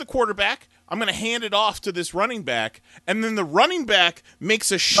 Here's the quarterback. I'm going to hand it off to this running back, and then the running back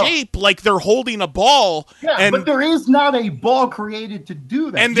makes a shape like they're holding a ball. Yeah, and, but there is not a ball created to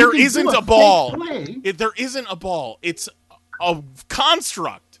do that. and You there can do isn't a fake ball. play, There isn't a ball. It's a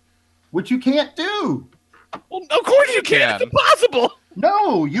construct. which you can't do. Well, of course you can. It's impossible.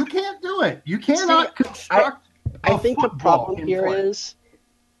 No, you can't do it. You cannot construct. I think the problem here is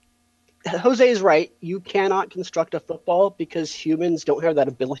Jose is right. You cannot construct a football because humans don't have that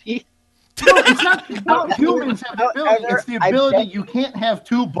ability. No, it's not about humans have the ability. It's the ability. You can't have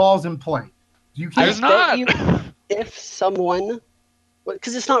 2 balls in play. You can't. If someone,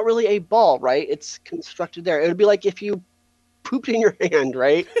 because it's not really a ball, right? It's constructed there. It would be like if you pooped in your hand,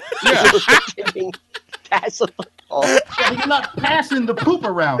 right? Yeah. Pass a football. Yeah, you're not passing the poop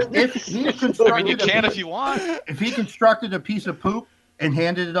around. If he constructed, I mean, you can if you want. If he constructed a piece of poop and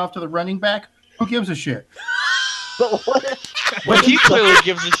handed it off to the running back, who gives a shit? But what? Well, he clearly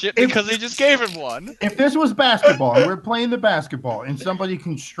gives a shit because they just gave him one. If this was basketball and we're playing the basketball and somebody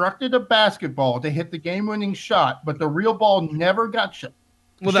constructed a basketball to hit the game-winning shot, but the real ball never got shot.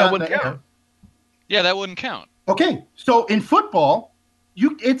 Well, that wouldn't count. Yeah, that wouldn't count. Okay, so in football,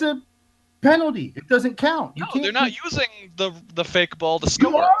 it's a penalty. It doesn't count. You No, they're not using the fake ball to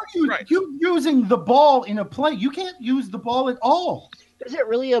score. You are using the ball in a play. You can't use the ball at all. Is it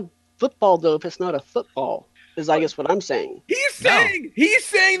really a football though? If it's not a football, is I guess what I'm saying. He's saying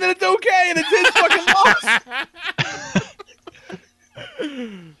that it's okay and it's his fucking loss.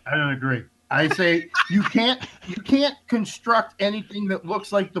 I don't agree. I say you can't construct anything that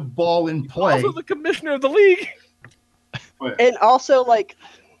looks like the ball in play. Also the commissioner of the league. And also, like,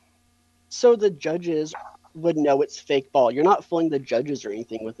 so the judges would know it's fake ball. You're not fooling the judges or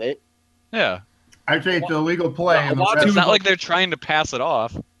anything with it. Yeah. I say it's illegal play. Yeah, and the It's refs- not like they're trying to pass it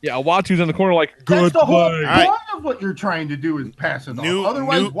off. Yeah, Watu's in the corner like, good That's the whole play. point of what you're trying to do is pass it off.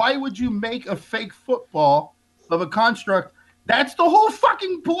 Otherwise, why would you make a fake football of a construct? That's the whole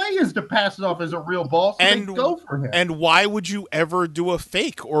fucking play, is to pass it off as a real ball, so they go for him. And why would you ever do a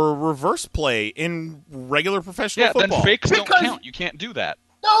fake or a reverse play in regular professional football? Then fakes don't count. You can't do that.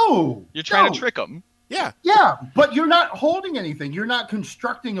 No. You're trying to trick them. Yeah. Yeah, but you're not holding anything. You're not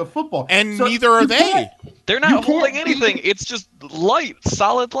constructing a football. And So neither are you they. can't- They're You not can't holding be- anything. It's just light,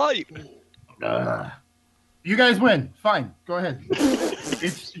 solid light. You guys win. Fine. Go ahead.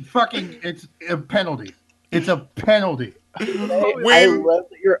 It's a penalty. It's a penalty. I love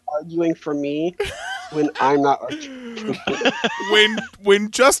that you're arguing for me when I'm not arguing.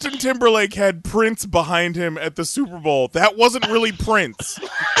 when Justin Timberlake had Prince behind him at the Super Bowl, that wasn't really Prince.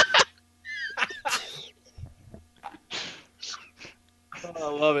 I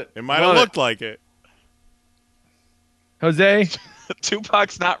love it. It might have looked like it. Jose,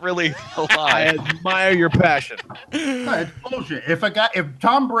 Tupac's not really I alive. admire your passion. No, it's bullshit. If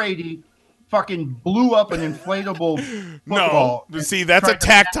Tom Brady fucking blew up an inflatable football, No, see, that's a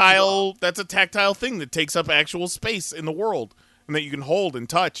tactile thing that takes up actual space in the world and that you can hold and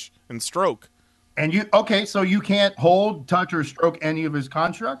touch and stroke. And so you can't hold, touch, or stroke any of his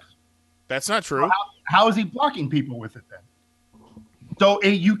constructs? That's not true. How is he blocking people with it then? So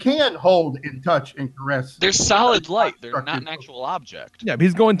you can hold and touch and caress. They're solid light. They're not an actual object. Yeah, but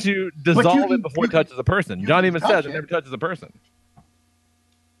he's going to dissolve it before you he touches a person. John even says it never touches a person.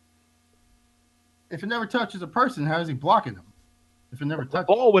 If it never touches a person, how is he blocking them? If it never touches,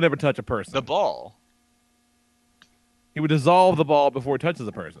 The ball would never touch a person. The ball. He would dissolve the ball before it touches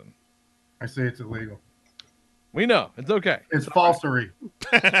a person. I say it's illegal. We know. It's okay. It's falsery.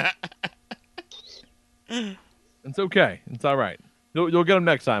 It's okay. It's all right. You'll get him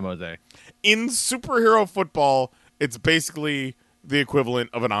next time, Jose. In superhero football, it's basically the equivalent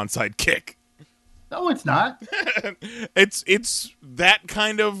of an onside kick. No, it's not. It's that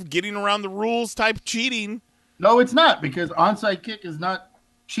kind of getting around the rules type cheating. No, it's not, because onside kick is not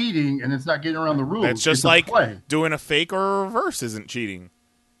cheating and it's not getting around the rules. That's just It's a like play. doing a fake or a reverse isn't cheating.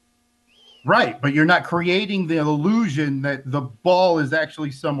 Right, but you're not creating the illusion that the ball is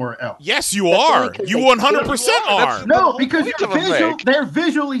actually somewhere else. Yes, you are. You 100% are. No, because point of a fake. they're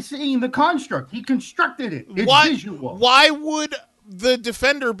visually seeing the construct. He constructed it. It's visual. Why would the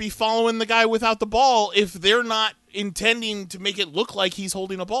defender be following the guy without the ball if they're not intending to make it look like he's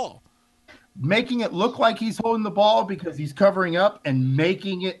holding a ball? Making it look like he's holding the ball because he's covering up, and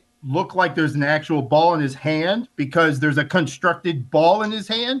making it look like there's an actual ball in his hand because there's a constructed ball in his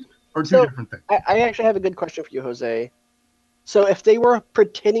hand, are two different things. I actually have a good question for you, Jose. So if they were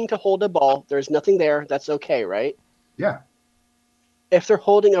pretending to hold a ball, there's nothing there, that's okay, right? Yeah. If they're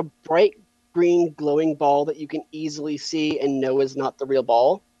holding a bright green glowing ball that you can easily see and know is not the real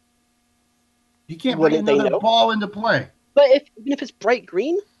ball, You can't bring wouldn't they another know? ball into play. But even if it's bright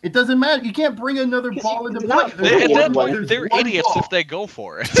green, It doesn't matter. You can't bring another ball into play. not- There's At that point, there's they're one idiots ball. if they go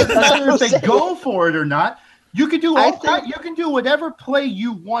for it. It doesn't matter if That's they what I'm go for it or not. You can do I all think- you can do whatever play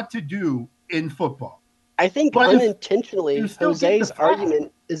you want to do in football. I think But if unintentionally, you still get Jose's the fact-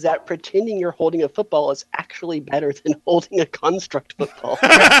 argument is that pretending you're holding a football is actually better than holding a construct football.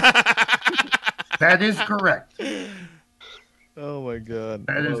 That is correct. Oh, my God.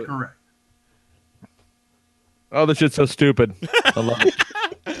 That is correct. Oh, this shit's so stupid. I love it.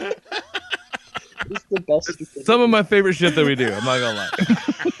 It's the best. stupidity. Some of my favorite shit that we do. I'm not going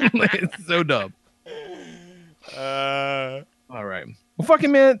to lie. It's so dumb. All right. Well,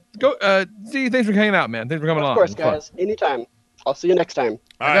 fucking man. Go. See, thanks for hanging out, man. Thanks for coming on. Of course, It was fun. guys. Anytime. I'll see you next time.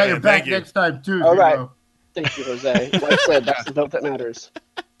 I got your back next time too. All right. Zero. Thank you, Jose. Like I said, that's the vote that matters.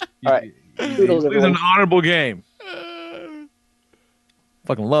 All right. Toodles, It was everyone. an honorable game.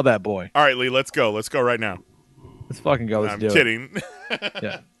 Fucking love that boy. All right, Lee, let's go. Let's go right now. Let's fucking go. Let's I'm do kidding. it.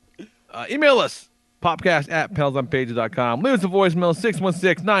 Yeah. Email us. popcast@panelsonpages.com. Leave us a voicemail,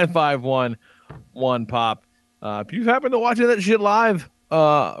 616-951-1POP. If you happen to watch that shit live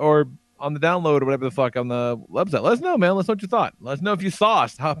or on the download or whatever the fuck on the website, let us know, man. Let us know what you thought. Let us know if you saw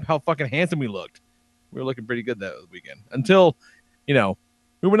us, how fucking handsome we looked. We were looking pretty good that weekend. Until, we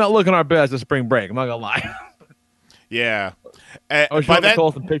were not looking our best at spring break. I'm not going to lie. Yeah. I was By showing that,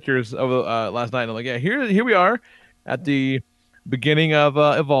 Nicole some pictures of last night, and I'm like, yeah, here we are at the beginning of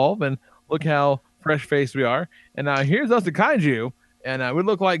Evolve, and look how fresh-faced we are. And now here's us at Kaiju, and we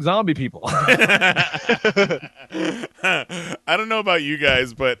look like zombie people. I don't know about you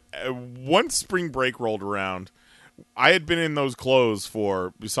guys, but once spring break rolled around, I had been in those clothes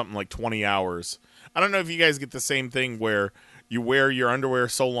for something like 20 hours. I don't know if you guys get the same thing where you wear your underwear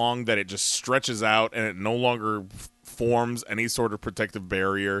so long that it just stretches out and it no longer forms any sort of protective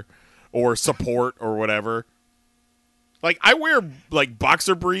barrier or support or whatever. Like, I wear, like,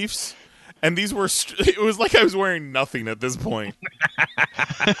 boxer briefs, and these were, it was like I was wearing nothing at this point.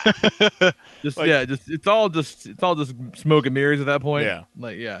 It's all just smoke and mirrors at that point. Yeah.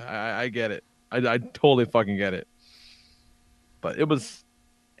 Like, yeah, I get it. I totally fucking get it. But it was,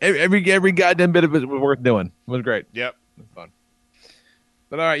 every goddamn bit of it was worth doing. It was great. Yep. It was fun.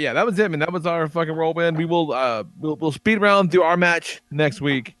 But all right, yeah, that was it, man. That was our fucking whirlwind. We will we'll speed around through our match next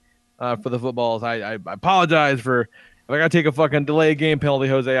week for the footballs. I apologize for if I gotta take a fucking delay game penalty,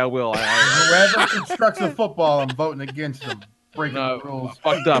 Jose. I will. Whoever constructs the football, I'm voting against them. Breaking the rules.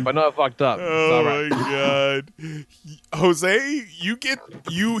 I fucked up. I know I fucked up. Oh my god, Jose,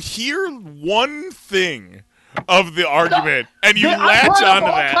 you hear one thing of the argument, and you latch onto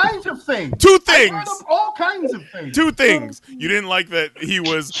that. All kinds of things. Two things. All kinds of things. Two things. You didn't like that he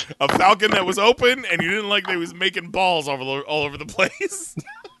was a falcon that was open, and you didn't like that he was making balls all over the place.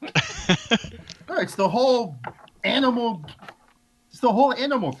 It's the whole animal. It's the whole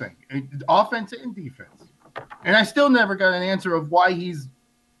animal thing, offense and defense. And I still never got an answer of why he's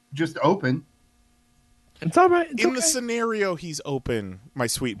just open. It's all right. In the scenario, he's open, my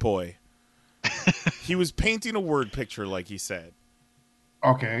sweet boy. He was painting a word picture, like he said.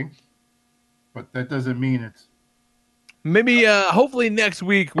 Okay. But that doesn't mean it's... Maybe, hopefully next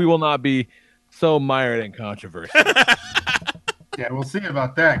week we will not be so mired in controversy. Yeah, we'll see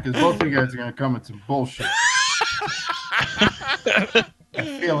about that, because both of you guys are going to come with some bullshit. I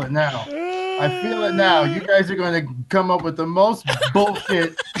feel it now. You guys are going to come up with the most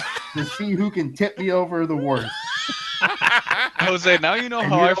bullshit to see who can tip me over the worst. Jose, now you know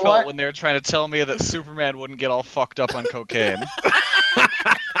how I felt when they were trying to tell me that Superman wouldn't get all fucked up on cocaine.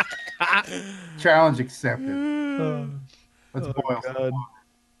 Challenge accepted. Let's boil some water.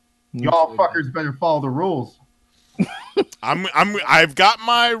 Y'all fuckers better follow the rules. I've got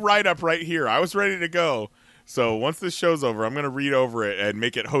my write-up right here. I was ready to go. So once this show's over, I'm going to read over it and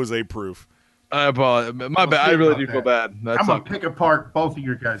make it Jose-proof. I apologize. My bad. I really do feel bad. I'm going to pick apart both of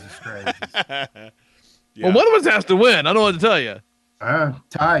your guys' strategies. Yeah. Well, one of us has to win. I don't know what to tell you.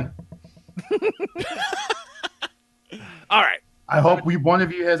 Tie. All right. I hope one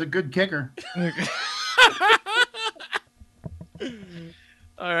of you has a good kicker.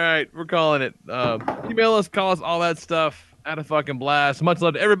 All right. We're calling it. Email us, call us, all that stuff. Had a fucking blast. Much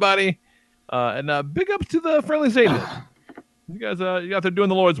love to everybody. And big ups to the Friendly Satanists. You guys you out there doing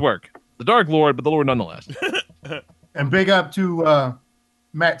the Lord's work. The Dark Lord, but the Lord nonetheless. And big up to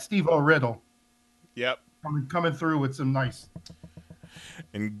Matt Steve-O Riddle. Yep. Coming through with some nice.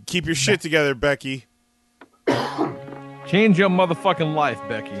 And keep your shit together, Becky. Change your motherfucking life,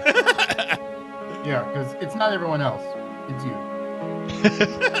 Becky. Yeah, because it's not everyone else. It's you.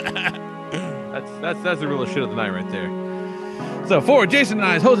 That's the real shit of the night right there. So for Jason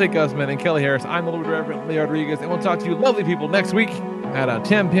Nyes, Jose Guzman, and Kelly Harris, I'm the Lord Reverend Lee Rodriguez, and we'll talk to you lovely people next week at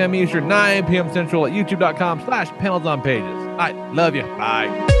 10 p.m. Eastern, 9 p.m. Central at youtube.com/panels on pages. All right, love you.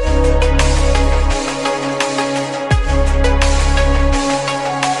 Bye.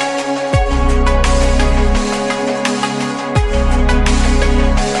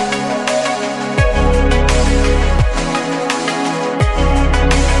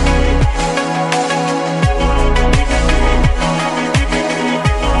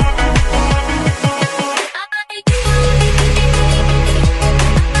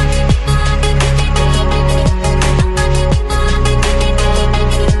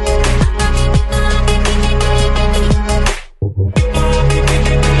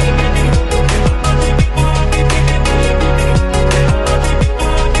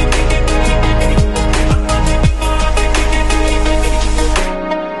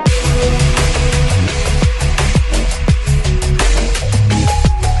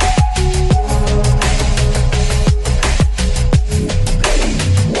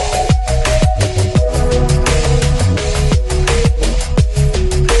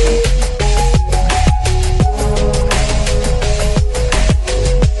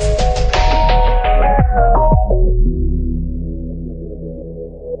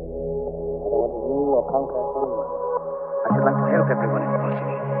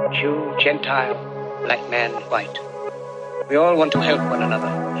 Gentile, black man, white. We all want to help one another.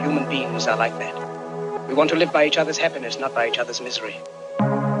 Human beings are like that. We want to live by each other's happiness, not by each other's misery.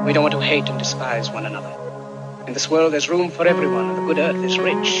 We don't want to hate and despise one another. In this world, there's room for everyone, and the good earth is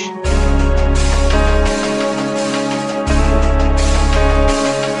rich.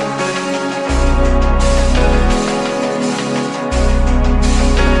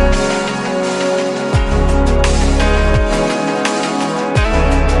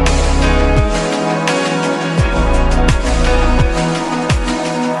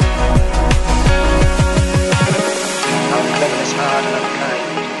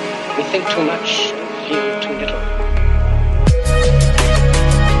 Think too much, feel too little.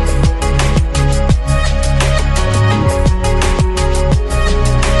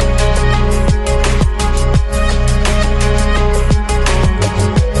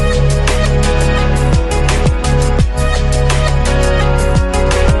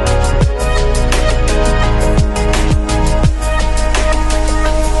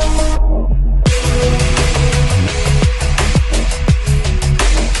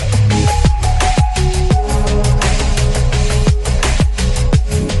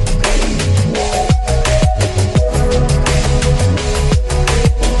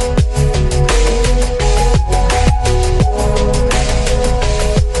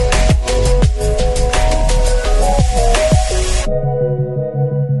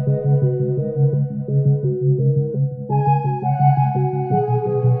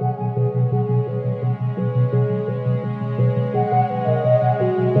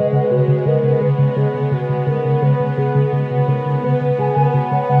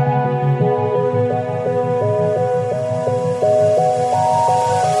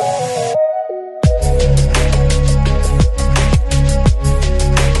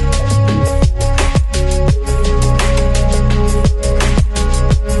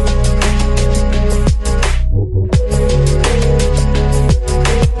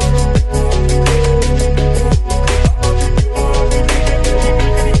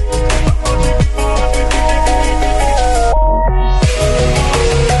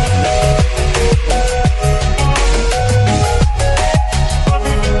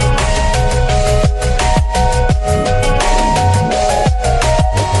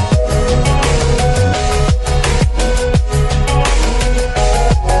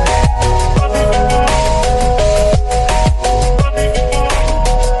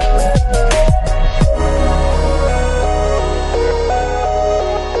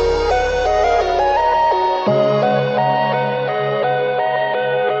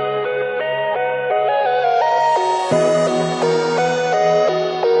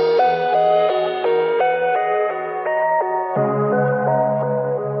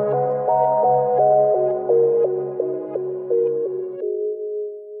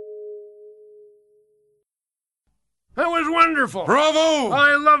 That was wonderful. Bravo!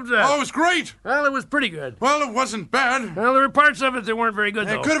 I loved that. Oh, it was great. Well, it was pretty good. Well, it wasn't bad. Well, there were parts of it that weren't very good,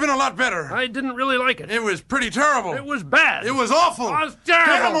 though. It could have been a lot better. I didn't really like it. It was pretty terrible. It was bad. It was awful. It was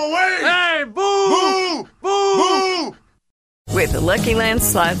terrible. Get him away! Hey, boo! Boo! Boo! With the Lucky Land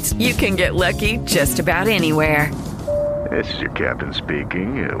Slots, you can get lucky just about anywhere. This is your captain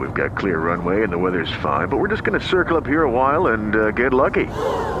speaking. We've got clear runway and the weather's fine, but we're just going to circle up here a while and get lucky.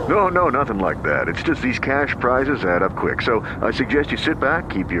 No, nothing like that. It's just these cash prizes add up quick. So I suggest you sit back,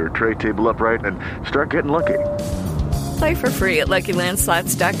 keep your tray table upright, and start getting lucky. Play for free at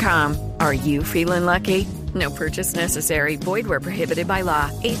LuckyLandSlots.com. Are you feeling lucky? No purchase necessary. Void where prohibited by law.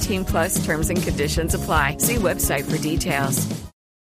 18+ terms and conditions apply. See website for details.